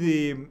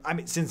see I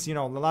mean, since, you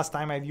know, the last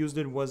time I've used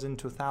it was in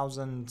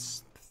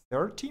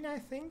 2013, I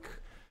think,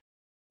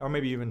 or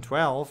maybe even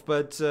 12,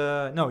 but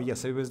no,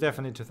 yes, it was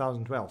definitely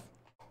 2012.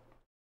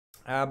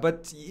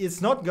 But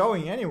it's not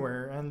going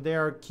anywhere and they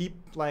keep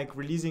like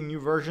releasing new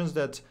versions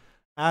that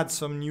add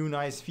some new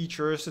nice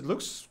features. It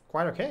looks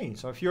quite okay.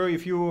 So if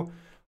you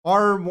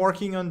are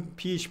working on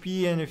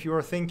PHP and if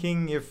you're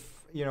thinking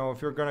if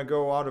you're gonna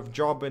go out of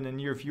job in the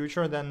near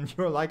future, then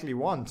you likely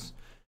won't.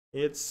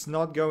 It's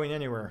not going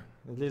anywhere.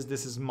 At least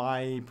this is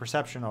my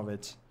perception of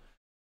it.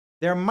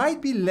 There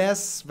might be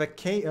less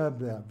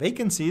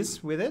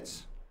vacancies with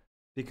it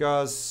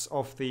because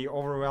of the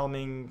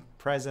overwhelming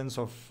presence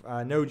of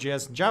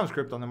node.js and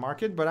JavaScript on the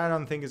market, but I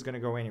don't think it's gonna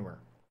go anywhere.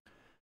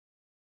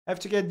 Have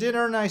to get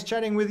dinner. Nice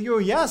chatting with you.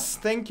 Yes,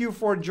 thank you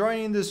for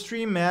joining the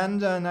stream, man.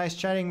 Nice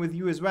chatting with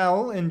you as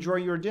well. Enjoy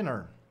your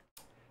dinner.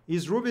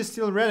 Is Ruby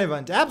still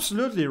relevant?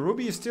 Absolutely.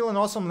 Ruby is still an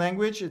awesome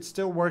language. It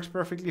still works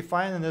perfectly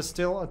fine, and there's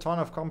still a ton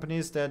of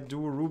companies that do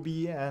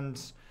Ruby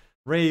and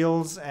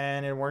Rails,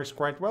 and it works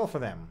quite well for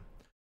them.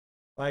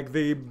 Like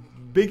the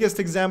biggest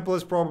example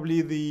is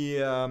probably the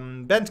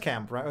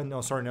Bandcamp, right?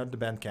 No, sorry, not the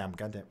Bandcamp.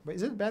 Goddamn. Wait,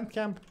 is it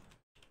Bandcamp?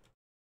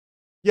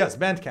 Yes,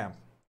 Bandcamp.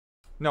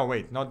 No,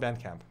 wait, not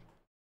Bandcamp.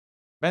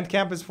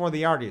 Bandcamp is for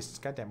the artists.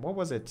 Goddamn, what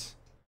was it?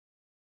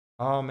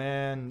 Oh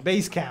man,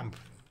 Basecamp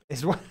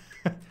is what.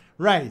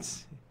 Right,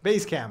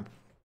 Basecamp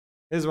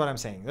is what I'm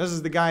saying. This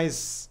is the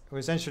guys who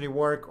essentially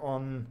work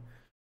on.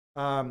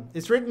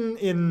 It's written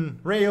in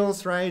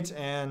Rails, right?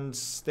 And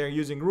they're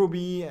using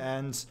Ruby,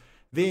 and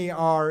they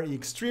are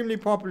extremely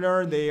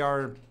popular. They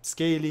are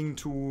scaling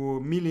to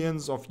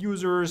millions of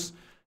users,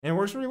 and it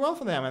works really well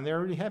for them, and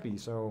they're really happy.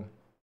 So,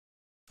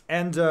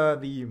 and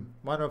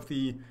one of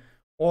the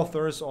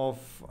authors of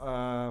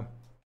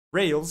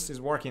Rails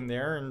is working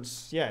there, and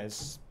yeah,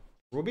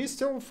 Ruby is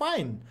still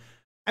fine.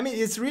 I mean,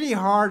 it's really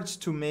hard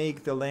to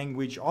make the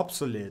language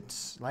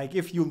obsolete. Like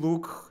if you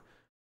look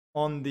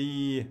on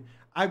the,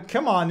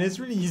 come on, it's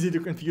really easy to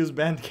confuse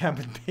Bandcamp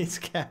and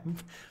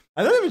Basecamp.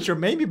 I'm not even sure.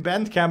 Maybe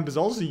Bandcamp is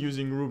also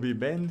using Ruby.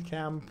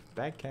 Bandcamp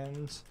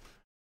backend.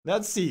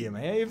 Let's see.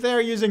 If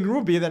they're using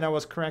Ruby, then I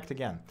was correct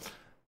again.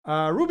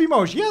 Ruby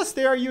Mosh. Yes,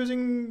 they are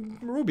using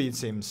Ruby. It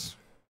seems.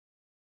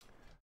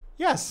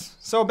 Yes,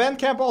 so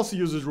Bandcamp also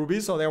uses Ruby,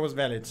 so that was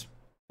valid.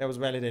 That was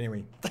valid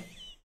anyway.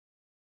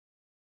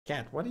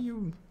 Cat, what are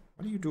you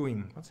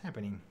doing? What's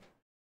happening?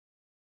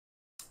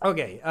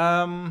 Okay,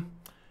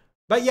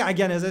 but yeah,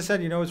 again, as I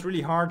said, it's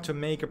really hard to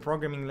make a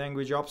programming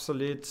language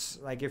obsolete.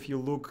 Like if you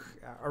look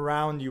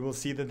around, you will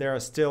see that there are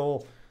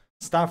still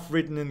stuff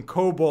written in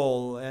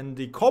COBOL, and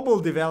the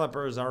COBOL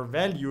developers are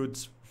valued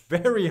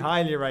very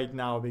highly right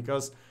now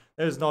because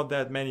there's not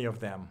that many of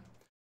them.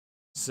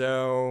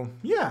 So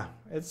yeah,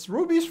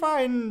 Ruby's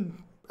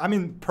fine. I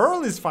mean,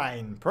 Perl is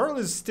fine. Perl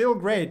is still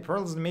great.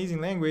 Perl is an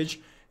amazing language,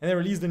 and they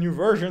released a new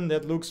version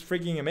that looks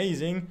freaking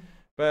amazing.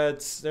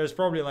 But there's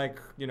probably like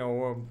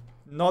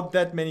not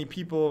that many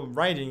people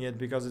writing it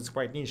because it's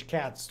quite niche.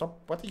 Cat, stop!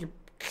 What are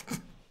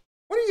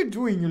you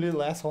doing, you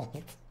little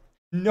asshole?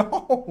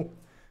 No,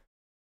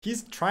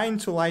 he's trying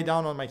to lie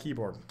down on my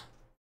keyboard.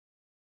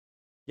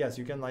 Yes,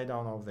 you can lie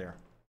down over there.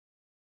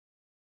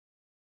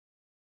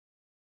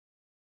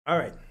 All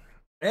right.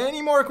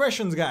 Any more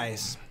questions,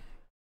 guys?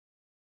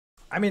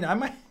 I mean, I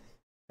might,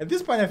 at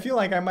this point, I feel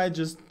like I might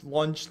just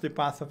launch the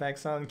Path of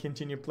Exile and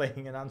continue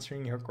playing and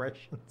answering your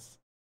questions.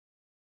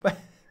 But,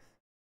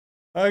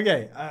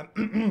 okay.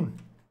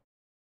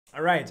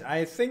 All right.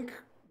 I think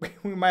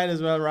we might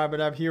as well wrap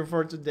it up here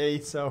for today.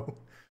 So,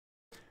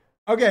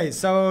 okay.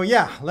 So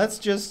yeah, let's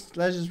just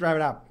wrap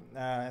it up.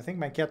 I think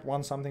my cat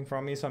wants something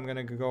from me, so I'm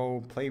gonna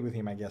go play with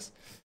him, I guess.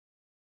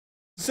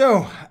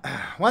 So,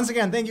 once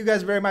again, thank you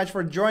guys very much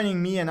for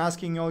joining me and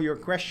asking all your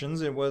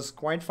questions. It was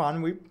quite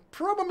fun. We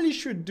probably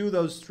should do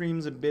those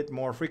streams a bit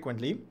more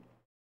frequently.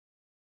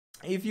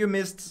 If you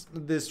missed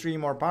the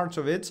stream or parts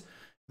of it,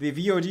 the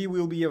VOD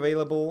will be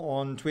available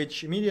on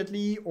Twitch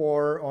immediately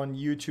or on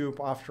YouTube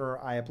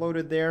after I upload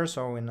it there,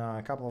 so in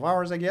a couple of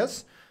hours, I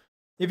guess.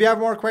 If you have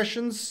more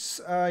questions,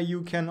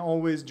 you can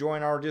always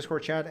join our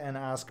Discord chat and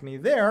ask me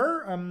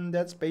there.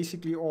 That's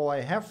basically all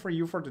I have for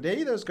you for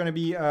today. There's going to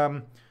be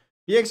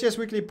BxJS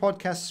Weekly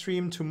podcast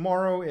stream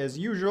tomorrow as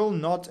usual,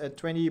 not at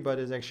 20, but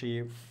it's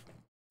actually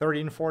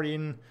 13,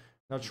 14,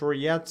 not sure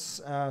yet.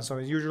 So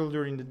as usual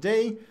during the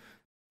day.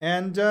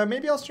 And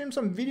maybe I'll stream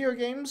some video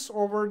games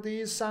over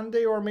the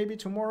Sunday or maybe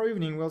tomorrow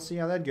evening. We'll see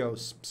how that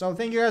goes. So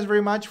thank you guys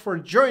very much for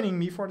joining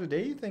me for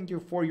today. Thank you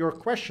for your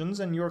questions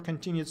and your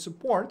continued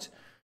support.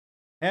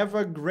 Have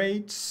a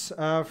great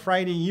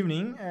Friday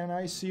evening, and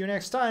I see you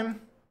next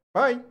time.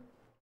 Bye.